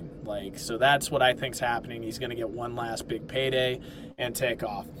what I mean. Like, so that's what I think's happening. He's going to get one last big payday and take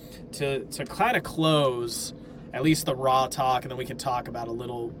off. To kind of close at least the Raw talk, and then we can talk about a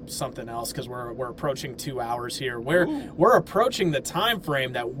little something else, because we're approaching 2 hours here. We're approaching the time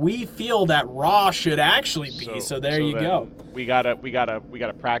frame that we feel that Raw should actually be. So there you go. We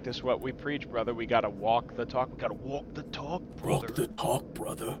gotta practice what we preach, brother. We gotta walk the talk. We gotta walk the talk, brother. Walk the talk,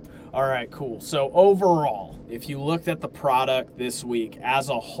 brother. All right, cool. So overall, if you looked at the product this week as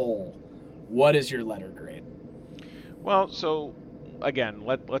a whole, what is your letter grade? Well, so again,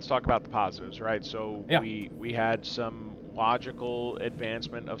 let's talk about the positives, right? So yeah. we had some logical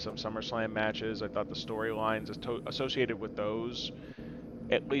advancement of some SummerSlam matches. I thought the storylines associated with those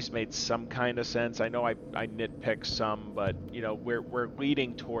at least made some kind of sense. I know I nitpicked some, but you know, we're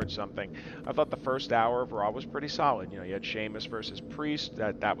leading towards something. I thought the first hour of Raw was pretty solid. You know, you had Sheamus versus Priest,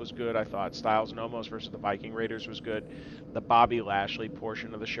 that was good. I thought Styles and Omos versus the Viking Raiders was good. The Bobby Lashley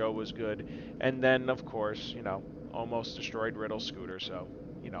portion of the show was good, and then of course, you know, almost destroyed Riddle's scooter. So,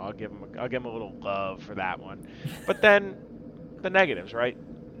 you know, I'll give him a little love for that one. But then the negatives, right?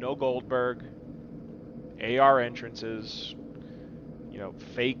 No Goldberg, AR entrances. You know,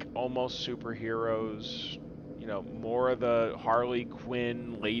 fake almost superheroes, you know, more of the Harley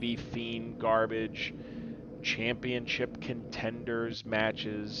Quinn, Lady Fiend garbage, championship contenders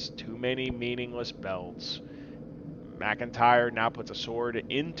matches, too many meaningless belts. McIntyre now puts a sword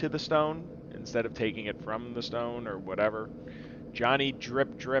into the stone instead of taking it from the stone or whatever. Johnny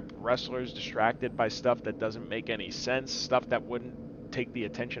drip wrestlers distracted by stuff that doesn't make any sense, stuff that wouldn't take the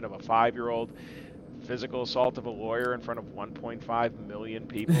attention of a 5-year-old. Physical assault of a lawyer in front of 1.5 million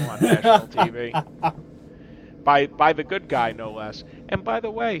people on national TV by the good guy, no less. And by the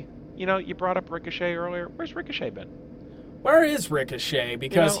way, you know, you brought up Ricochet earlier. Where's Ricochet been? Where is Ricochet?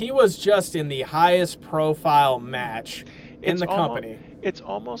 Because he was just in the highest profile match in It's the almost company. it's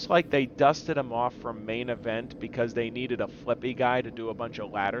almost like they dusted him off from main event because they needed a flippy guy to do a bunch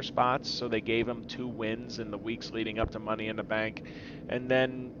of ladder spots, so they gave him 2 wins in the weeks leading up to Money in the Bank, and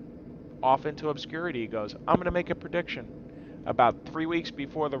then off into obscurity he goes, I'm going to make a prediction. About 3 weeks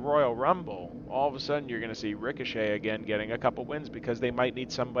before the Royal Rumble, all of a sudden you're going to see Ricochet again getting a couple wins because they might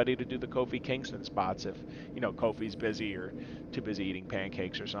need somebody to do the Kofi Kingston spots if, Kofi's busy or too busy eating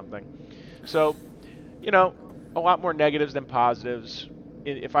pancakes or something. So, you know, a lot more negatives than positives.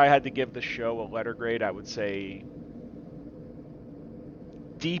 If I had to give the show a letter grade, I would say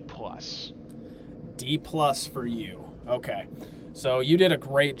D plus. D plus for you. Okay. So you did a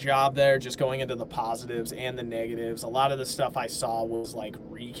great job there just going into the positives and the negatives. A lot of the stuff I saw was like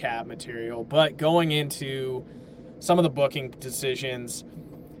recap material, but going into some of the booking decisions,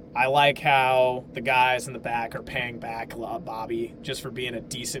 I like how the guys in the back are paying back Bobby just for being a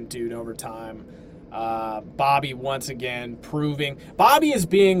decent dude over time. Bobby once again proving Bobby is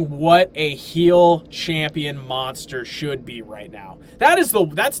being what a heel champion monster should be right now.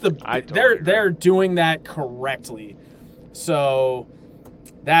 They're doing that correctly. So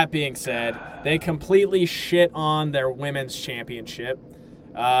that being said, they completely shit on their women's championship.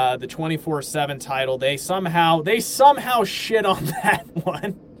 The 24/7 title, they somehow shit on that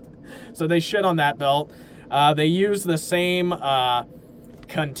one. So they shit on that belt. They use the same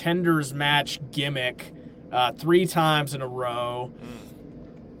contenders match gimmick 3 times in a row,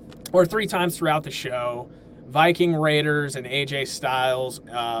 or 3 times throughout the show. Viking Raiders and AJ Styles,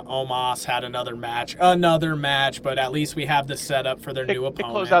 Omos had another match, but at least we have the setup for their new opponents.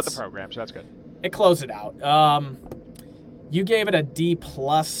 It closed out the program, so that's good. It closed it out. You gave it a D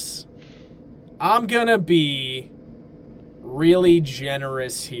plus. I'm gonna be really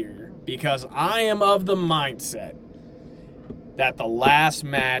generous here because I am of the mindset that the last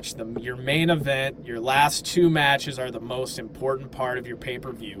match, your main event, your last 2 matches are the most important part of your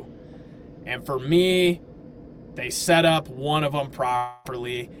pay-per-view. And for me, they set up one of them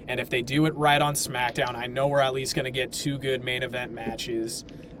properly, and if they do it right on SmackDown, I know we're at least going to get 2 good main event matches.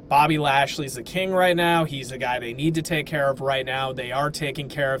 Bobby Lashley's the king right now. He's the guy they need to take care of right now. They are taking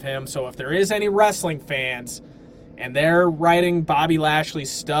care of him. So if there is any wrestling fans and they're writing Bobby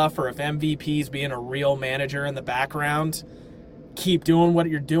Lashley's stuff, or if MVP's being a real manager in the background, keep doing what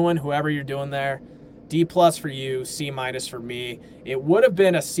you're doing, whoever you're doing there. D plus for you, C minus for me. It would have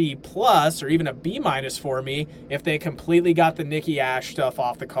been a C plus or even a B minus for me if they completely got the Nikki A.S.H stuff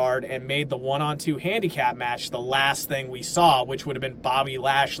off the card and made the 1-on-2 handicap match the last thing we saw, which would have been Bobby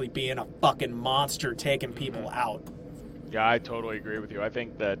Lashley being a fucking monster taking people out. Yeah, I totally agree with you. I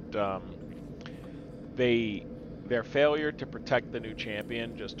think that their failure to protect the new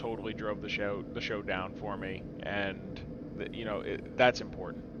champion just totally drove the show down for me, and that's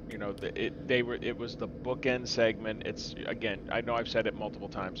important. It was the bookend segment. It's, again, I know I've said it multiple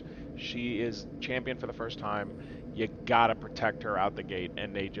times. She is champion for the first time. You gotta protect her out the gate,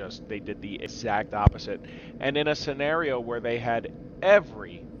 and they did the exact opposite. And in a scenario where they had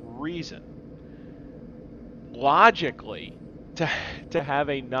every reason, logically, to have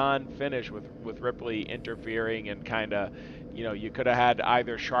a non-finish with Ripley interfering and kind of, you could have had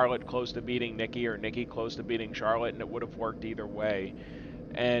either Charlotte close to beating Nikki or Nikki close to beating Charlotte, and it would have worked either way.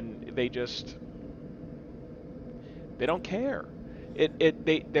 And they don't care.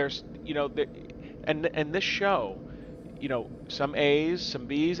 And this show, some A's, some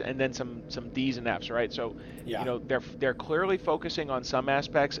B's, and then some D's and F's, right? So, yeah. They're clearly focusing on some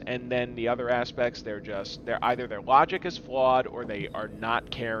aspects, and then the other aspects, they're either their logic is flawed or they are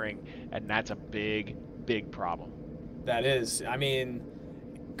not caring, and that's a big, big problem. That is. I mean,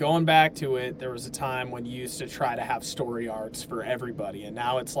 going back to it, there was a time when you used to try to have story arcs for everybody, and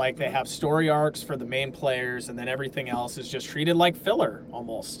now it's like they have story arcs for the main players, and then everything else is just treated like filler,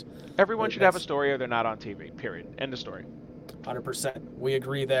 almost. Everyone should have a story or they're not on TV, period. End of story. 100%. We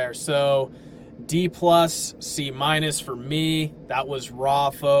agree there. So, D plus, C minus for me. That was Raw,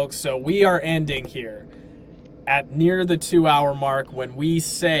 folks. So we are ending here at near the 2-hour mark when we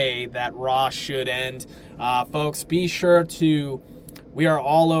say that Raw should end. Folks, be sure to... We are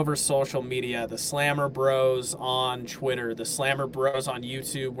all over social media. The Slammer Bros on Twitter, the Slammer Bros on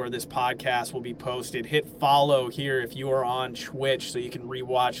YouTube, where this podcast will be posted. Hit follow here if you are on Twitch so you can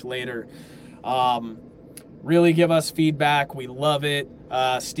rewatch later. Really give us feedback. We love it.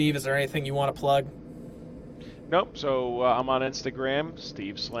 Steve, is there anything you want to plug? Nope. So I'm on Instagram,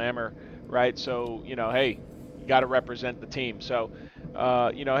 Steve Slammer, right? So, hey, you got to represent the team. So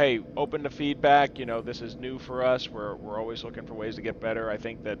hey, open to feedback. This is new for us. We're always looking for ways to get better. I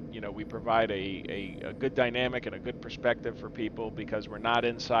think that, we provide a good dynamic and a good perspective for people because we're not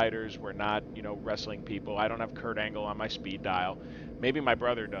insiders. We're not, wrestling people. I don't have Kurt Angle on my speed dial. Maybe my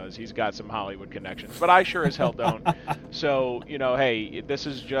brother does. He's got some Hollywood connections, but I sure as hell don't. So, hey, this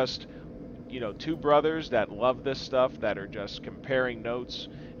is just, two brothers that love this stuff that are just comparing notes,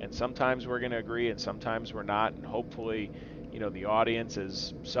 and sometimes we're going to agree and sometimes we're not, and hopefully, the audience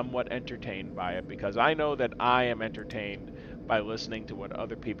is somewhat entertained by it, because I know that I am entertained by listening to what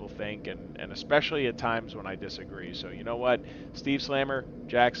other people think, and especially at times when I disagree. So you know what, Steve Slammer,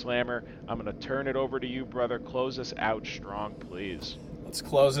 Jack Slammer, I'm going to turn it over to you, brother. Close us out strong, please. Let's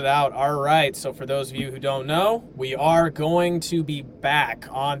close it out. All right. So for those of you who don't know, we are going to be back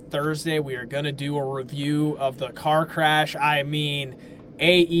on Thursday. We are going to do a review of the car crash.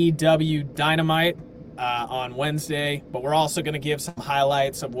 AEW Dynamite on Wednesday. But we're also going to give some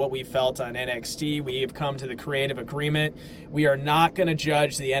highlights of what we felt on NXT. We have come to the creative agreement. We are not going to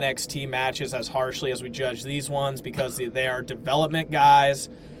judge the NXT matches as harshly as we judge these ones because they are development guys.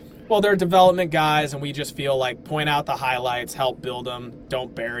 Well, they're development guys, and we just feel like point out the highlights, help build them,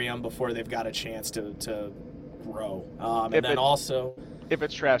 don't bury them before they've got a chance to grow. If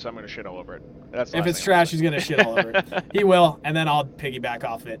it's trash, I'm going to shit all over it. If it's trash, he's going to shit all over it. He will, and then I'll piggyback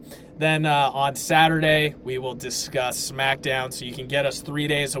off it. Then on Saturday, we will discuss SmackDown, so you can get us 3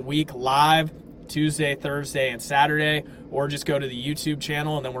 days a week live, Tuesday, Thursday, and Saturday, or just go to the YouTube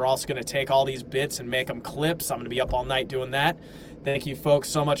channel, and then we're also going to take all these bits and make them clips. I'm going to be up all night doing that. Thank you, folks,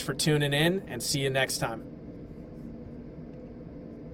 so much for tuning in, and see you next time.